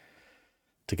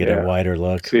to get a Yeah. wider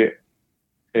look. See,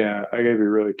 yeah, I gotta be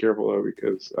really careful though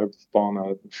because I've fallen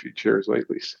out of a few chairs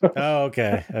lately. So, Oh,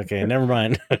 okay, okay, never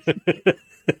mind.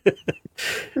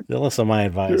 Don't listen to my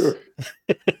advice.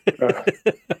 uh,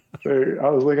 I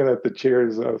was looking at the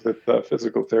chairs. I was at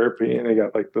physical therapy, and they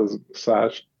got like those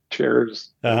massage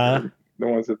chairs, Uh huh. the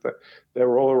ones that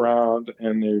roll around,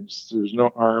 and there's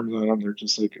no arms on them. They're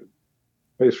just like a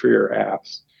place for your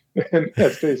ass, and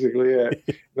that's basically it.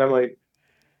 And I'm like,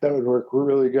 that would work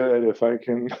really good if I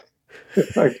can,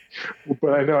 like,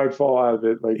 but I know I'd fall out of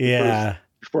it like the first Yeah.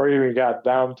 before I even got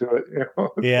down to it. It's like,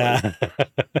 Yeah. yeah,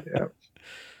 yeah,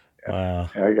 Wow.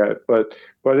 yeah, I got it.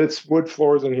 But it's wood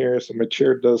floors in here, so my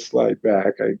chair does slide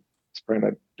back. It's probably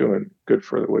not doing good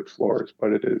for the wood floors,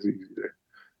 but it is easy to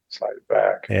slide it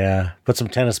back. Yeah. Put some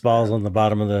tennis balls Yeah, on the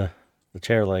bottom of the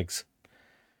chair legs.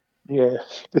 yeah,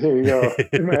 there you go.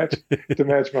 To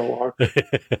match my walker.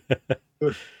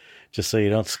 Just so you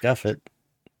don't scuff it.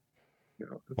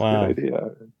 That's a good Wow.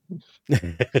 idea.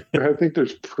 I think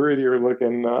there's prettier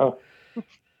looking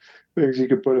things you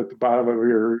could put at the bottom of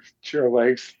your chair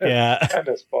legs than Yeah.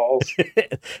 tennis balls.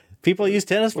 People use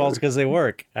tennis balls But because they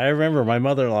work. I remember my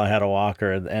mother-in-law had a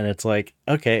walker, and it's like,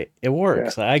 okay, it yeah,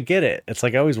 works. I get it. It's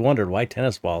like I always wondered why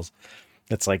tennis balls.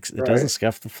 It's like it doesn't right.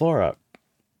 scuff the floor up.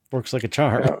 Works like a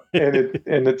charm. Yeah,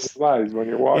 and it slides when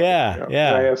you're walking. Yeah, And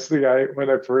I yeah, asked the guy when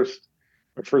I first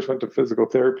went to physical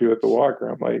therapy with the walker.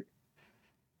 I'm like,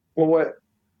 well, what?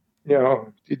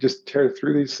 You just tear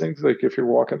through these things like if you're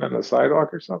walking on a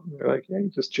sidewalk or something. They're like, yeah, you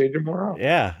just change them more often.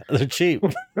 yeah. They're cheap.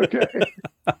 Okay.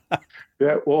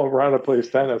 Yeah, well, we're on to play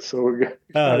tennis, so we got, Oh,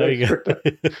 got there you extra.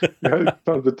 Got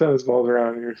tons of tennis balls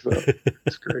around here, so go.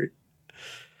 it's great.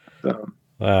 Um,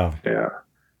 Wow. yeah,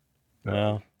 um,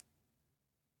 Well,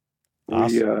 we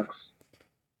awesome.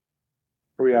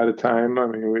 are we out of time? I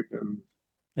mean, we've been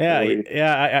Yeah, really.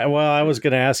 yeah. Well, I was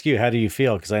going to ask you, how do you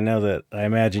feel? Because I know that I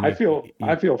imagine I you, feel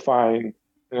I you. feel fine,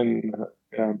 and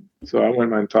so I wouldn't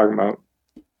mind talking about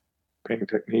painting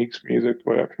techniques, music,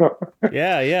 whatever.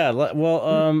 Yeah, yeah.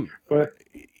 Well, But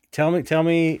tell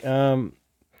me,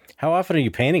 how often are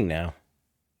you painting now?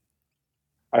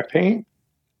 I paint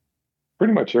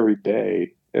pretty much every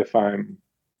day if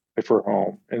we're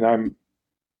home, and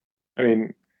I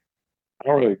mean I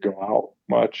don't really go out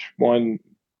much. One,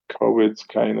 COVID's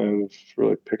kind of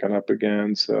really picking up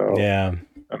again, so Yeah,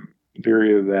 I'm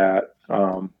leery of that.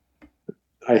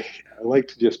 I like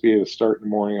to just be able to start in the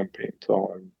morning and paint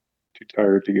until I'm too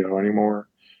tired to go anymore.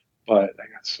 But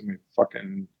I got so many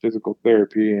fucking physical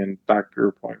therapy and doctor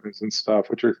appointments and stuff,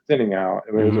 which are thinning out.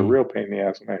 I mean, it was a Hmm. real pain in the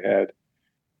ass when I had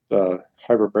the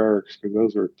hyperbarics because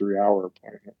those are 3 hour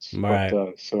appointments. But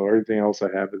Right. so everything else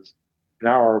I have is an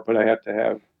hour, but I have to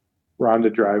have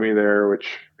Rhonda drive me there,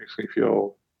 which makes me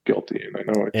feel guilty. And I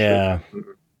know I shouldn't. Yeah.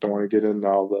 Don't want to get into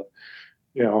all the,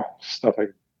 stuff I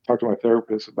talk to my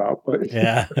therapist about, but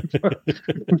Yeah.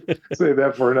 say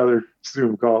that for another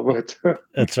Zoom call. But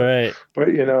That's right. but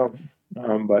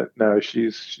but no,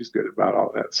 she's good about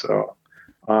all that. So,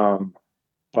 um,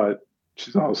 but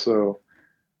she's also,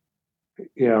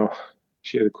 you know,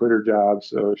 she had to quit her job,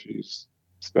 so she's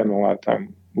spending a lot of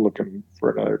time looking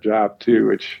for another job too,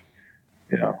 which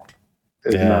you know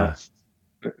is Yeah. not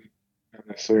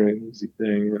necessarily an easy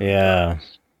thing. Yeah.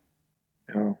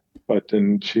 You know, but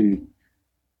then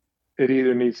it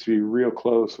either needs to be real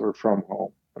close or from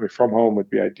home. I mean, from home would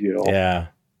be ideal, Yeah.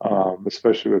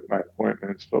 especially with my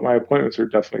appointments. But my appointments are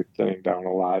definitely thinning down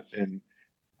a lot, and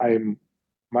I'm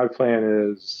my plan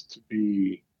is to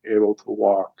be able to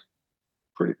walk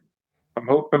pretty. I'm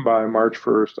hoping by March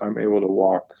 1st, I'm able to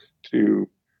walk to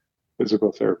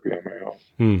physical therapy on my own.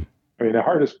 Hmm. I mean, the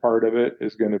hardest part of it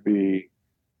is going to be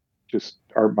just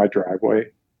my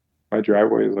driveway. My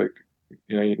driveway is like,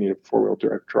 you need a 4-wheel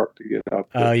drive truck to get up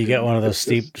Oh, it, you get and one of those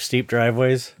it's just, steep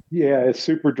driveways? yeah, it's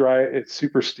super dry. It's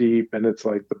super steep, and it's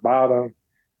like the bottom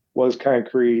was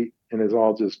concrete and is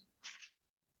all just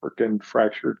freaking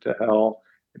fractured to hell.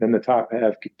 And then the top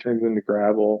half turns into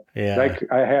gravel. And Yeah.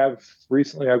 I have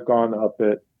recently I've gone up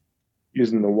it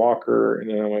using the walker, and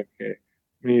then I'm like, okay,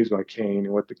 I'm gonna use my cane.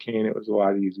 And with the cane, it was a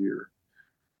lot easier.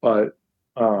 But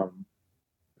um,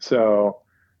 so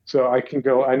I can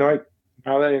go. I know I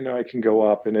now that I know I can go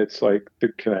up, and it's like the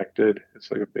connected.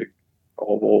 It's like a big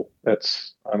oval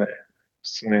that's on a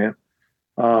slant.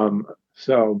 Um,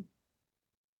 so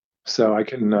I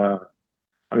can.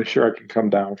 I'm sure I can come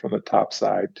down from the top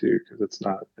side too because it's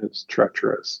not as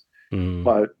treacherous. Hmm.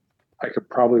 But I could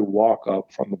probably walk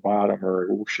up from the bottom, or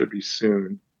it should be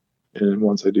soon. And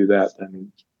once I do that,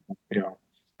 then you know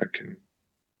I can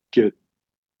get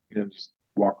just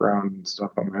walk around and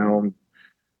stuff on my own,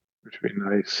 which would be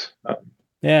nice.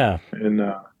 Yeah. And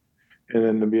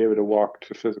then to be able to walk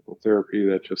to physical therapy,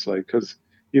 that just like because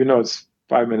even though it's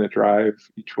 5 minute drive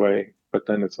each way, but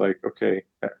then it's like okay,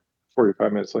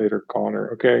 45 minutes later, calling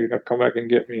her, okay, you gotta come back and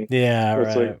get me. Yeah. So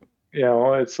it's like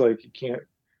Right. it's like you can't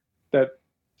that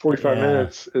 45 Yeah.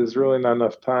 minutes is really not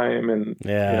enough time, and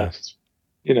Yeah.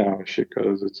 shit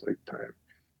goes. It's like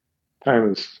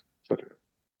time is such a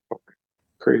fucking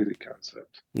crazy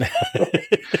concept.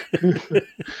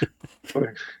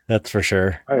 Like, That's for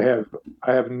sure. I have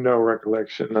I have no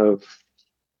recollection of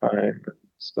time and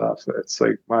stuff. It's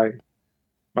like my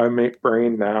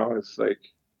brain now is like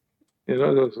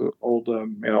those old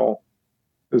mail,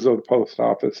 those old post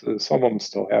offices. Some of them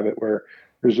still have it where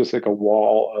there's just like a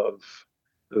wall of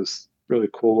this really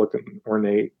cool looking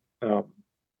ornate, um,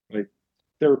 like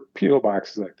they're PO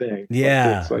boxes, I think, but it's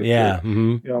Yeah. like they're Yeah.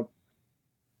 Hmm. you know.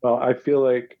 Well, I feel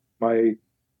like my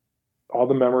all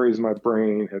the memories in my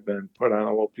brain have been put on a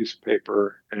little piece of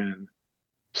paper and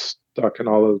stuck in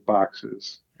all those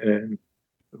boxes. And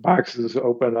the boxes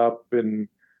open up, and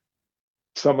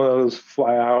some of those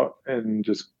fly out and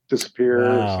just disappear.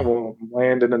 Some Wow. of them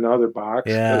land in another box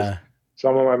because Yeah.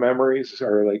 some of my memories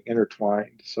are like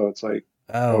intertwined. So it's like,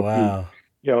 Oh, if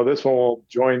you, wow. this one will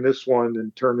join this one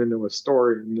and turn into a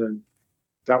story, and then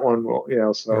that one will, so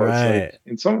it's like, Right.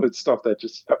 and some of it's stuff that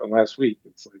just happened last week.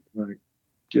 It's like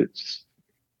get just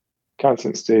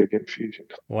constant state of confusion.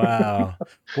 Wow.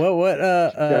 Keep you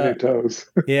on your toes.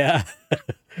 Yeah.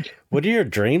 What are your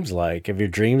dreams like? Have your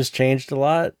dreams changed a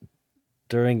lot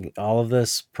during all of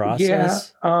this Yeah,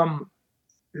 process?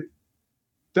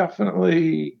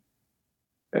 definitely.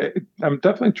 I'm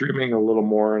definitely dreaming a little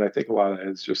more, and I think a lot of it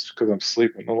is just because I'm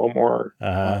sleeping a little more.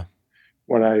 Uh-huh.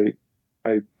 When I,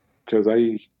 because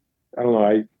I don't know,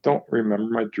 I don't remember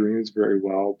my dreams very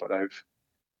well, but I've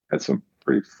had some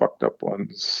pretty fucked up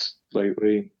ones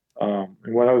lately. And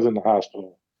when I was in the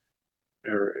hospital,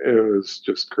 it was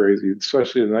just crazy,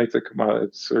 especially the night that come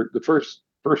out. The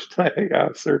first night I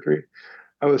got surgery.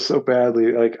 I was so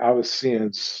badly like I was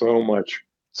seeing so much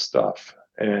stuff,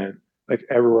 and like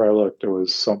everywhere I looked, there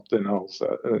was something else.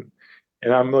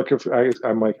 And I'm looking for.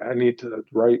 I'm like, I need to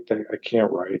write. I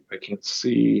can't write. I can't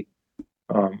see.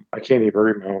 I can't even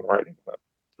read my own writing.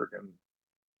 Freaking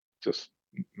just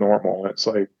normal. It's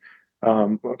like,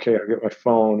 okay, I get my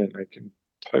phone and I can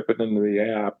type it into the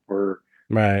app, or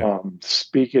Right.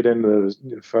 speak it into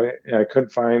if I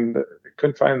couldn't find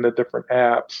the different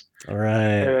apps, and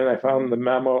Right. then I found the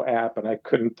memo app and I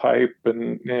couldn't type,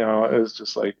 and it was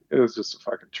just like it was just a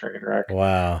fucking train wreck.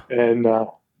 Wow. And uh,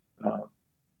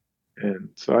 and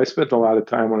so I spent a lot of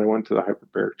time when I went to the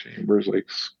hyperbaric chambers, like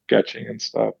sketching and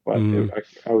stuff. But Mm.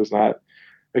 I was not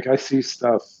like I see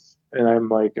stuff and I'm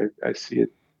like I see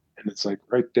it and it's like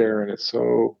right there and it's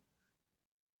so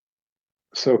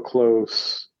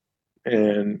close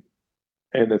and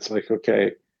it's like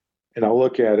okay and I'll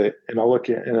look at it and I'll look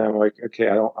at and I'm like okay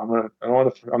I don't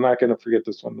want to I'm not gonna forget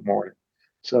this one in the morning.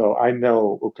 So I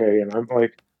know okay and I'm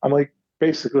like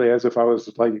basically as if I was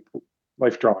like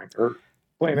life drawing or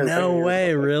planar No painting or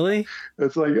way, something. really?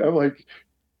 It's like I'm like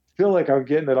feel like I'm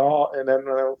getting it all, and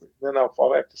then I'll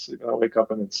fall back to sleep and I'll wake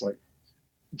up and it's like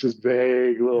just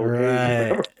vague little hazy Right.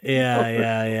 memories Yeah, of it.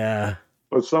 yeah, yeah.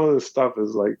 But some of this stuff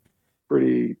is like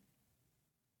pretty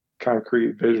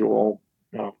concrete, visual,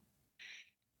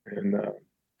 and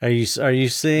Are you yeah,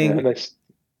 seeing and Abe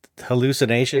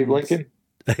hallucinations? Lincoln.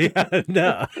 Yeah,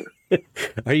 no.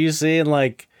 Are you seeing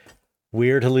like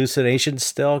weird hallucinations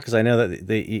still? Because I know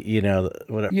that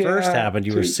when it first Yeah, happened,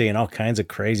 you were too. seeing all kinds of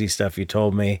crazy stuff. You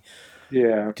told me.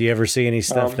 Yeah, Do you ever see any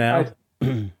stuff I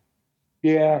now?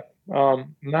 yeah,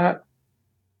 not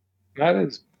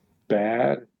as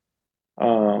bad.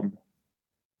 Um,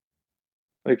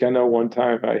 like I know one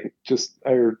time I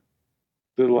heard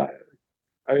the la-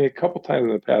 I mean a couple times in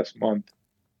the past month.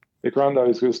 Like Ron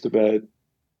always goes to bed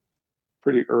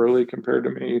pretty early compared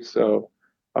to me, so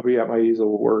I'll be at my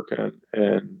easel working,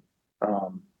 and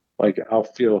like I'll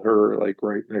feel her like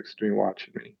right next to me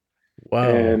watching me.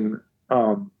 Whoa. And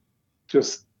um,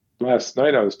 just last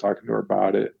night I was talking to her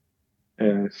about it,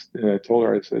 and I told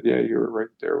her I said, "Yeah, you were right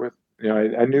there with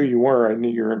I knew you were. I knew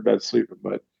you were in bed sleeping,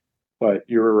 but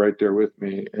you were right there with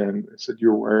me." And I said, "You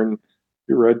were wearing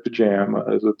your red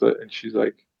pajamas with the," and she's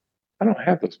like, I don't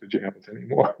have those pajamas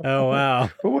anymore. I'm Oh like, wow.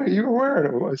 but wait, you were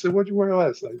wearing them. I said, what'd you wear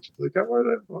last night? She's like, I wore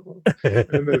that. Blah, blah.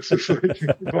 And it's just like,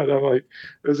 but I'm like,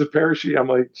 there's a pair of sheets. I'm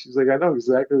like, she's like, I know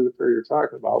exactly the pair you're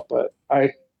talking about, but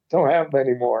I don't have them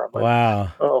anymore. I'm like,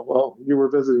 Wow. oh, well, you were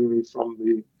visiting me from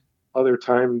the other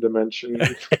time dimension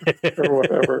or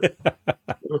whatever.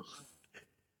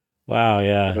 Wow.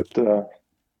 Yeah. But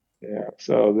yeah,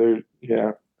 so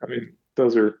yeah, I mean,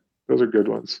 those are good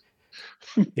ones.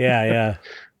 Yeah. Yeah.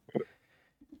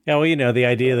 Yeah. Well, the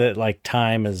idea that like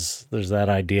time is there's that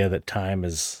idea that time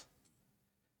is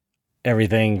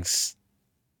everything's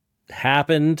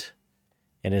happened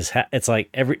and it's like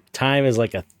every time is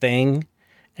like a thing,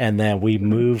 and then we Mhm.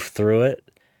 move through it.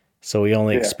 So we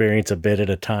only Yeah. experience a bit at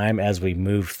a time as we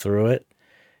move through it.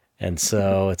 And Mhm.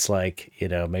 so it's like,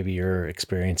 maybe you're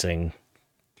experiencing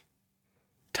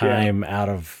Yeah. time out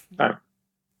of Time,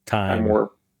 time time.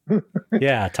 warp.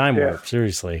 Yeah, time Yeah. warp,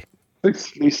 seriously. Like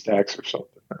ski stacks or something.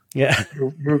 Yeah.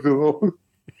 Move the little,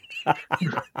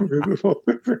 move the little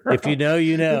things If you around. know,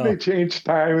 you Didn't they know. change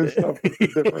time and stuff with the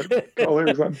different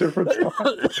colors on different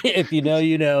spots? If you know,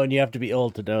 you know, and you have to be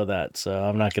old to know that. So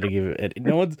I'm not going to give it.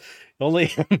 No one's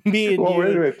only me and Well, you wait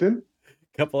a and minute.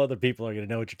 a couple other people are going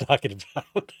to know what you're talking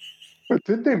about.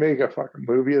 Didn't they make a fucking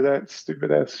movie of that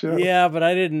stupid ass show? Yeah, but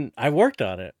I didn't. I worked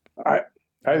on it. I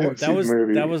I didn't That see the was that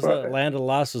movie, was but the Land of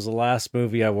Lost was the last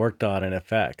movie I worked on in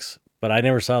effects, but I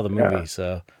never saw the yeah, movie,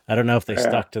 so I don't know if they yeah,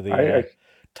 stuck to the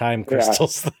time yeah.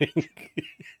 crystals thing.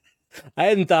 I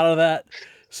hadn't thought of that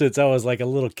since I was like a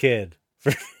little kid.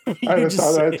 For I you haven't thought just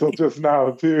of that until saying, just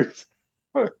now too.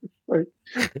 Like,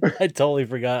 I'd totally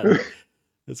forgotten.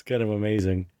 It's kind of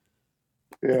amazing.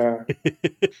 yeah.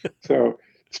 So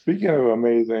speaking of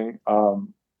amazing,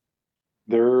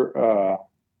 there.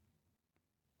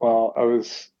 Well, I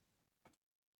was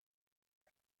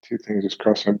two things just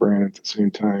crossed my brain at the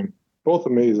same time. Both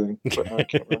amazing, but now I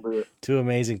can't remember Two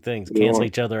amazing things the cancel one.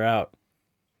 each other out.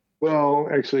 Well,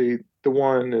 actually, the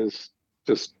one is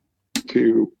just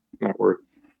too not worth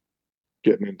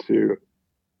getting into.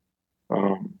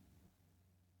 Um,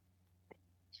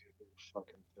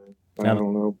 fucking thing. I Now,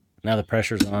 don't know. now the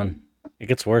pressure's on. It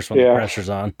gets worse when the Yeah, pressure's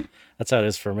on. That's how it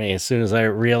is for me. As soon as I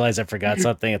realize I forgot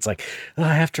something, it's like, oh,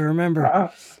 I have to remember.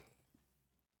 ah,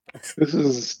 this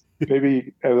is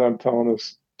maybe as I'm telling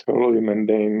this totally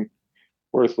mundane,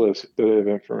 worthless bit of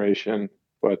information,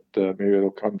 but maybe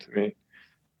it'll come to me.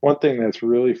 One thing that's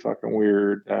really fucking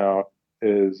weird now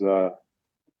is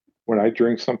when I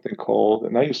drink something cold,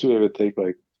 and I used to be able to take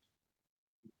like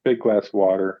big glass of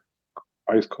water,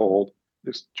 ice cold,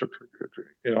 just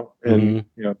and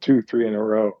Hmm. 2, 3 in a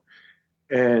row.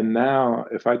 And now,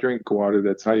 if I drink water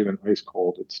that's not even ice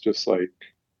cold, it's just like,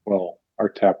 well, our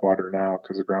tap water now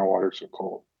because the groundwater is so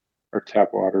cold. Our tap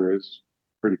water is.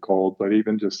 pretty cold, but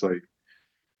even just like,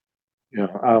 I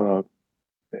don't know,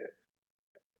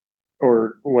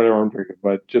 or whatever I'm drinking,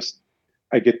 but just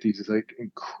I get these like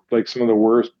like some of the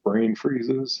worst brain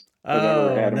freezes I've ever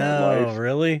Oh had in my no, life,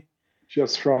 really?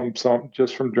 just from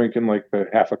drinking like a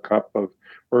half a cup of,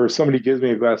 or somebody gives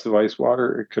me a glass of ice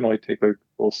water, it can only take like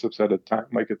little sips at a time,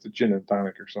 like it's a gin and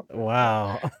tonic or something like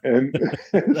that. Wow. And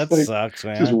it's That like sucks,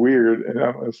 just man. weird. And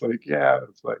I was like, yeah,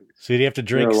 it's like So do you have to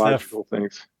drink stuff neurological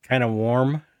things. kind of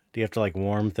warm? Do you have to like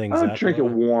warm I things don't up a drink it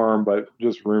little? warm, but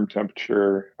just room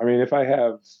temperature. I mean, if I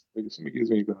have, like, if somebody gives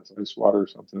me a glass of ice water or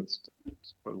something, it's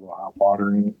put a little hot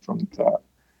water in it from the top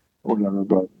or whatever.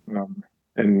 But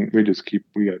and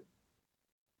we got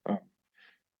um,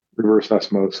 reverse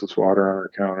osmosis water on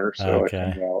our counter, so it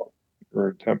Okay. comes out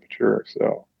room temperature.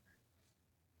 So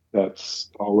that's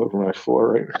all over my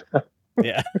floor right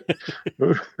Yeah.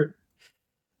 now.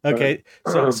 But Okay.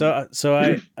 So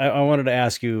I wanted to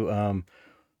ask you,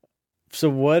 so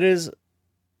what is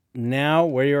now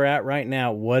where you're at right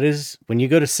now, what is when you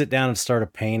go to sit down and start a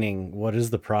painting, what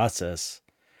is the process?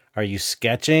 Are you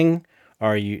sketching?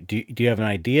 Do you have an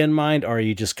idea in mind, or are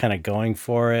you just kind of going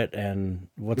for it? And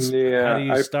how do yeah,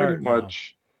 you I pretty start now?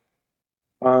 much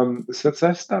since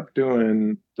I stopped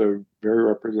doing the very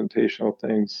representational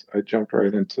things, I jumped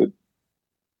right into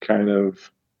kind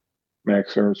of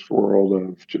Max Ernst's world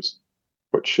of just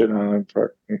put shit on,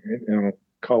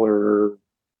 color,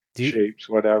 Do you, shapes,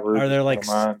 whatever, are there just put like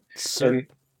them on. certain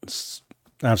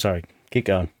And I'm sorry. Keep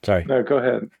going. Sorry. no, go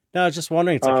ahead. No, I was just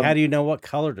wondering, it's like how Um, do you know what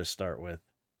color to start with?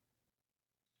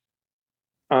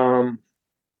 um,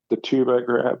 the tube I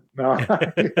grabbed. No,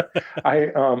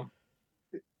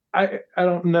 I, I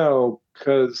don't know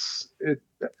because it.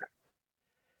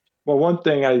 Well, one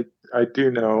thing I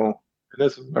do know, and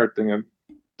this is another thing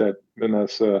that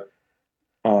Vanessa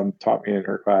taught me in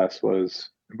her class was.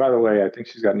 And by the way, I think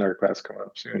she's got another class coming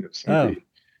up soon. If Oh, somebody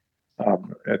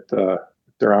at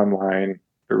they're online.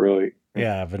 They're really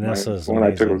yeah, Vanessa the is one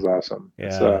I took amazing. was awesome.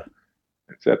 Yeah.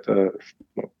 It's at the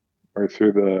or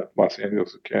through the Los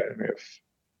Angeles Academy of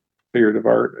Figurative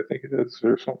Art, I think it is,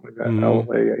 or something like that. Mm-hmm.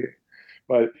 LA.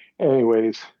 But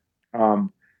anyways,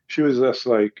 um, she was just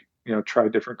like, try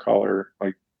different color,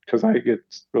 like because I get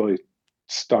really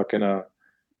stuck in a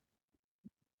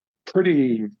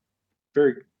pretty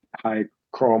very high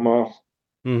chroma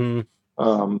Mm-hmm.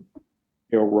 um,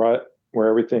 rut where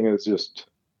everything is just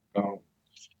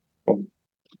well,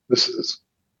 this is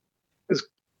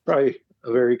probably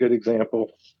a very good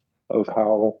example of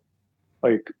how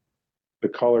like the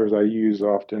colors I use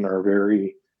often are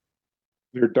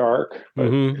they're dark, but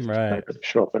Mm-hmm. it's Right. not going to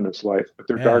show up in this light. But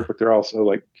they're Yeah. dark, but they're also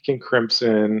like King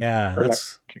Crimson, Yeah. or not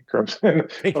That's King Crimson,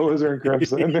 Alizarin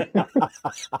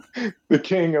Crimson, the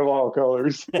king of all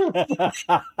colors.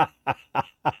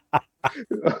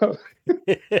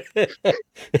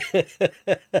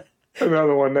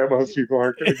 Another one that most people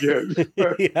aren't going to get.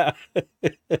 But Yeah.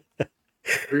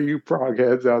 for you prog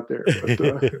heads out there,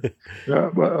 yeah,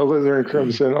 but Alizarin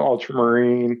Crimson,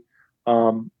 Ultramarine.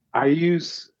 I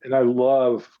use and I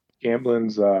love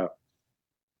Gamblin's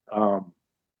um,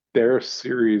 their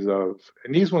series of,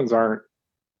 and these ones aren't.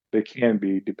 They can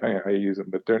be depending on how you use them,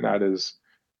 but they're not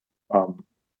um,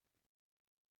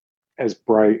 as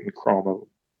bright and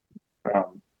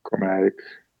chromatic,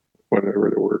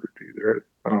 whatever the word would be there.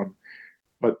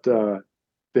 But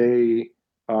they,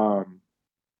 um,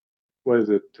 what is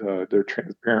it? They're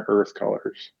transparent earth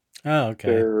colors. Oh, okay.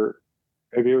 They're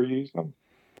Have you ever used them?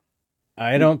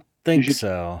 I You, don't you think should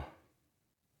so.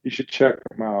 you should check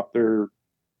them out. They're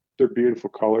beautiful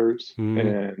colors Mm-hmm.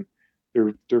 and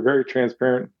they're very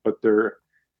transparent, but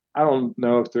I don't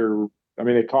know if they're. I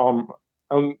mean, they call them.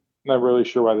 I'm not really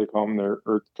sure why they call them their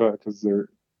earth cut because there's.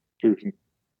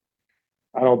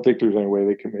 I don't think there's any way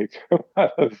they can make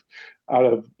out of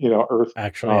earth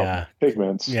Actually, yeah.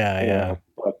 pigments. Yeah, yeah.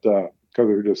 But because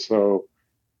they're just so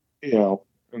you know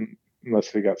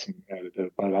unless they got some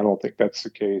additive, but I don't think that's the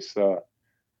case.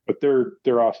 But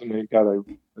they're awesome. They got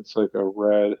it's like a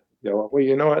red yellow. Well,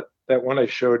 you know what? That one I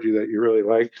showed you that you really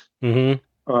liked.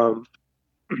 Mm-hmm. Um,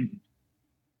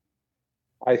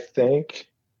 I think.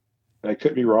 I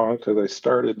could be wrong because I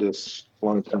started this a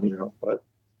long time ago, but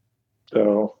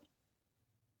so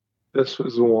this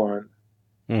was the one,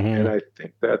 and Mm-hmm. I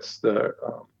think that's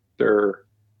their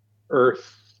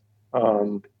Earth,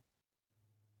 um,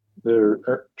 their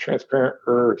transparent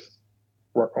Earth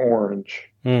orange.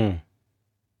 Mm.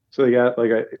 So they got like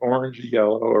a orange, a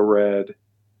yellow, a red,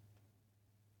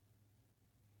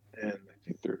 and I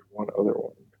think there's one other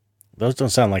one. Those don't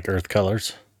sound like earth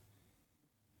colors.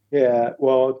 Yeah,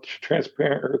 well,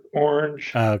 transparent Earth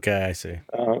orange, Oh, okay, I see.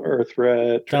 Earth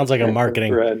red, Sounds like a transparent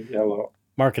Earth red, and yellow.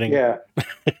 Marketing. Yeah,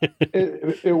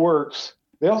 it works.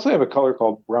 They also have a color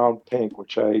called brown pink,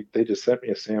 which they just sent me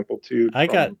a sample tube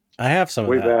from I have some of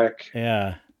way that. back,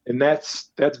 Yeah. and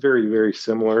that's very very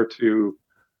similar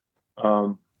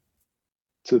um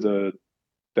to the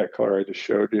that color I just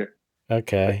showed you. I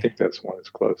Okay. think that's one it's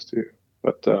close to.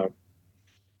 But I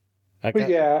but got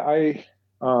yeah, I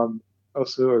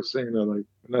was saying that like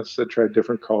Vanessa said try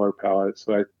different color palettes.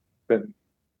 So I've been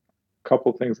a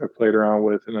couple things I played around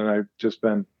with, and then I've just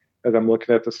been as I'm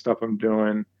looking at the stuff I'm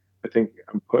doing, I think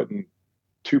I'm putting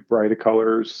too bright of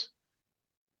colors.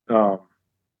 Um,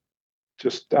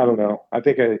 just I don't know. I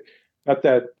think I not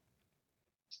that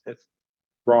it's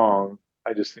wrong.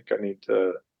 I just think I need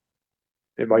to.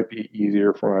 It might be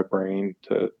easier for my brain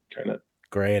to kind of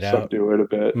gray it out. subdue it a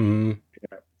bit, Hmm.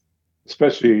 yeah.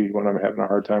 Especially when I'm having a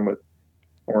hard time with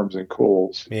forms and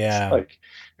cools. It's Yeah. like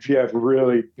if you have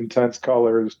really intense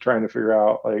colors, trying to figure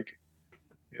out like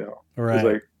because Right.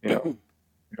 like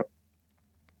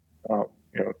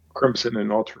crimson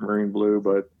and ultramarine blue.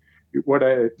 But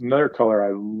another color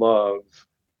I love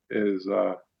is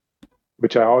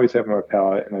which I always have in my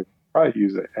palette, and I probably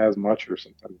use it as much or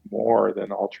sometimes more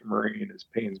than ultramarine is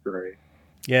Payne's gray.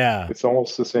 Yeah. It's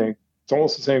almost the same. It's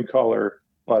almost the same color,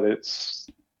 but it's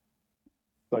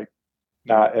like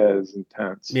not as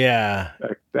intense. Yeah.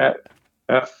 Like that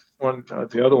one,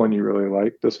 the other one you really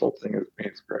like. This whole thing is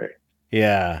Payne's gray,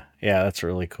 Yeah. Yeah. That's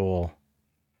really cool.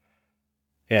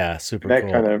 Yeah. and Super that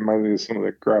kind cool. of reminds me of some of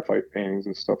the graphite paintings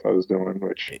and stuff I was doing,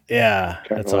 which Yeah.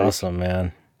 kind of That's like. awesome,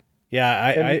 man. Yeah.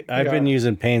 And I've been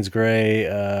using Payne's Gray,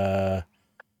 I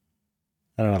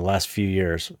don't know, the last few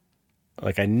years.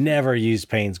 Like I never used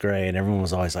Payne's Gray, and everyone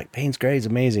was always like, Payne's Gray is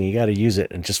amazing. You got to use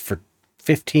it. And just for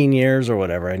 15 years or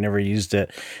whatever, I never used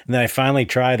it. And then I finally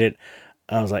tried it.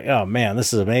 I was like, oh man,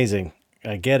 this is amazing.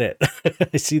 I get it.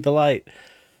 I see the light.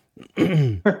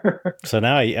 So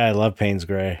now I love Payne's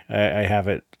Gray. I have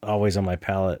it always on my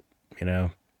palette, you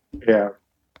know. yeah,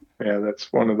 yeah,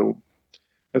 that's one of the.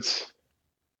 That's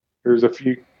there's a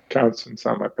few constants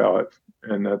on my palette,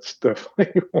 and that's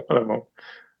definitely one of them.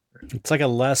 It's like a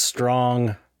less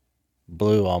strong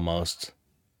blue almost.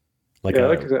 Like Yeah,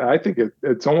 like a I said, I think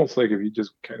it's almost like if you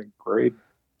just kind of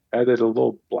added a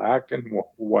little black and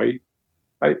white,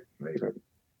 maybe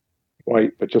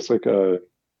white, but just like a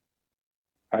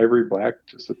ivory black,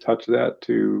 just a touch of that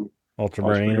to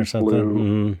ultramarine or ultramarine something.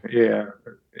 blue.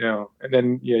 Mm-hmm. Yeah, and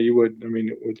then yeah, you would. I mean,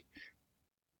 it would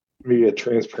be a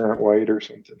transparent white or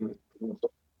something.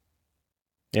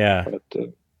 Yeah, But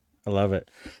I love it.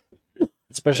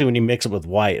 Especially when you mix it with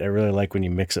white. I really like when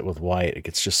you mix it with white. It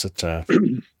gets just such a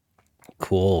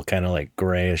cool kind of like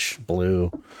grayish blue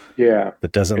yeah,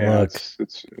 that doesn't yeah, look,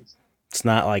 it's it's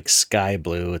not like sky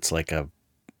blue. It's like a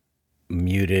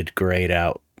muted, grayed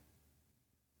out,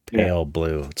 yeah, pale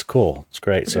blue. It's cool. It's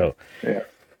great. yeah, So yeah.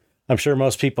 I'm sure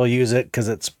most people use it because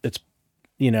it's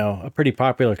a pretty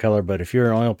popular color. But if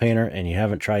you're an oil painter and you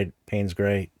haven't tried Payne's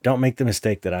Gray, don't make the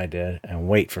mistake that I did and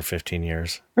wait for 15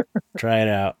 years. Try it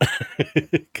out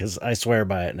because I swear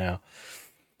by it now.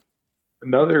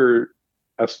 Another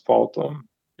asphaltum.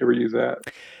 You ever use that?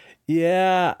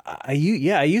 I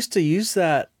used to use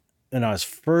that when I was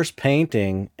first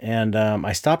painting, and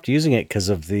I stopped using it because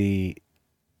of the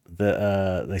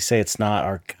they say it's not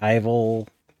archival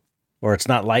or it's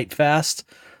not light fast,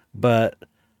 but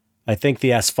I think the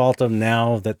asphaltum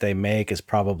now that they make is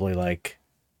probably like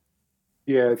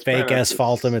Yeah, it's fake probably not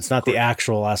asphaltum. this. It's not the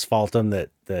actual asphaltum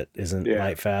that isn't Yeah,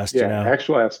 light fast, you yeah. know?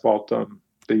 Actual asphaltum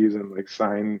they use in like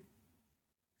sign.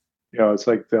 It's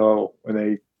like they'll when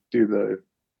they do the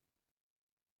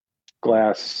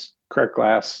cracked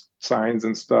glass signs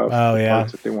and stuff, Oh the yeah.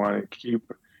 parts that they want to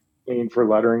keep clean for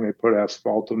lettering, they put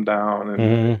asphaltum down, and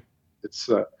then Hmm. it's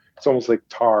almost like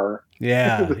tar,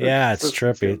 Yeah, the yeah, it's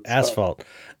consistency trippy. of the stuff. Asphalt.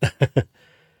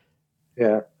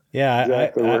 Yeah, Yeah,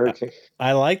 exactly. Where it can,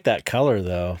 I like that color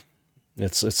though.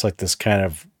 It's like this kind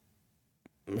of,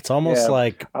 it's almost yeah,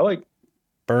 like I like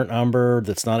burnt umber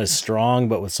that's not as strong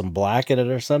but with some black in it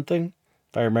or something,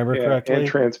 if I remember yeah, and correctly.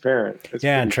 transparent. It's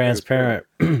Yeah, and pretty transparent.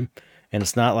 transparent. And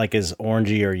it's not like as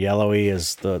orangey or yellowy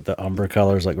as the umber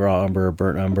colors like raw umber or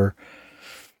burnt umber.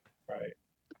 Right.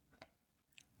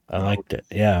 I Um, liked it.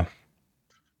 Yeah.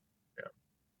 yeah.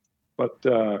 But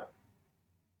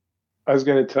I was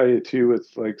going to tell you too, with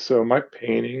like, so my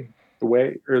painting, the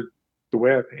way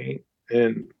I paint,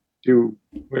 and do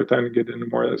we have time to get into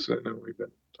more of this? I know we've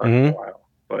been talking a Hmm. while,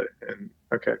 but and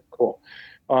okay, cool.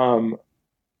 Um,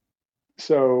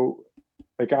 so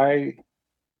like I'm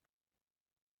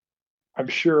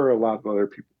sure a lot of other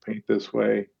people paint this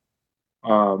way,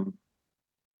 um,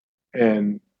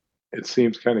 and it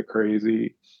seems kind of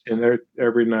crazy. And there,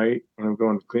 every night when I'm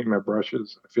going to clean my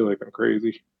brushes, I feel like I'm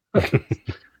crazy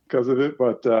because of it.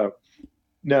 But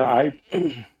no,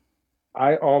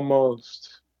 I almost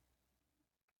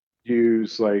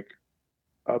use like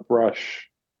a brush,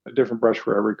 a different brush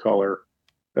for every color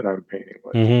that I'm painting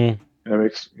with. Hmm.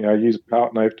 And I use a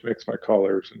palette knife to mix my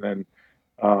colors, and then,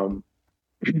 um,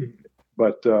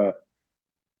 but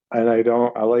and I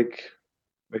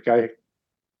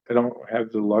I don't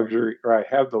have the luxury, or I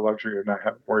have the luxury of not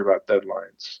having to worry about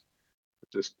deadlines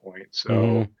at this point. Hmm.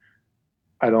 So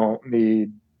I don't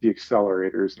need the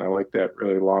accelerators, and I like that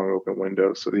really long open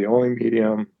window. So the only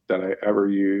medium that I ever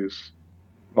use,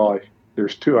 well,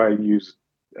 there's two I use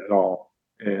at all,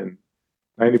 and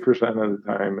 90% of the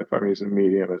time, if I'm using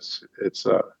medium, it's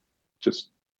just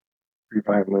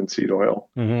refined linseed oil.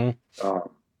 Hmm. Um,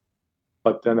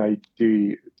 but then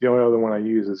the only other one I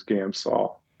use is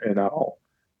Gamsol, and I'll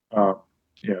um,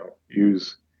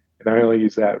 use, and I only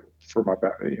use that for my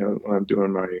back, when I'm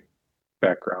doing my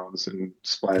backgrounds and Yeah,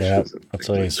 splashes and that's things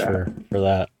what I like use that. for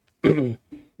that.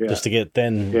 Yeah, Just to get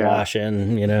thin yeah, wash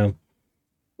in.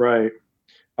 right.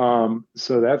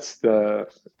 So that's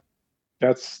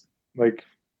like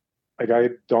I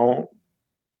don't,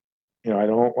 I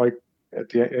don't like at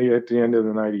the end of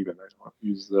the night even I don't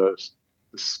use the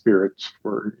spirits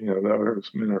for the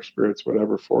mineral spirits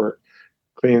whatever for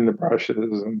cleaning the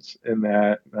brushes and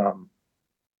that.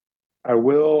 I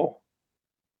will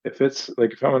if it's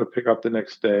like if I'm going to pick up the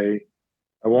next day,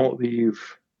 I won't leave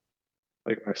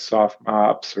like my soft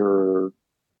mops or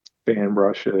fan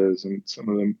brushes and some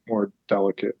of the more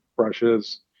delicate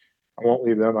brushes. I won't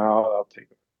leave them out. I'll take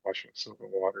them, wash them with soap and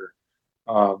water.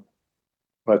 Um,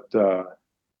 but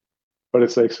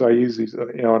it's like so I use these,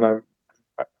 and I'm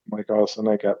like all of a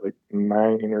sudden I got like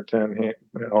 9 or 10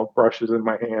 brushes in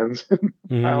my hands and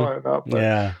Hmm. piling it up.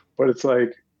 Yeah. But it's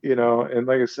like and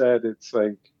like I said, it's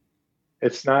like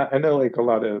it's not. I know like a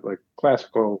lot of like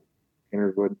classical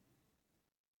painters would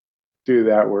do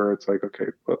that where it's like okay,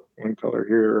 put one color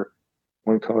here,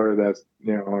 one color that's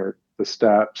or the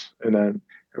steps, and then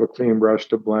have a clean brush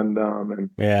to blend them. And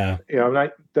Yeah. I'm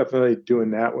not definitely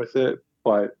doing that with it,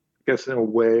 but I guess in a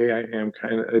way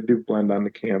I do blend on the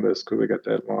canvas because I got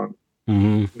that long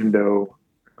Hmm. window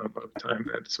of time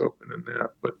that's open in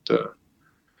that. But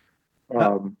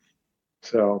How, um,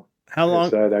 so how like I long?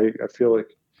 said, I feel like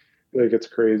it's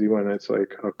crazy when it's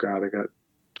like, oh God, I got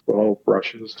 12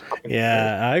 brushes to clean at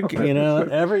Yeah,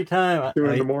 every time 2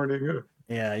 in the morning.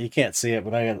 yeah, you can't see it,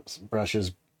 but I got some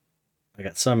brushes. I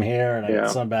got some here and I got Yeah.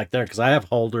 some back there because I have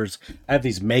holders. I have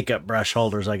these makeup brush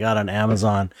holders I got on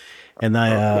Amazon, and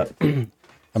Oh, cool.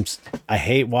 I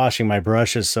hate washing my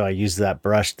brushes, so I use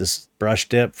this brush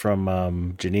dip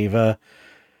from Geneva,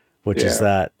 which is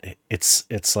Yeah. that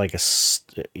it's like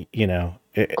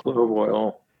Clove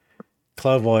oil.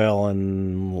 clove oil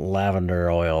and lavender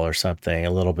oil or something,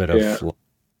 a little bit Yeah. of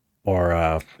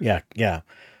or yeah,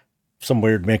 some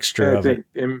weird mixture I of it.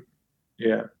 think,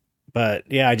 yeah. But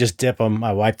yeah, I just dip them.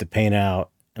 I wipe the paint out,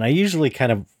 and I usually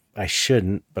I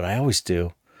shouldn't, but I always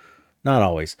do. Not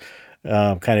always.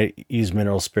 Kind of use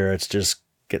mineral spirits, just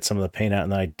get some of the paint out,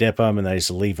 and then I dip them, and then I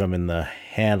just leave them in the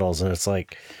handles, and it's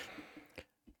like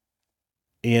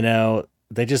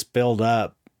they just build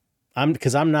up. I'm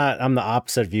the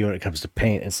opposite of you when it comes to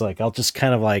paint. It's like I'll just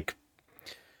kind of like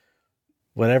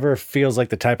whatever feels like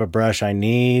the type of brush I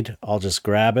need, I'll just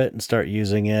grab it and start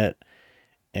using it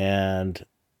and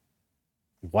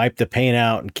wipe the paint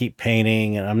out and keep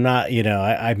painting. And I'm not,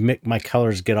 my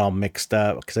colors get all mixed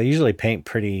up because I usually paint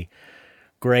pretty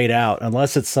grayed out,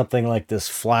 unless it's something like this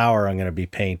flower I'm going to be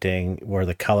painting where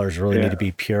the colors really need to Yeah.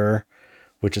 be pure,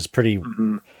 which is pretty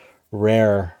Hmm.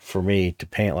 rare for me to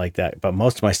paint like that. But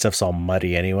most of my stuff's all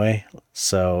muddy anyway.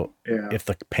 So Yeah. if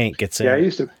the paint gets Yeah. in,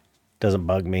 it doesn't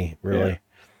bug me Yeah. really.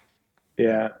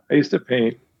 Yeah. I used to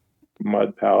paint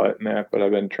mud palette and that, but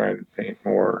I've been trying to paint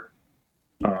more.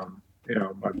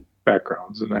 My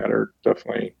backgrounds and that are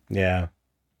definitely, Yeah.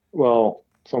 well,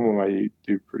 some of them I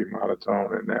do pretty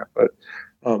monotone in that, but,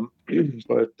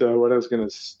 what I was going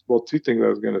to, well, two things I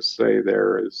was going to say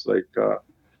there is like,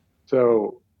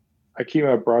 so I keep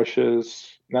my brushes,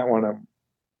 not when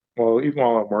even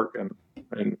while I'm working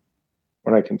and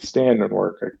when I can stand and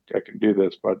work, I can do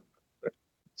this, but I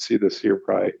see this here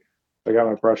probably. I got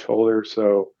my brush holder,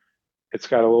 so it's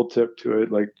got a little tip to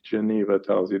it, like Geneva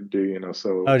tells you to do,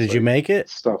 so Oh, it's did you like make it?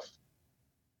 stuff.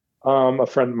 A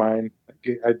friend of mine,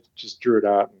 I just drew it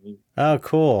out and he Oh,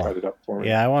 cool. cut it up for me.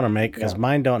 Yeah, I want to make because Yeah.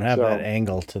 mine don't have that So,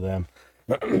 angle to them.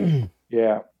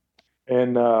 yeah.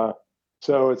 And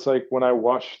so it's like when I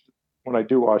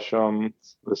do wash the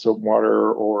soap and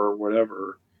water or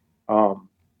whatever, um,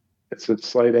 it's a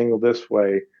slight angle this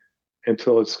way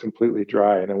until it's completely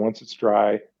dry. And then once it's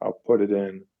dry, I'll put it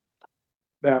in.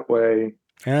 That way,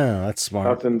 Yeah, that's smart.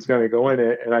 nothing's going to go in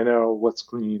it, and I know what's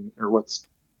clean or what's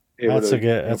able That's to a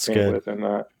good. That's paint good. with and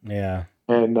not. Yeah.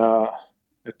 And I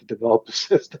have to develop a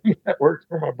system that works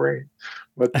for my brain.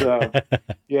 But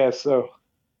yeah, so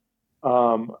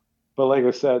um, but like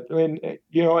I said, I mean,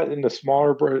 you know, in the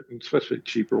smaller, especially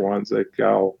cheaper ones, like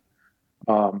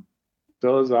um,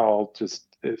 those I'll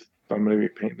just if I'm going to be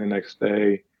painting the next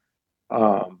day,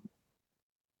 um,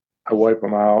 I wipe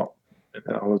them out and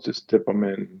then I'll just dip them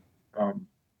in um,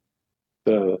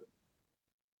 the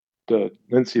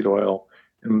linseed oil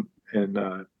and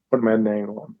put them at an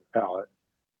angle on the palette.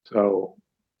 So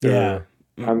Yeah.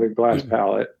 they're on the glass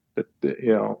palette,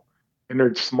 you know, and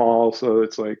they're small, so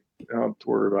it's like I don't have to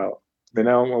worry about. I mean,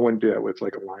 I wouldn't do that with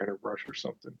like a liner brush or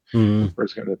something, Mm, where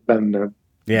it's going to bend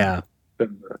yeah.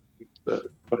 bend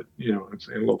but you know, I'm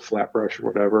saying a little flat brush or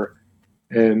whatever,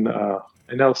 and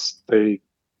else they,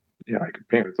 you know, I could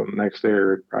paint with them the next day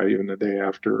or probably even the day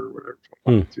after or whatever if I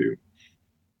Hmm. wanted to.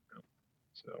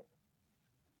 So,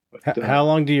 but How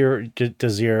long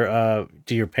does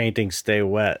your painting stay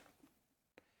wet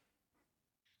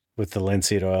with the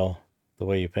linseed oil the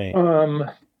way you paint?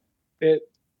 it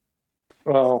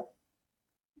well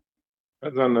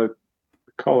depends on the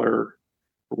color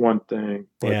for one thing,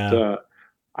 but Yeah.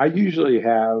 I usually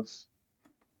have,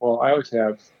 well, I always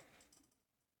have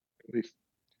at least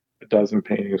a dozen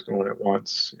paintings going at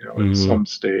once, you know, at Mm, some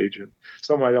stage. And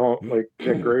some I don't like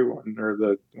that gray one or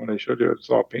the one I showed you. It's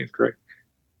all paint gray.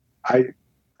 I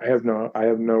I have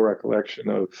no recollection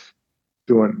of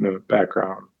doing the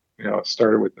background. You know, it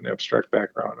started with an abstract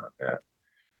background on that,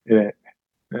 and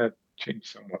that changed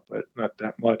somewhat, but not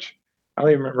that much. I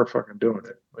don't even remember fucking doing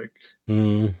it. Like,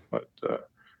 mm, but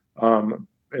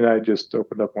and I just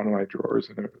opened up one of my drawers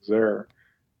and it was there.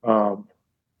 Um,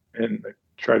 and I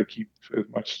try to keep as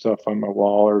much stuff on my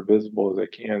wall or visible as I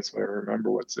can so I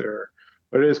remember what's there.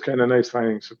 But it is kind of nice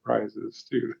finding surprises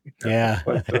too. You know?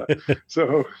 yeah.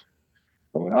 So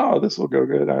I'm like, oh, this will go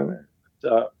good on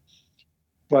there.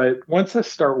 But once I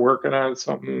start working on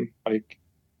something like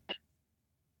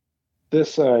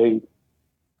this, I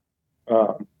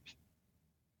um,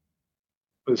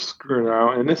 was screwing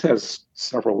around, and this has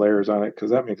several layers on it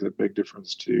because that makes a big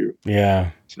difference too.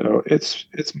 Yeah. So it's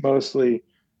mostly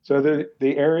so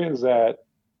the areas that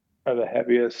are the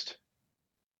heaviest.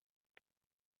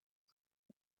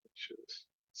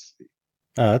 Let's see.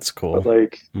 Oh, that's But cool.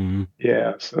 like, Mm,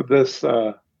 yeah, so this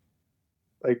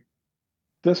like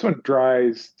this one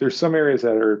dries. There's some areas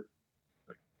that are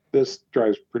this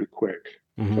dries pretty quick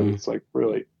because mm, it's like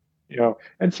really, you know.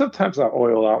 And sometimes I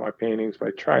oil out my paintings, but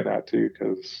I try not to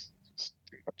because it's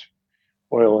too much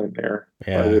oil in there. But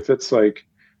yeah. if it's like,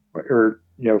 or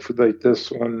you know, for like this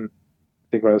one, I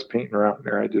think when I was painting around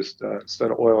there, I just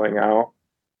instead of oiling out,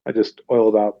 I just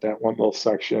oiled out that one little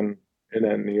section and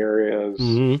then the areas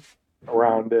Mm,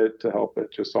 around it to help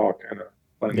it just all kind of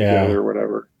blend yeah. together or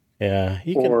whatever. Yeah.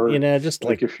 You can, Or just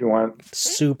like like if you want,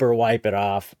 super wipe it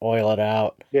off, oil it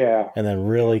out, yeah, and then yeah,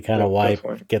 really kind of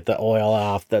definitely, get the oil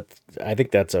off. I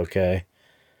think that's okay.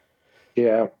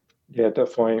 yeah, yeah,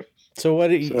 definitely. So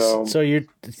what? So, So you're?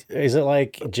 Is it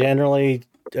like generally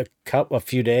a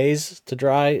few days to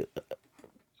dry?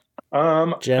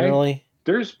 I Generally.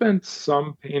 there's been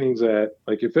some paintings that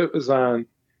like if it was on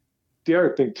the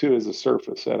other thing too is the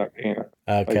surface that I'm painting.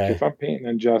 Like Okay. if I'm painting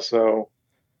in gesso,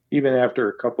 even after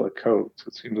a couple of coats,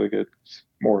 it seems like it's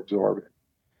more absorbent.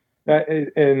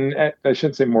 And I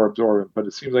shouldn't say more absorbent, but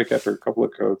it seems like after a couple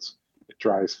of coats, it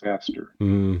dries faster.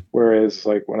 Mm. Whereas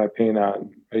like when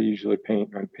I usually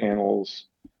paint on panels.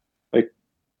 Like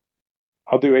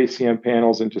I'll do ACM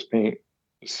panels and just paint,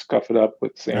 just scuff it up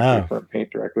with Oh. sandpaper and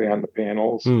paint directly on the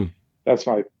panels. Hmm. That's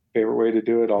my favorite way to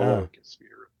do it, although Oh. it gets to be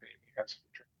a painting. That's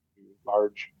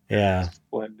large Yeah. areas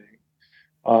blending.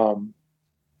 Um,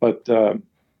 but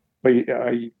but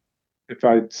if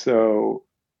I so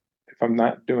if I'm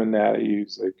not doing that, I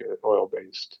use like an oil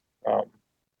based um,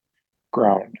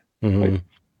 ground, like Hmm.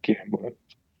 gambling.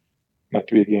 Not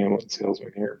to be a gambling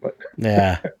salesman here, but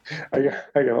Yeah. I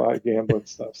got a lot of gambling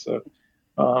stuff. So,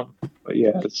 but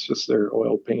yeah, it's just their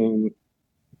oil painting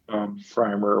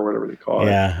primer or whatever they call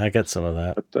it. Yeah. I get some of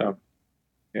that. But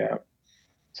yeah,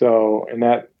 so and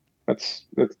that's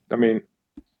I mean,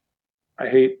 I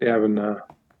hate having to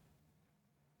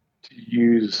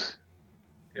use.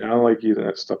 You know, I don't like using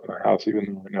that stuff in the house,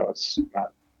 even though I know it's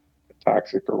not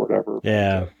toxic or whatever. But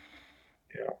Yeah.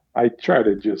 you know, I try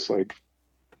to just like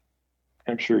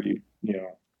I'm sure you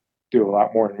know do a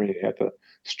lot more than me. You have to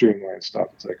streamline stuff.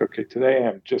 It's like, okay, today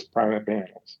I'm just priming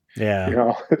panels.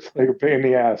 Yeah. It's like a pain in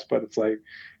the ass, but it's like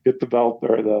get the belt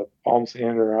or the palm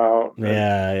sander out, and then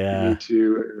Yeah. you Yeah. need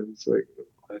to, and it's like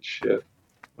that shit.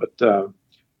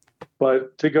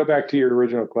 But to go back to your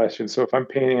original question, so if I'm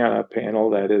painting on a panel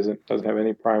that doesn't have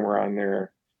any primer on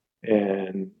there,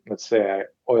 and let's say I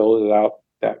oiled it out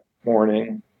that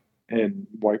morning and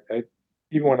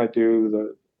even when I do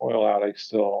the oil out, I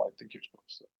think you're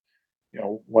supposed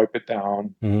to, wipe it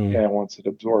down, Mm-hmm. and once it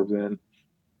absorbs in,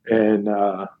 and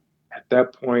at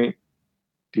that point,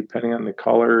 depending on the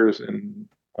colors um,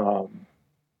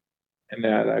 and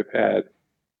that I've had,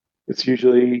 it's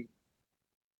usually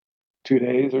 2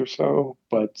 days or so,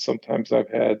 but sometimes I've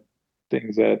had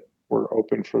things that were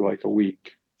open for like a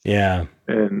week. Yeah.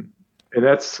 And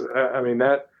that's, I mean,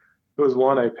 that was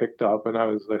one I picked up and I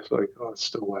was just like, oh, it's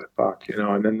still wet, fuck,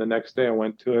 And then the next day I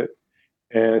went to it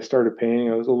and I started painting.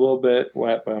 It was a little bit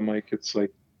wet, but I'm like, it's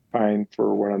like fine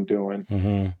for what I'm doing.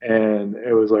 Mm-hmm. And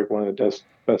it was like one of the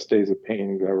best days of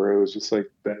painting ever. It was just like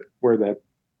where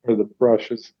the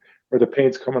brush is, where the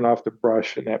paint's coming off the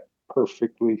brush in that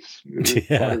perfectly smooth,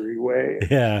 Yeah. buttery way.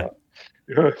 Yeah.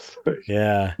 It's like,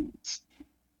 Yeah. it's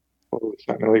totally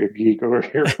sounding like a geek over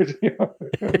here,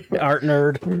 but Art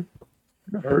nerd,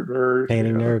 art nerd,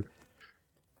 painting nerd.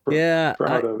 Yeah.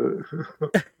 proud of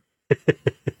it.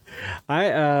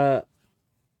 I,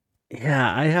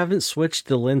 yeah, I haven't switched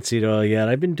to linseed oil yet.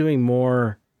 I've been doing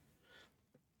more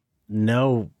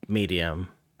no medium.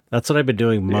 That's what I've been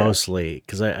doing Yeah, mostly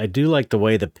because I do like the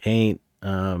way the paint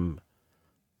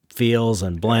feels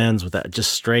and yeah, blends with that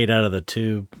just straight out of the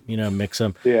tube, mix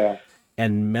them yeah,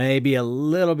 and maybe a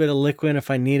little bit of liquid if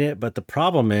I need it. But the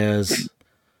problem is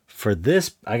for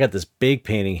this, I got this big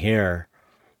painting here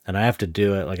and I have to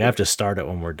do it. Like I yeah, have to start it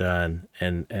when we're done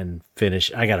and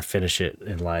finish. I got to finish it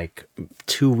in like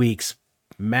 2 weeks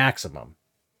maximum.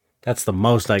 That's the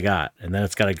most I got. And then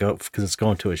it's got to go because it's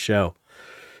going to a show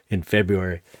in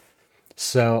February.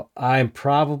 So I'm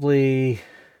probably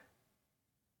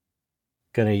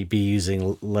going to be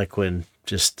using liquid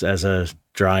just as a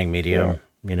drying yeah, medium,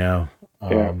 you know.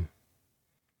 yeah. Um,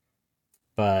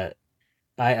 but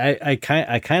I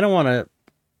kind of want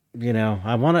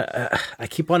to, I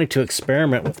keep wanting to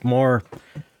experiment with more,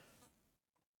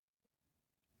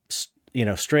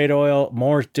 straight oil,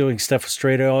 more doing stuff with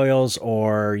straight oils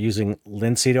or using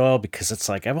linseed oil because it's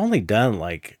like I've only done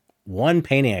like one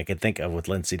painting I could think of with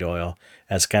linseed oil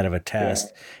as kind of a Yeah,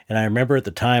 test. And I remember at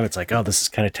the time it's like, oh, this is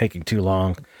kind of taking too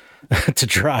long to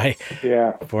dry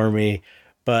yeah, for me.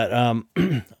 But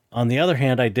on the other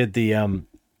hand, I did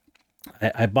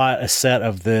I bought a set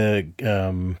of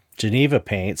the Geneva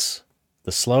paints,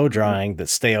 the slow mhm, drying that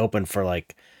stay open for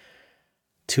like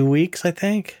 2 weeks, I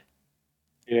think,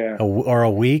 yeah. or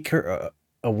a week or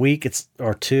a week it's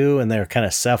or two, and they're kind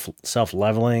of self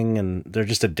leveling, and they're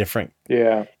just a different,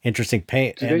 Yeah. interesting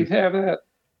paint. Do they And have that?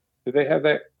 Do they have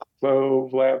that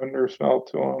clove lavender smell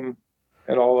to them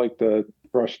at all, like the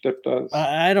brush dip does?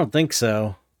 I don't think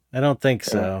so. I don't think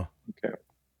Yeah. so. Okay.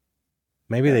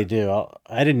 Maybe Yeah. they do.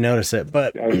 I didn't notice it,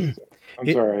 but I'm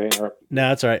it. sorry I interrupted you. No,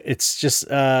 that's all right. It's just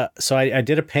so I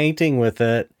did a painting with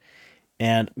it.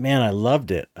 And man, I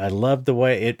loved it. I loved the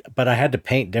way it, but I had to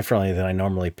paint differently than I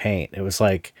normally paint. It was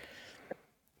like,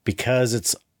 because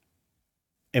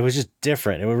it was just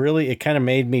different. It kind of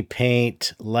made me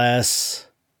paint less.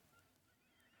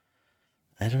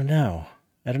 I don't know.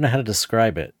 I don't know how to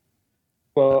describe it.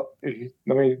 Well,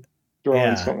 let me throw in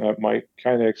Yeah. something that might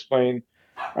kind of explain.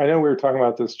 I know we were talking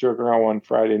about this joke around one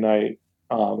Friday night,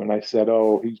 and I said,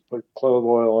 "Oh, he's put clove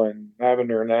oil and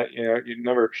lavender, and that you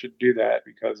never should do that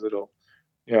because it'll,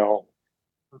 you know,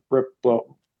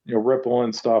 ripple, ripple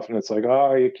and stuff." And it's like,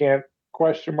 oh, you can't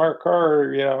question Mark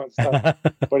Carter, and stuff.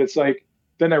 But it's like,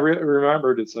 then I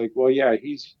remembered, it's like, well, yeah,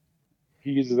 he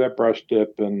uses that brush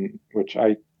dip, and which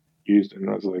I used, and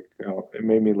I was like, it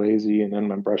made me lazy, and then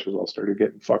my brushes all started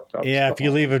getting fucked up. Yeah. So If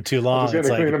you leave them too I was long, just it's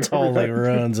gonna like clean it them every totally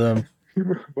night. ruins them.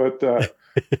 but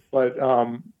but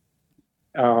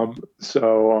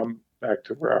so I'm back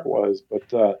to where I was.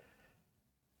 But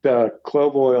the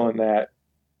clove oil in that,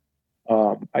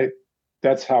 I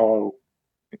that's how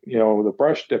the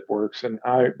brush dip works, and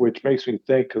which makes me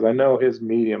think because I know his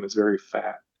medium is very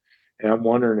fat, and I'm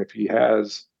wondering if he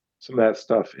has some of that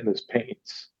stuff in his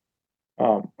paints,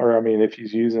 or I mean, if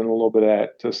he's using a little bit of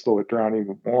that to slow it down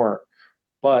even more.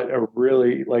 But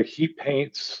really, like he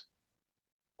paints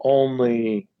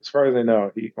only, as far as I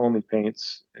know, he only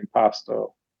paints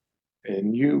impasto,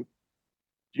 and you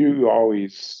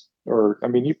always, or I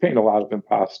mean, you paint a lot of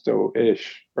impasto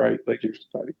ish, right? Like your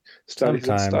studies and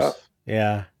Sometimes. stuff.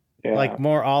 Yeah. Yeah, Like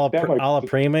more that might. alla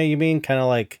prima, you mean? Kind of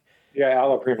like, Yeah,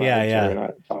 alla prima. yeah, I'm sorry, yeah,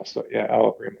 not pasta. Yeah,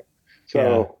 alla prima. yeah.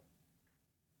 So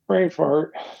brain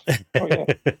fart. Oh yeah,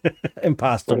 right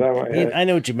Impossible. out of my head. I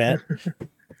know what you meant.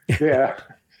 Yeah,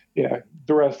 yeah.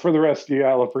 The rest for the rest of you,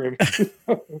 alla prima.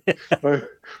 but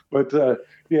but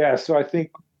yeah. So I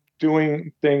think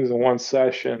doing things in one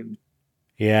session,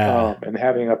 Yeah, and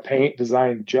having a paint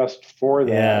designed just for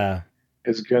that yeah,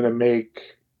 is going to make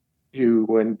you,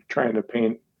 when trying to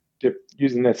paint,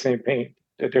 using that same paint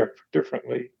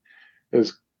differently,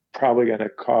 is probably going to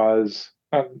cause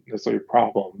not necessarily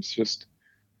problems, just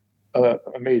a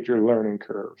major learning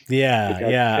curve. yeah, Like I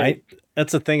yeah. think,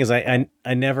 That's the thing is I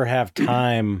never have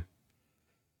time.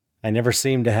 I never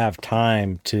seem to have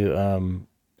time to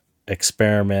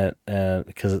experiment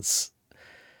because it's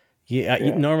yeah.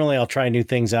 yeah, Normally I'll try new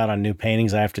things out on new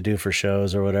paintings I have to do for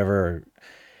shows or whatever,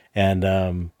 and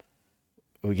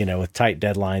with tight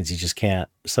deadlines, you just can't.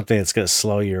 Something that's going to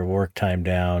slow your work time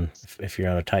down if you're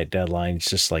on a tight deadline. It's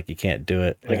just like you can't do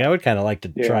it. Like yeah, I would kind of like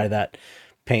to yeah, try that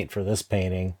paint for this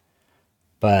painting,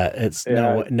 but it's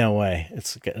yeah, no way.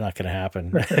 It's not going to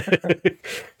happen.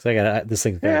 So I got this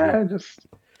thing's got to be yeah. Just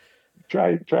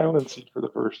try linseed for the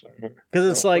first time. because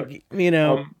it's No, but like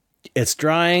um, it's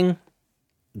drying,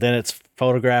 then it's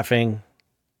photographing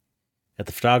at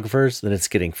the photographer's, then it's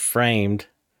getting framed,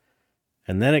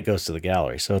 and then it goes to the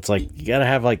gallery. So it's like you got to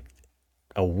have like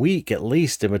a week at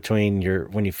least in between your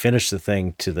when you finish the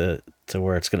thing to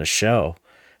where it's going to show,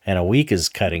 and a week is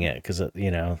cutting it because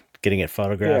getting it yeah.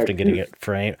 photographed and getting it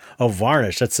framed. Oh,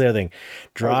 varnish, that's the other thing. I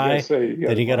was gonna Dry, say you got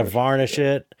then to you got to varnish it.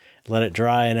 varnish it, let it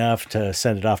dry enough to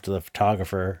send it off to the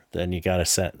photographer. Then you got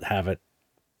to have it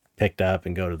picked up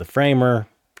and go to the framer.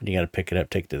 You got to pick it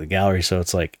up, take it to the gallery. So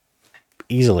it's like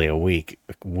easily a week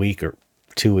or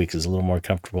 2 weeks is a little more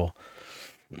comfortable.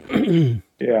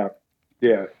 Yeah,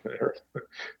 yeah.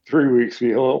 3 weeks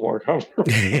be a little more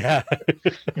comfortable Yeah.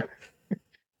 on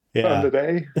Yeah. the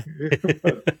day.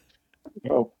 But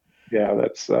oh, yeah,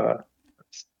 that's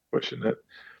pushing it.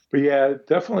 But yeah,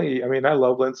 definitely. I mean, I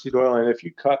love linseed oil, and if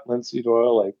you cut linseed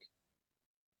oil like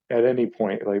at any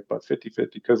point, like but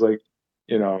 50/50, because like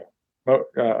you know,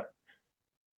 uh,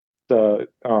 the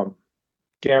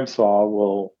gam saw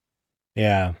will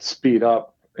Yeah. speed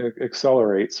up,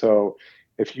 accelerate. So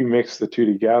if you mix the two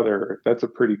together, that's a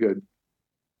pretty good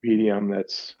medium.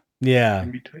 That's Yeah.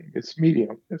 in between. It's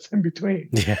medium. It's in between.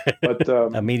 Yeah. But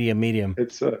A medium.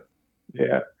 it's a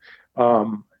yeah.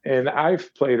 And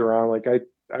I've played around. Like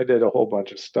I did a whole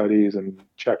bunch of studies and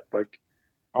checked like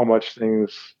how much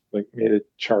things, like made a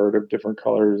chart of different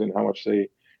colors and how much they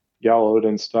yellowed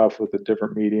and stuff with the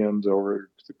different mediums over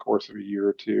the course of a year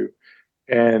or two.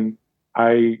 And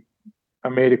I I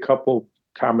made a couple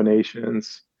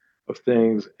combinations of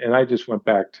things, and I just went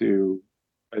back to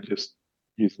I just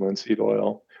used linseed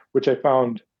oil, which I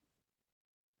found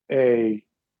a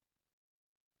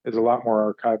is a lot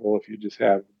more archival if you just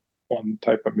have one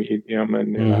type of medium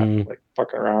and you're not Hmm. like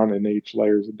fucking around and each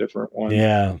layer is a different one.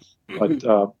 Yeah. But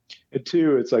and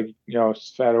two, it's like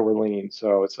it's fat over lean,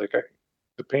 so it's like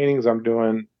the paintings I'm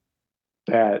doing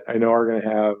that I know are going to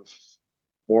have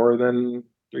more than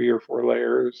 3 or 4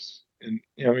 layers, and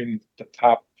I mean the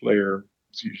top layer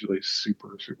is usually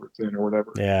super thin or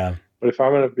whatever. Yeah. But if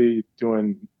I'm going to be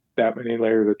doing that many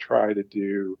layers, to try to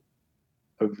do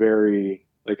a very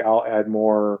like I'll add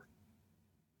more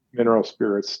mineral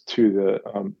spirits to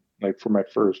the like for my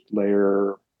first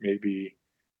layer, maybe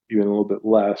even a little bit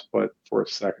less, but for a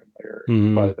second layer.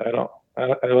 Hmm. But I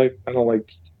don't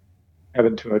like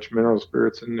having too much mineral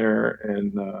spirits in there,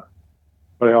 and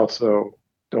but I also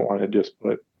don't want to just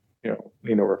put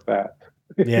lean over fat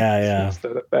Yeah. Yeah.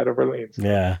 instead of fat over lean.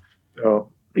 Yeah.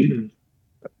 So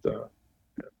but,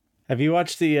 Have you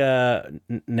watched the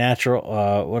natural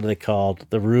what are they called?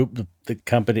 The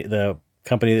company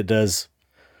that does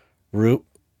Ru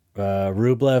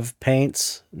Rublev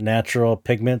paints, natural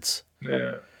pigments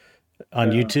yeah,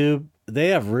 on yeah, YouTube. They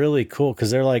have really cool because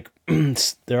they're like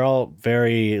they're all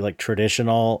very like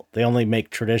traditional. They only make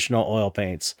traditional oil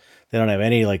paints. They don't have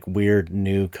any like weird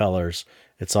new colors.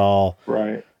 It's all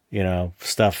right.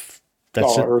 stuff It's that's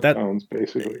all just, earth that. tones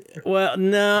basically. Well,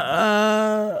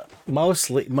 no,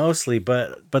 mostly,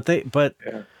 but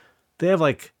Yeah, they have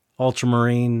like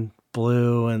ultramarine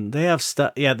blue, and they have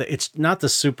stuff. Yeah, it's not the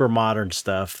super modern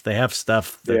stuff. They have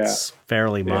stuff yeah, that's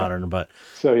fairly yeah. modern,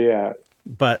 So yeah,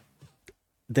 but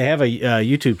they have a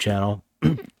YouTube channel,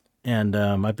 and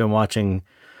I've been watching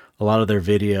a lot of their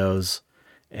videos,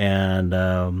 and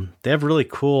they have really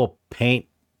cool paint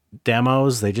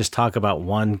demos. They just talk about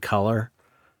one color,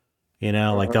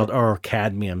 like uh, or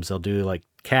cadmiums. They'll do like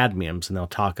cadmiums, and they'll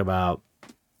talk about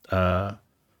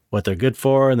what they're good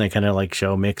for, and they kind of like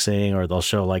show mixing, or they'll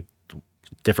show like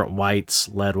different whites,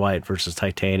 lead white versus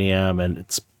titanium, and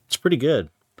it's pretty good.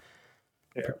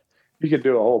 Yeah, you could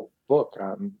do a whole book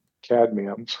on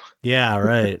cadmiums. Yeah,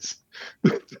 right. it's,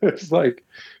 it's like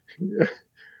there's,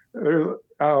 I don't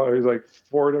know, there's like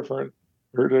four different,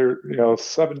 or there,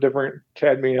 seven different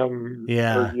cadmium or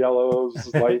Yeah,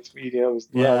 yellows, lights, mediums,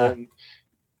 yeah. lemon.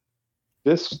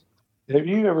 This, have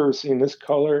you ever seen this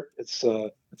color? It's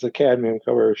a cadmium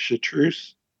color,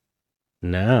 chartreuse.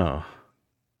 No,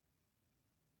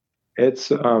 It's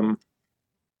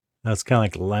that's kind of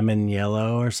like lemon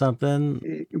yellow or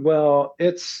something. well,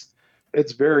 it's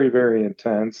very, very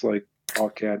intense, like all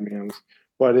cadmiums,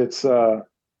 but it's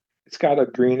got a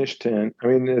greenish tint. I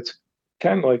mean, it's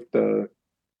kind of like the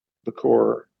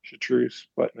core chartreuse,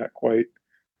 but not quite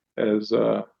as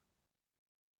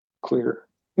clear.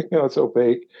 It's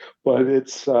opaque, but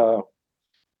it's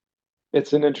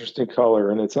an interesting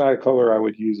color, and it's not a color I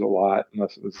would use a lot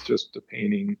unless it was just a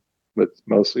painting with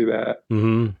mostly that.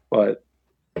 Mm-hmm. But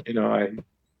I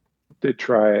did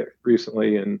try it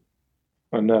recently, and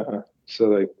so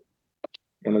like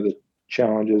one of the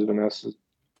challenges Vanessa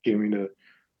gave me to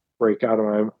break out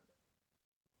of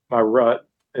my rut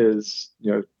is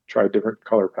try different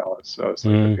color palettes. So it's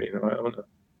like, Mm. okay, I'm gonna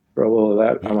throw a little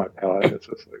of that on my palette. It's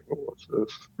just like, oh, what's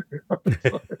this?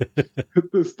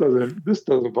 This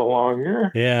doesn't belong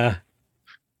here. Yeah,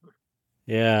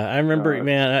 yeah. I remember,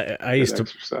 man. I Good used to,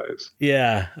 exercise.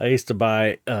 yeah, I used to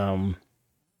buy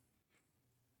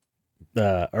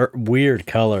weird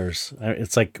colors.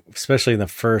 It's like, especially in the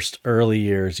first early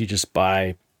years, you just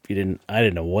buy. I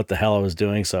didn't know what the hell I was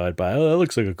doing, so I'd buy. Oh, that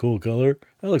looks like a cool color.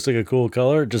 That looks like a cool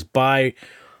color. Just buy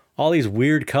all these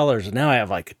weird colors. And now I have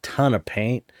like a ton of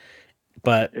paint.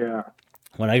 But Yeah,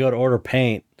 when I go to order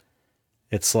paint,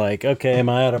 it's like, okay, am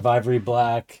I out of ivory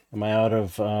black? Am I out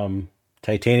of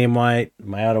titanium white?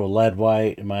 Am I out of lead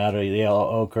white? Am I out of yellow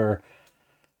ochre?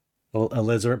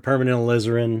 Alizarin, permanent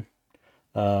alizarin,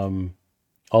 um,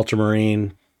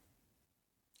 ultramarine.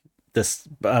 This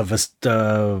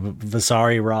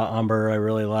Vasari raw umber I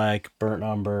really like. Burnt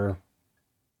umber.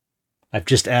 I've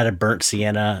just added burnt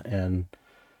sienna and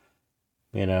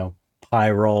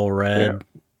pyrrole yeah, red.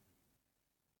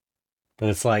 But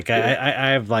it's like yeah, I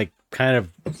have like kind of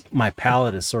my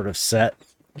palette is sort of set.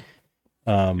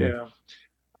 Um, yeah.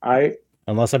 I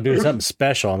Unless I'm doing something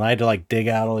special, and I had to like dig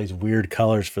out all these weird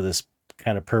colors for this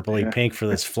kind of purpley yeah, pink for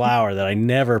this flower that I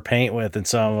never paint with, and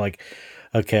so I'm like,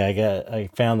 okay, I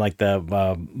found like the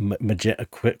magenta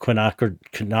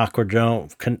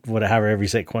quinacridone, whatever you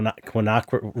say, right,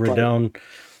 quinacridone,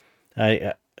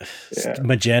 I yeah,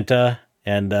 magenta,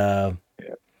 and yeah.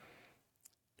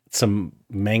 some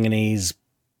manganese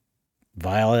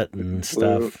violet and Blue.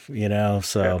 stuff, Yeah.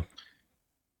 so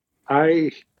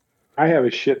I I have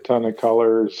a shit ton of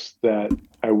colors that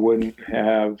I wouldn't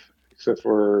have except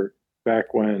for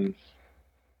back when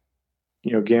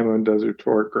Gamma Desert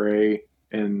Torque Gray,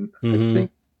 and I mm-hmm.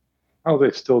 think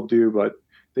they still do, but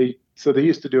they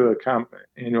used to do a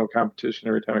annual competition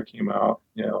every time it came out.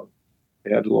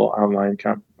 They had a little online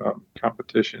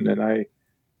competition, and I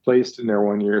placed in there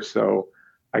one year, so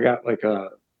I got like I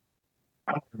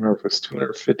don't remember if it was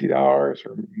 $250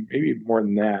 or maybe more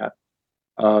than that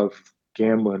of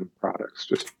gambling products.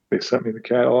 Just they sent me the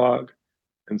catalog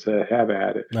and said, "Have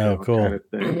at it," Oh, kind cool. of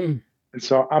thing. And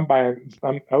so I'm buying.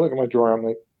 I look at my drawer. I'm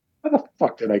like, "How the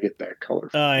fuck did I get that color Oh,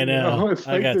 from?" I know. It's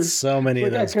I like got there's, so it's many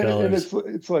of like I those kind of, and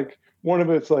colors. it's like one of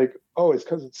it's like, oh, it's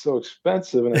because it's so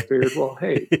expensive, and I figured, well,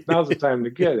 hey, now's the time to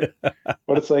get it.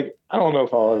 But it's like I don't know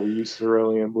if I'll ever use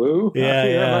cerulean blue. Yeah, I'm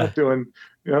yeah. not doing,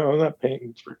 I'm not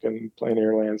painting freaking plein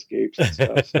air landscapes and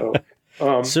stuff. So,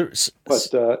 so,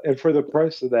 but and for the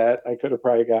price of that, I could have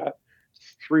probably got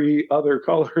three other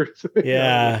colors.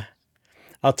 yeah.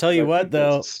 I'll tell And you I what, think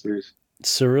that's a though. series.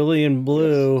 Cerulean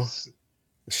blue. Yes.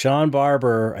 Sean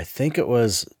Barber, I think it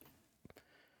was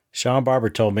Sean Barber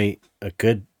told me a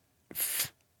good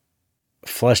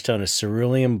flesh tone is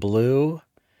cerulean blue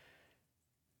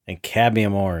and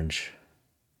cadmium orange.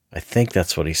 I think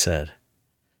that's what he said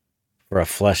for a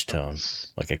flesh tone,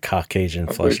 like a Caucasian Sounds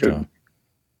like flesh good. tone.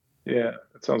 Yeah,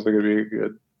 it sounds like it'd be a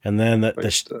good And then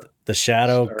place to the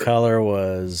shadow start. color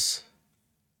was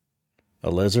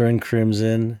alizarin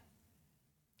crimson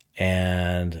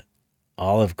and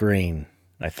olive green,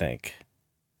 I think.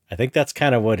 I think that's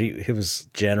kind of what he was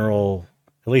general,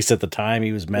 at least at the time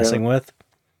he was Yeah, messing with.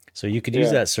 So you could use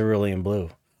yeah, that cerulean blue.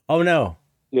 Oh no,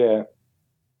 yeah,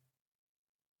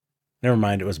 never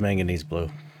mind. It was manganese blue.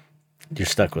 You're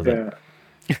stuck with it.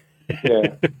 yeah,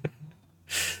 yeah.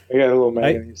 I got a little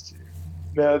I manganese too.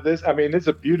 No, this, I mean, it's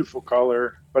a beautiful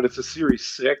color, but it's a Series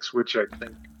 6, which I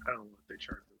think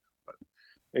charge. But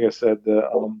like I said,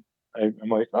 I'm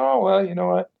like, oh well, you know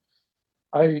what?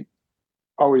 I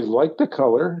always liked the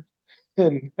color,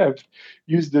 and I've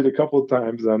used it a couple of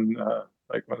times on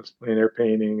like when I was plein air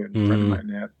painting, and a friend of Mm.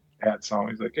 mine had some.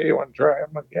 He's like, hey, you want to try it?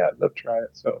 I'm like, yeah, I'd love to try it.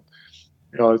 So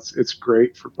it's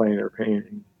great for plein air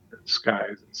painting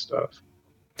skies and stuff.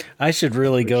 I should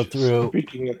really go Which, through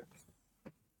speaking of,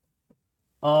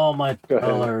 all my go ahead,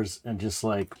 colors and just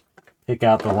like pick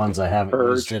out the ones I haven't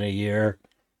used in purge. a year,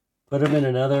 put them in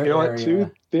another You know what, area.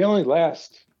 too? They only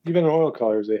last, even oil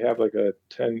colors, they have like a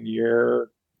 10-year,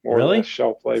 more or less Really?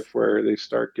 shelf life where they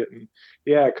start getting,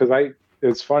 yeah, because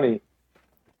it's funny.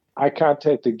 I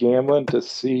contacted Gamblin to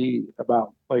see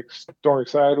about like storing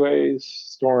sideways,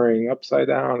 storing upside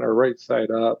down, or right side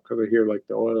up, because I hear like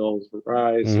the oils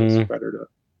rise, so it's Mm-hmm. better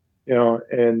to,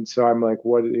 and so I'm like,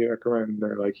 what do you recommend? And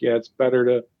they're like, yeah,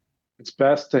 it's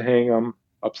best to hang them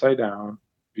upside down,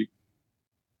 be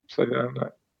upside down,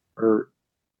 or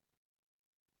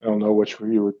I don't know which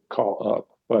you would call up,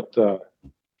 but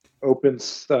open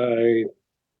side.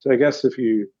 So I guess if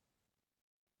you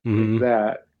like Mm-hmm.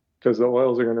 that, because the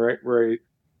oils are going to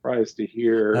rise to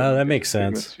here, Oh, and you that get the makes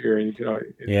pigments sense. here, and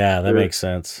Yeah, that they're makes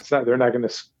sense. it's not they're not going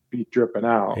to be dripping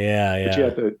out, Yeah, but you yeah.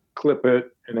 have to clip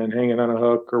it and then hang it on a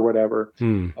hook or whatever.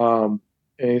 Hmm. And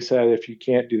he said if you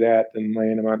can't do that, then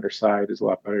laying them on their side is a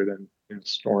lot better than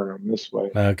storing them this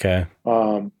way. Okay.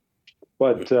 Um,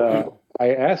 but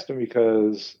I asked him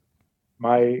because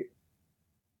my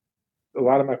a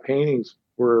lot of my paintings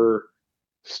were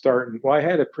starting. Well, I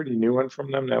had a pretty new one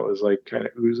from them that was like kind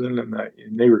of oozing, and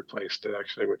they replaced it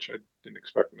actually, which I didn't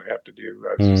expect them to have to do.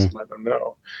 I was Hmm. just letting them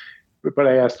know. But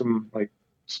I asked them like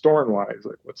storing wise,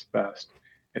 like what's best,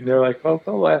 and they're like, well,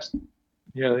 they'll last.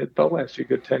 They'll last you a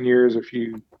good 10 years if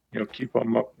you keep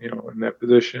them up, in that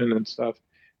position and stuff.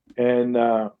 And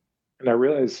I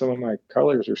realized some of my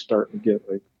colors are starting to get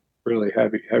like really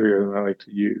heavier than I like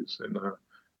to use, and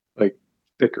like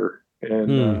thicker.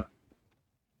 Hmm.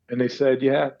 And they said,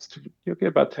 yeah, you'll get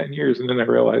about 10 years. And then I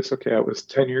realized, okay, it was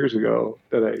 10 years ago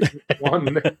that I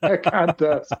won that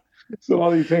contest. So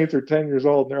all these paints are 10 years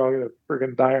old and they're all going to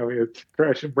freaking die on me,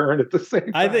 crash and burn at the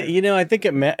same I think time. I think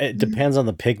it depends on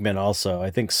the pigment also. I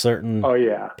think certain Oh,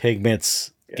 yeah.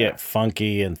 pigments Yeah. get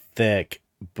funky and thick,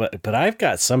 but I've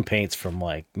got some paints from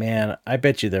like, man, I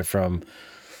bet you they're from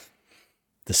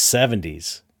the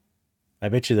 70s. I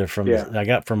bet you they're from Yeah. I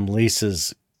got from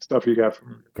Lisa's Stuff you got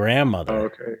from, oh, grandmother,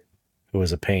 okay. who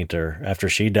was a painter. After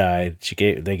she died,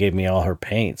 they gave me all her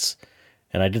paints.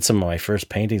 And I did some of my first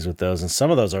paintings with those, and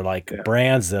some of those are like Yeah.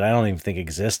 brands that I don't even think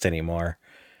exist anymore.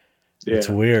 It's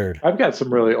Yeah. weird. I've got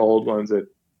some really old ones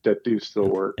that do still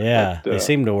work, but Yeah, they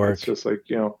seem to it's work. just like,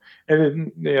 and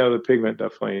then, the pigment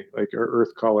definitely, like our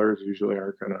earth colors usually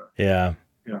aren't going to, Yeah.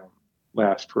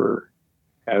 last for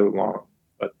as long.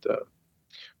 But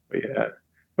yeah,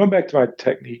 going back to my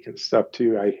technique and stuff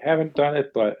too, I haven't done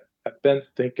it, but I've been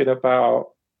thinking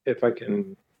about if I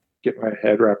can get my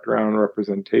head wrapped around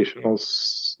representational,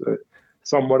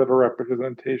 somewhat of a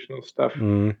representational stuff,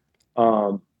 Mm.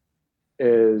 um,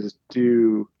 is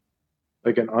do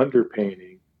like an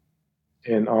underpainting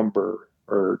in umber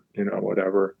or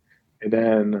whatever, and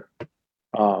then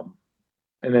um,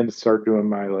 start doing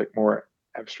my like more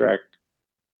abstract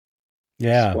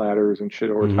Yeah. splatters and shit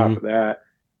over top Hmm. of that,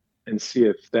 and see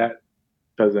if that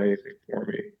does anything for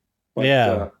me. But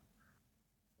Yeah.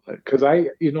 because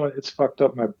it's fucked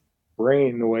up my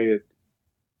brain the way it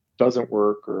doesn't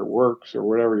work or works or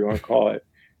whatever you want to call it.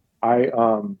 I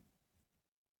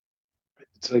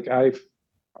it's like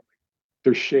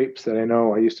there's shapes that I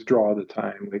know I used to draw all the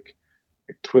time, like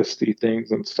twisty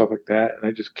things and stuff like that, and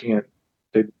I just can't.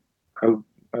 They, I,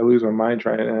 I lose my mind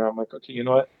trying it, and I'm like, okay, you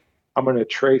know what? I'm gonna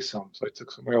trace them. So I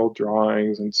took some of my old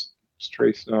drawings and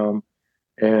traced them,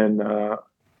 and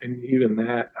even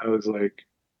that I was like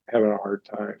having a hard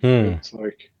time. Hmm. It's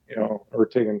like or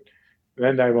taking.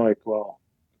 Then I'm like, well,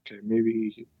 okay,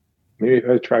 maybe if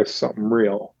I try something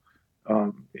real,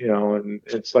 and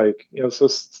it's like so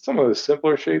some of the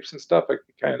simpler shapes and stuff I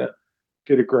can kind of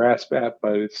get a grasp at,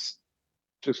 but it's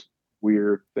just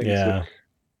weird things like Yeah.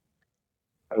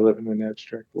 I live in an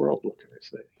abstract world. What can I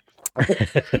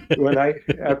say? when I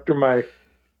after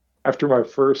my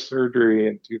first surgery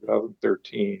in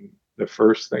 2013, the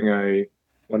first thing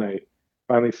when I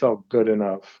finally felt good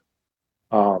enough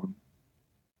um,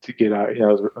 to get out, I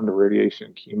was under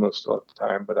radiation chemo still at the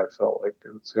time, but I felt like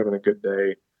I was having a good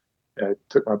day. And I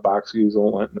took my box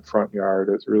easel, went in the front yard.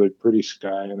 It was a really pretty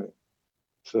sky, and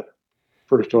it's the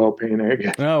first oil paint I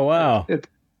get. Oh, wow.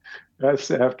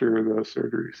 That's after the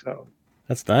surgery. So,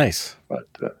 That's nice. but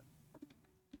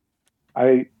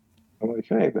I I'm like,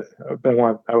 hey,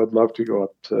 I would love to go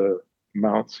up to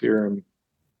mounts here, and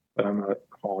but I'm not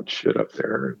hauling shit up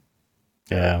there.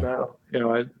 Yeah. Now,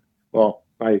 well,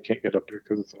 now you can't get up there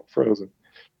because it's all frozen.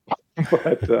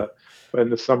 but but in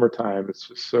the summertime, it's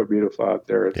just so beautiful out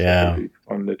there. It's like it'd Yeah. be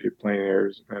fun to do plein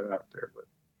airs out there.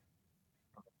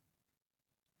 But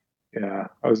yeah,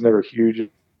 I was never huge.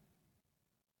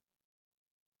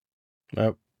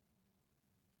 Oh,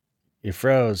 you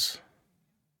froze.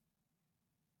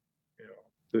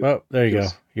 Oh, there you go.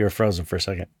 Just You were frozen for a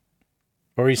second.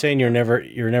 What were you saying? You're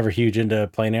never huge into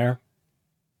plein air?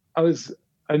 I was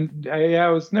I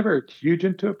was never huge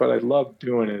into it, but I love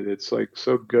doing it. It's like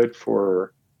so good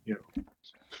for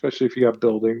especially if you have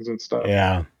buildings and stuff.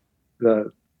 Yeah.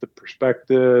 The the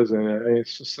perspectives and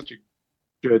it's just such a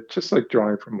good, just like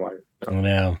drawing from life.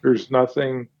 Yeah. There's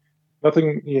nothing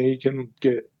you can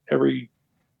get every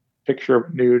picture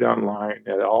of nude online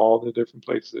at all the different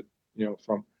places,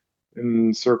 from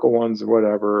in circle ones or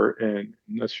whatever, and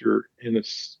unless you're in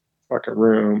this fucking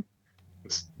room,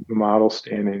 the model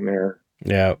standing there,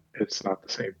 Yeah. it's not the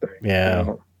same thing,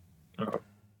 Yeah. Uh,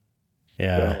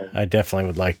 Yeah. so I definitely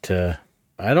would like to.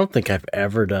 I don't think I've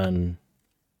ever done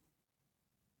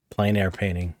plein air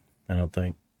painting. I don't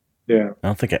think. yeah, I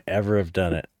don't think I ever have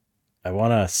done it. I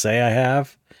want to say I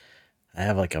have. I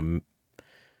have like a.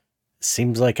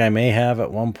 Seems like I may have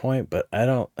at one point, but I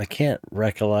can't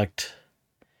recollect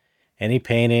any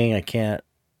painting. I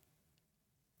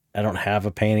don't have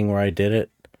a painting where I did it.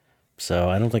 So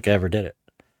I don't think I ever did it.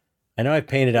 I know I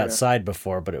painted yeah, outside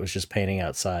before, but it was just painting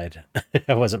outside.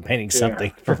 I wasn't painting yeah,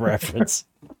 something for reference.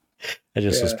 I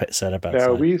just was yeah. set up Now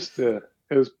outside. we used to.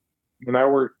 It was when I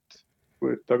worked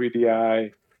with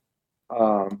WDI.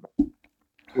 Um,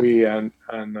 we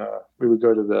would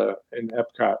go to the in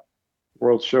Epcot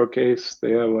World Showcase.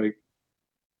 They have like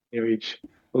each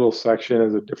little section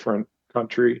is a different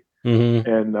country, Mm-hmm.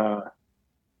 and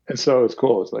and so it's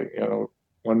cool. It's like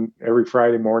one every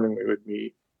Friday morning we would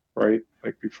meet right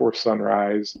like before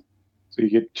sunrise, so you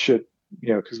get shit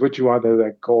because what you want is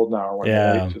that golden hour when the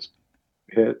light Yeah. just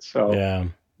hits. So Yeah.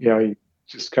 you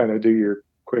just kind of do your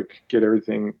quick get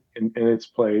everything in its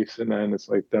place, and then it's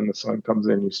like then the sun comes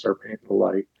in, you start painting the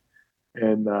light,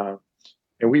 and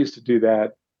we used to do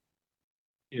that.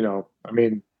 I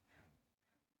mean,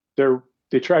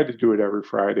 they tried to do it every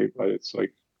Friday, but it's like,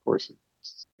 of course,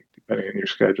 it's like depending on your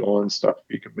schedule and stuff,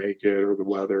 you can make it or the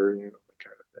weather, that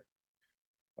kind of thing.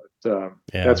 But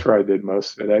Yeah. that's where I did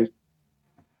most of it.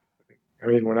 I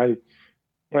mean, when I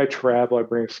travel, I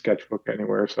bring a sketchbook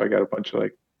anywhere, so I got a bunch of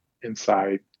like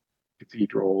inside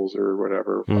cathedrals or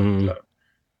whatever, but Mm-hmm.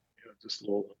 just a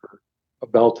little a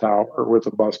bell tower with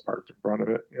a bus parked in front of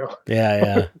it. Yeah.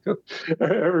 Yeah.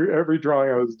 Every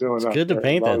drawing I was doing It's up good to there was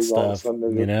paint that always all of a stuff,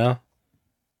 sudden there's a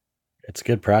It's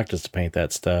good practice to paint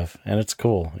that stuff. And it's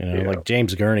cool. yeah, Like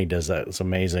James Gurney does that. It's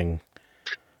amazing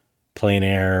plein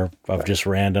air of just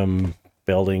random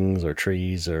buildings or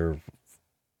trees or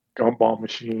gumball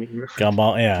machine.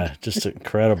 gumball. Yeah, just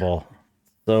incredible.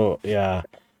 So, yeah,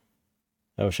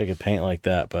 I wish I could paint like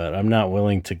that, but I'm not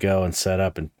willing to go and set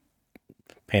up and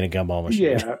paint a gumball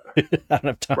machine. Yeah, I don't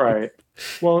have time. right.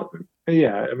 Well,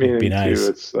 yeah. I mean, It'd be me too. nice.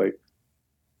 It's like,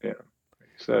 like you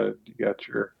said, you got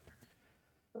your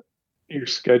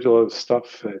schedule of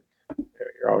stuff that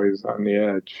you're always on the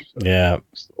edge. So Yeah.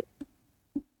 it's a little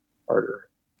harder.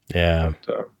 Yeah.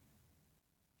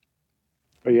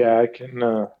 But yeah, I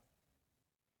can.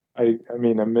 I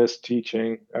mean, I miss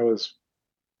teaching. I was,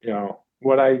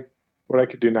 what I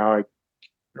could do now.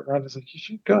 Ron is like, you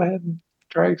should go ahead and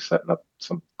try setting up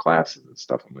some classes and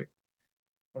stuff. I'm like,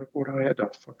 what do I have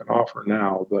to fucking offer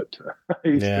now? But I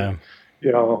used to,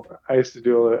 Yeah. I used to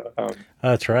do it.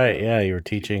 That's right. Uh, Yeah. You were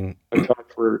teaching. I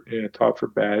taught for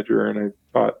Badger, and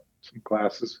I taught some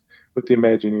classes with the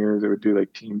Imagineers. They would do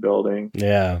like team building.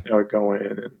 Yeah. I'd go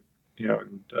in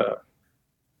and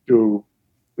do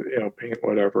paint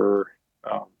whatever.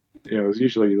 It was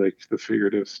usually like the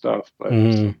figurative stuff, but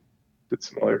Mm-hmm. did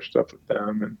some other stuff with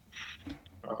them, and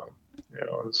um, it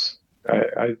was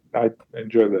I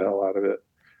enjoyed the hell out of it.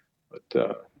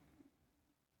 But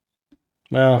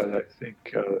Well, but I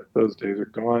think those days are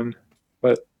gone.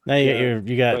 But now yeah,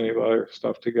 you got, plenty of other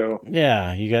stuff to go.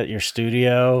 yeah, you got your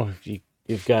studio.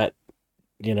 You've got,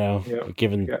 Yeah, you're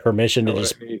given got permission to got what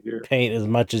just I need here. paint as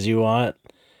much as you want.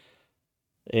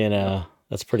 Yeah,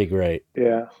 That's pretty great.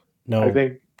 yeah. I No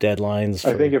think deadlines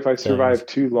I think for if I things. survive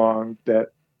too long,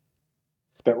 that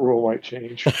rule might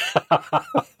change. All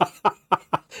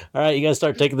right, you gotta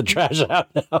start taking the trash out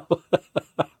now.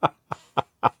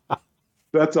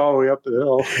 That's all the way up the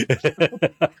hill.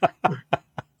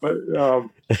 But no,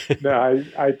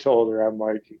 I told her, I'm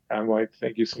like,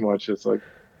 thank you so much. It's like,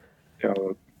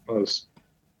 most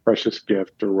precious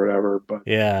gift or whatever. But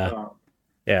Yeah. um,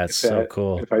 Yeah, it's so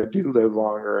cool. if I do live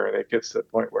longer and it gets to the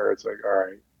point where it's like, all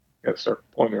right, gotta start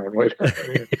pulling your own weight around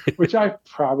here, which I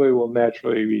probably will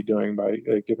naturally be doing by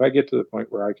like if I get to the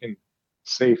point where I can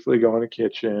safely go in the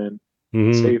kitchen,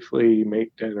 Hmm. safely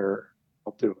make dinner,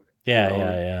 I'll do it. Yeah,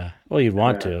 yeah, yeah. Well, you'd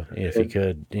want And, to if you and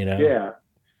could, you know. yeah,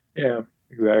 yeah,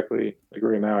 exactly. Like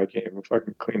right now, I can't even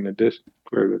fucking clean the dish,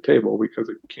 clear the table because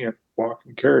I can't walk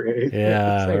and carry anything at the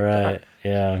Yeah, same time. right.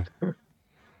 Yeah.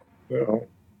 So,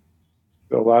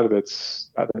 a lot of it's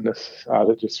out of this, out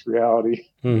of just reality,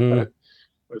 Hmm.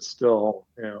 but still,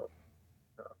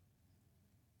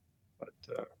 but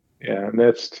yeah, and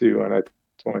that's too. And I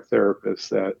told my therapist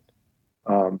that,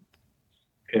 um,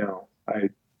 I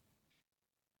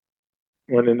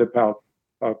went into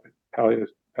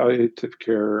palliative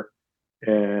care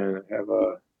and have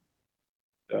a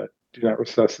do not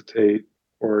resuscitate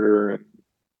order and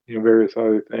various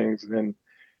other things. And then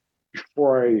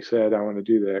before I said I want to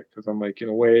do that, because I'm like, in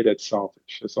a way, that's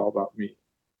selfish. It's all about me.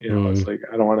 It's Mm. like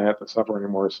I don't want to have to suffer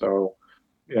anymore. So,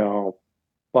 you know,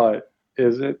 but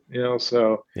is it?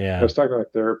 So I Yeah. was talking to a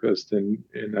therapist, and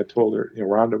I told her,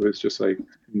 Rhonda was just like,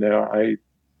 no,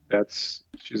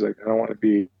 she's like, I don't want to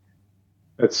be.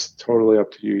 That's totally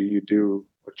up to you. You do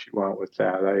what you want with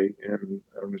that. I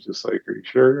was just like, are you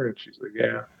sure? And she's like,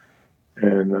 yeah.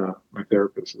 And my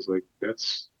therapist is like,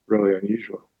 that's really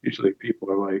unusual. Usually people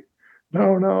are like,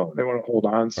 no, no, they want to hold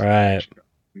on so Right.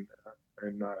 much,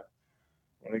 and want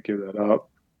to give that up.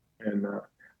 And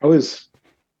I was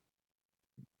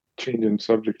changing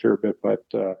subject here a bit, but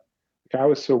I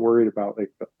was so worried about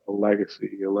like a legacy,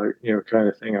 kind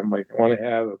of thing. I'm like, I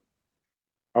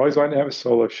always wanted to have a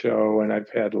solo show, and I've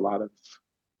had a lot of,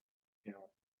 you know,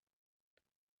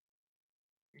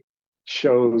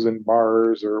 shows in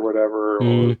bars or whatever,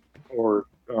 Mm. or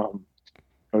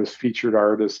I was featured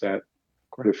artist at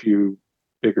quite a few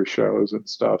bigger shows and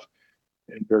stuff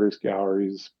in various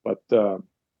galleries, but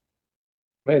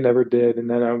I never did. And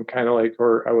then I'm kind of like,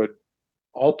 or I would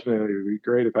ultimately, it would be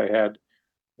great if I had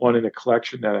one in a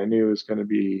collection that I knew was going to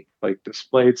be like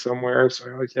displayed somewhere. So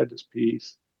I always had this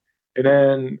piece. And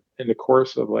then in the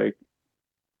course of like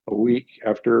a week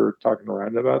after talking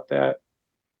around about that,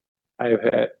 I've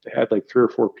had like three or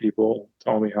four people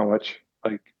tell me how much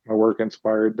like my work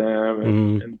inspired them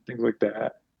Mm. and things like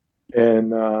that.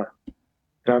 And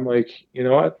I'm like, you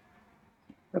know what?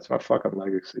 That's my fucking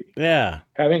legacy. Yeah.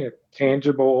 Having a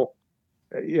tangible,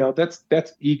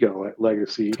 that's ego at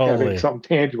legacy, having Totally. something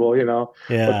tangible, but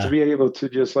to Yeah. be able to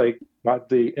just like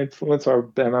the influence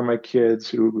I've been on my kids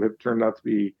who have turned out to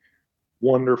be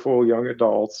wonderful young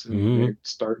adults and Hmm. they're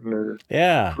starting their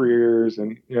Yeah. careers.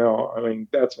 And, I mean,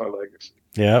 that's my legacy.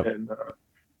 Yep. And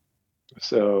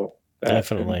so that, and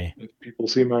Definitely. if people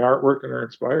see my artwork and are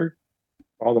inspired,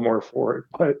 all the more for it.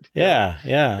 But, Yeah.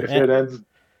 Yeah. if it ends,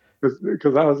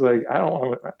 because I was like, I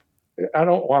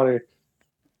don't want to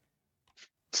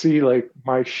see like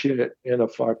my shit in a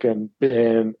fucking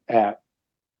bin at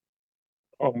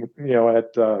at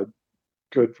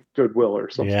Goodwill or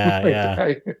something Yeah. like Yeah.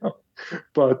 that.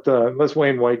 But unless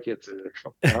Wayne White gets it or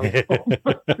something, I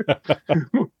don't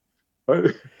know.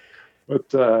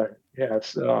 but yeah.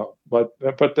 So but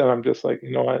then I'm just like,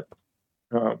 you know what?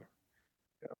 Um,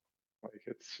 like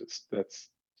it's just that's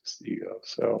just ego.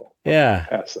 So Yeah.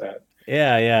 past that.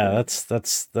 Yeah. Yeah. And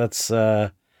That's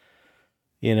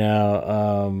you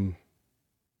know,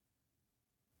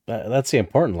 that's the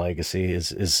important legacy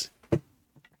is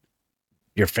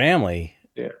your family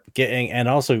yeah, getting and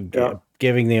also yeah,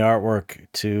 giving the artwork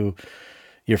to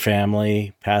your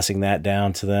family, passing that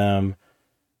down to them.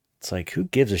 It's like who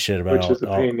gives a shit which about is a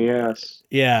all? pain in the ass.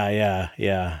 Yeah, yeah,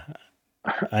 yeah.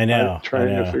 I I know, I trying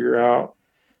to know. figure out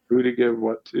who to give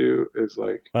what to is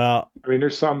like, Well, I mean,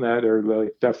 there's some that are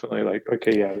like definitely like,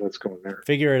 okay, yeah, let's go in there.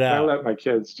 figure it And out. I let my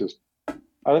kids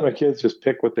just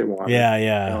pick what they wanted, Yeah,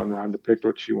 yeah, and Rhonda picked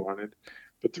what she wanted.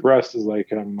 But the rest is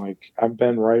like, I've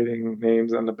been writing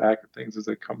names on the back of things as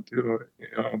they come to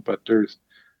it, but there's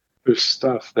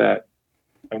stuff that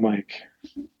I'm like,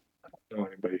 I don't know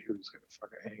anybody who's gonna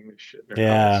fucking hang this shit in their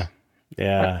yeah, house.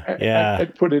 yeah, yeah,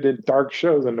 I'd put it in dark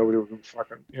shows and nobody would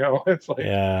fucking, it's like,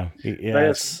 yeah, and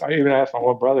yes, I even asked my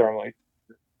one brother, I'm like,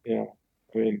 I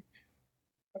mean,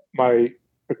 my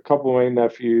a couple of my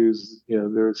nephews,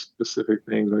 there's specific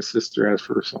things. My sister asked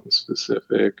for something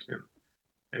specific,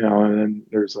 and then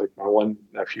there's like my one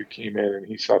nephew came in and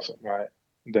he saw something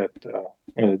that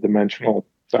one of the dimensional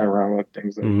diorama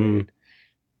things that I mm-hmm. made,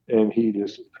 and he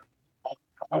just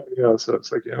So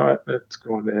it's like, what, it's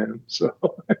going to him. So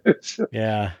it's,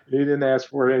 Yeah, he didn't ask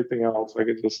for anything else. Like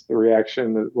it just the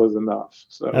reaction was enough.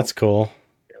 that's So cool.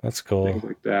 That's cool. things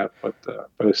like that. But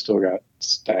I still got a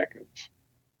stack of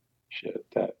shit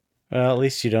that Well, at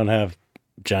least you don't have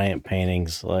giant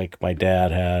paintings like my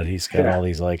dad had. He's got yeah. all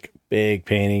these like big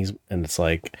paintings, and it's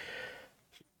like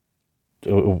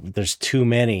there's too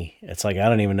many. It's like I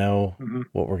don't even know Hmm.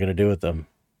 what we're gonna do with them.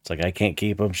 It's like I can't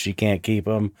keep them. She can't keep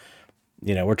them.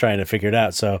 We're trying to figure it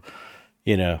out. So,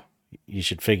 you know, you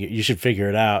should figure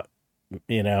it out.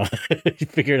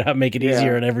 Figure it out, make it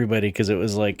easier Yeah. on everybody because it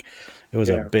was a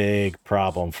Yeah. big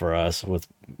problem for us with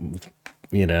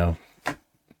you know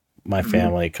my Hmm.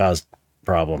 family. It caused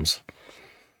problems.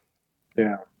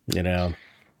 Yeah. You know.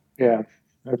 Yeah.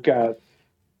 I've got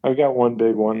I've got one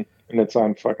big one and it's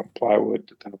on fucking plywood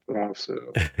to top it off.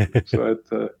 So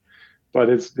but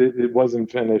it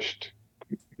wasn't finished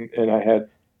and I had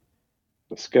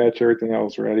the sketch, everything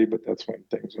else ready, but that's when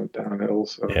things went downhill.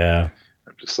 So Yeah.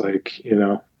 I'm just like,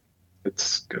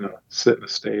 it's gonna sit in a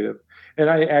state of, and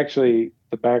I actually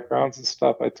the backgrounds and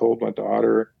stuff. I told my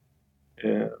daughter,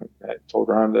 and I told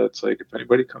Rhonda, it's like if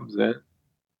anybody comes in,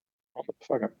 I'll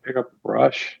fucking pick up the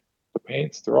brush, the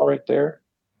paints, they're all right there.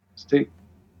 Just take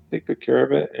good care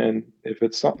of it, and if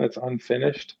it's something that's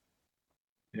unfinished,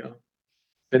 you know,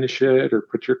 finish it or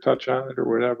put your touch on it or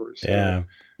whatever. Yeah.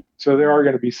 So there are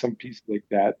going to be some pieces like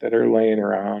that are laying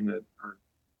around that are,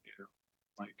 you know,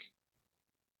 like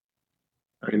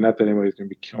I mean, not that anybody's going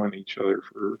to be killing each other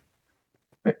for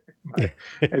my,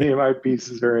 any of my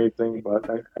pieces or anything, but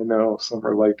I know some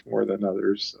are liked more than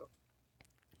others. So,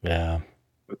 Yeah.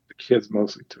 but the kids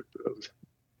mostly took those.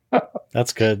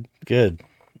 That's good. Good.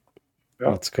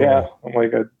 Yeah, That's yeah. cool. I'm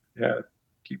like, yeah,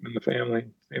 keeping the family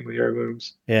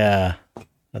heirlooms. Yeah.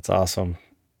 That's awesome.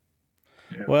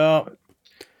 Yeah, Well,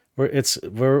 but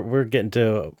we're getting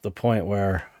to the point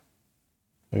where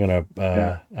we're gonna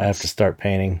yeah, I have to start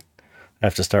painting. I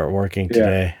have to start working yeah,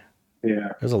 today. yeah,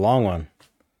 It was a long one.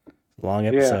 Long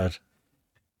yeah, episode.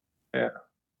 yeah.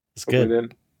 It's Hope I good.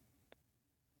 didn't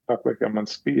talk like I'm on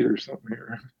speed or something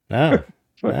here. No.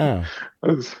 But No.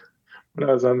 when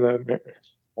I was on the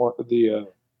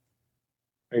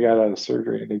I got out of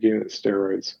surgery and they gave me the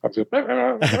steroids. I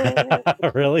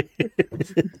was Really? I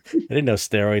didn't know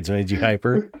steroids made you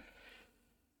hyper.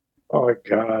 oh my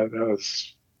god,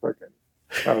 freaking,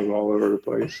 I was all over the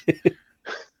place.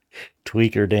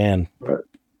 Tweaker Dan. But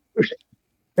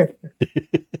it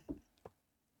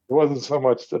wasn't so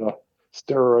much the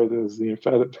steroid as the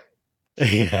amphetamine.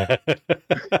 Yeah.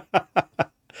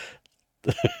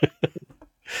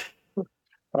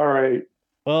 All right,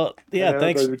 Well, I yeah, know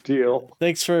the deal.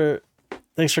 thanks for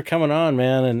coming on,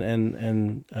 man,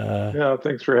 and Yeah,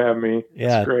 thanks for having me. It's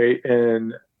yeah, great,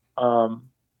 and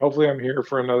hopefully I'm here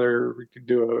for another. We can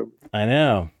do a, I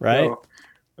know, right?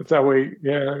 that's that way.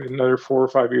 Yeah, another 4 or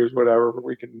 5 years, whatever. But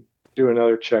we can do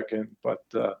another check-in. But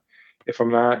if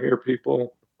I'm not here,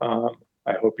 people,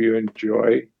 I hope you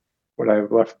enjoy what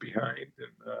I've left behind,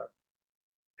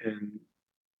 and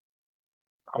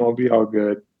I'm gonna be all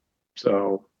good.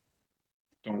 So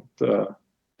don't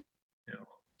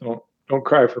don't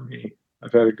cry for me.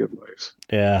 I've had a good life.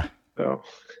 Yeah, So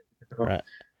right.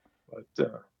 but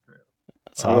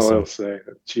That's I don't know what awesome. else to say.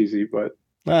 That's cheesy, but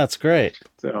No, that's great.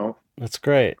 so That's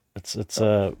great. It's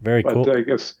very but cool I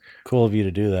guess cool of you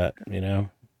to do that, and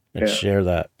yeah, share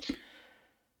that.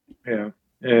 yeah.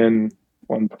 And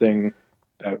one thing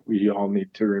that we all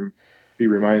need to be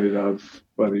reminded of,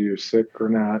 whether you're sick or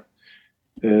not,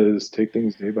 is take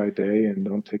things day by day and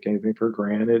don't take anything for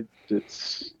granted.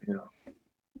 It's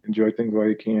enjoy things while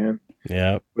you can,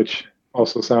 Yeah, which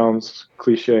also sounds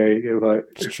cliche,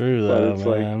 it's true but though, it's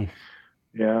like man.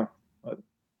 yeah. But,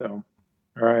 so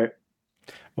all right,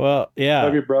 Well, love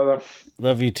yeah, you, brother.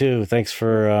 love you too. Thanks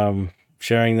for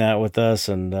sharing that with us,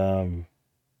 and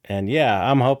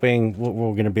yeah, I'm hoping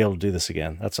we're going to be able to do this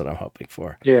again. That's what I'm hoping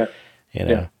for. Yeah, You yeah.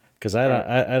 know, because All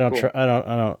right, I don't cool.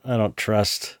 I don't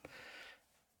trust.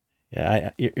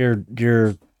 Yeah,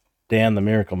 you're Dan the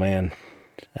Miracle Man.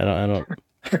 I don't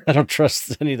I don't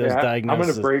trust any of those Yeah, I'm gonna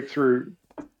diagnoses. break through.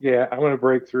 Yeah, I'm gonna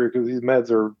break through because these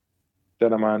meds are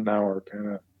that I'm on now are kind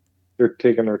of they're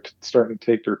starting to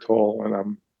take their toll,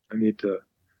 and I need to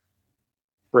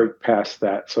break past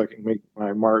that so I can make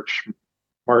my March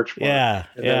mark, Yeah,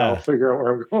 and then I'll yeah, figure out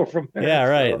where I'm going from there. yeah.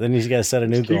 Right. So Then you got to set a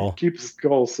new just goal. keep this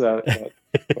goal set,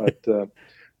 but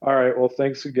all right. Well,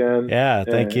 thanks again, Yeah.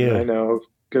 Thank and I you. know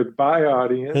goodbye, It's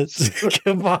audience.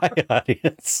 goodbye,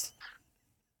 audience.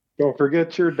 Don't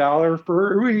forget your dollar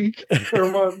per week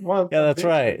or month Yeah, on that's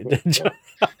right. Patreon.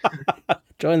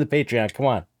 Join the Patreon. Come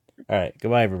on. All right.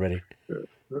 Goodbye, everybody.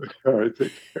 All right,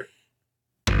 take care.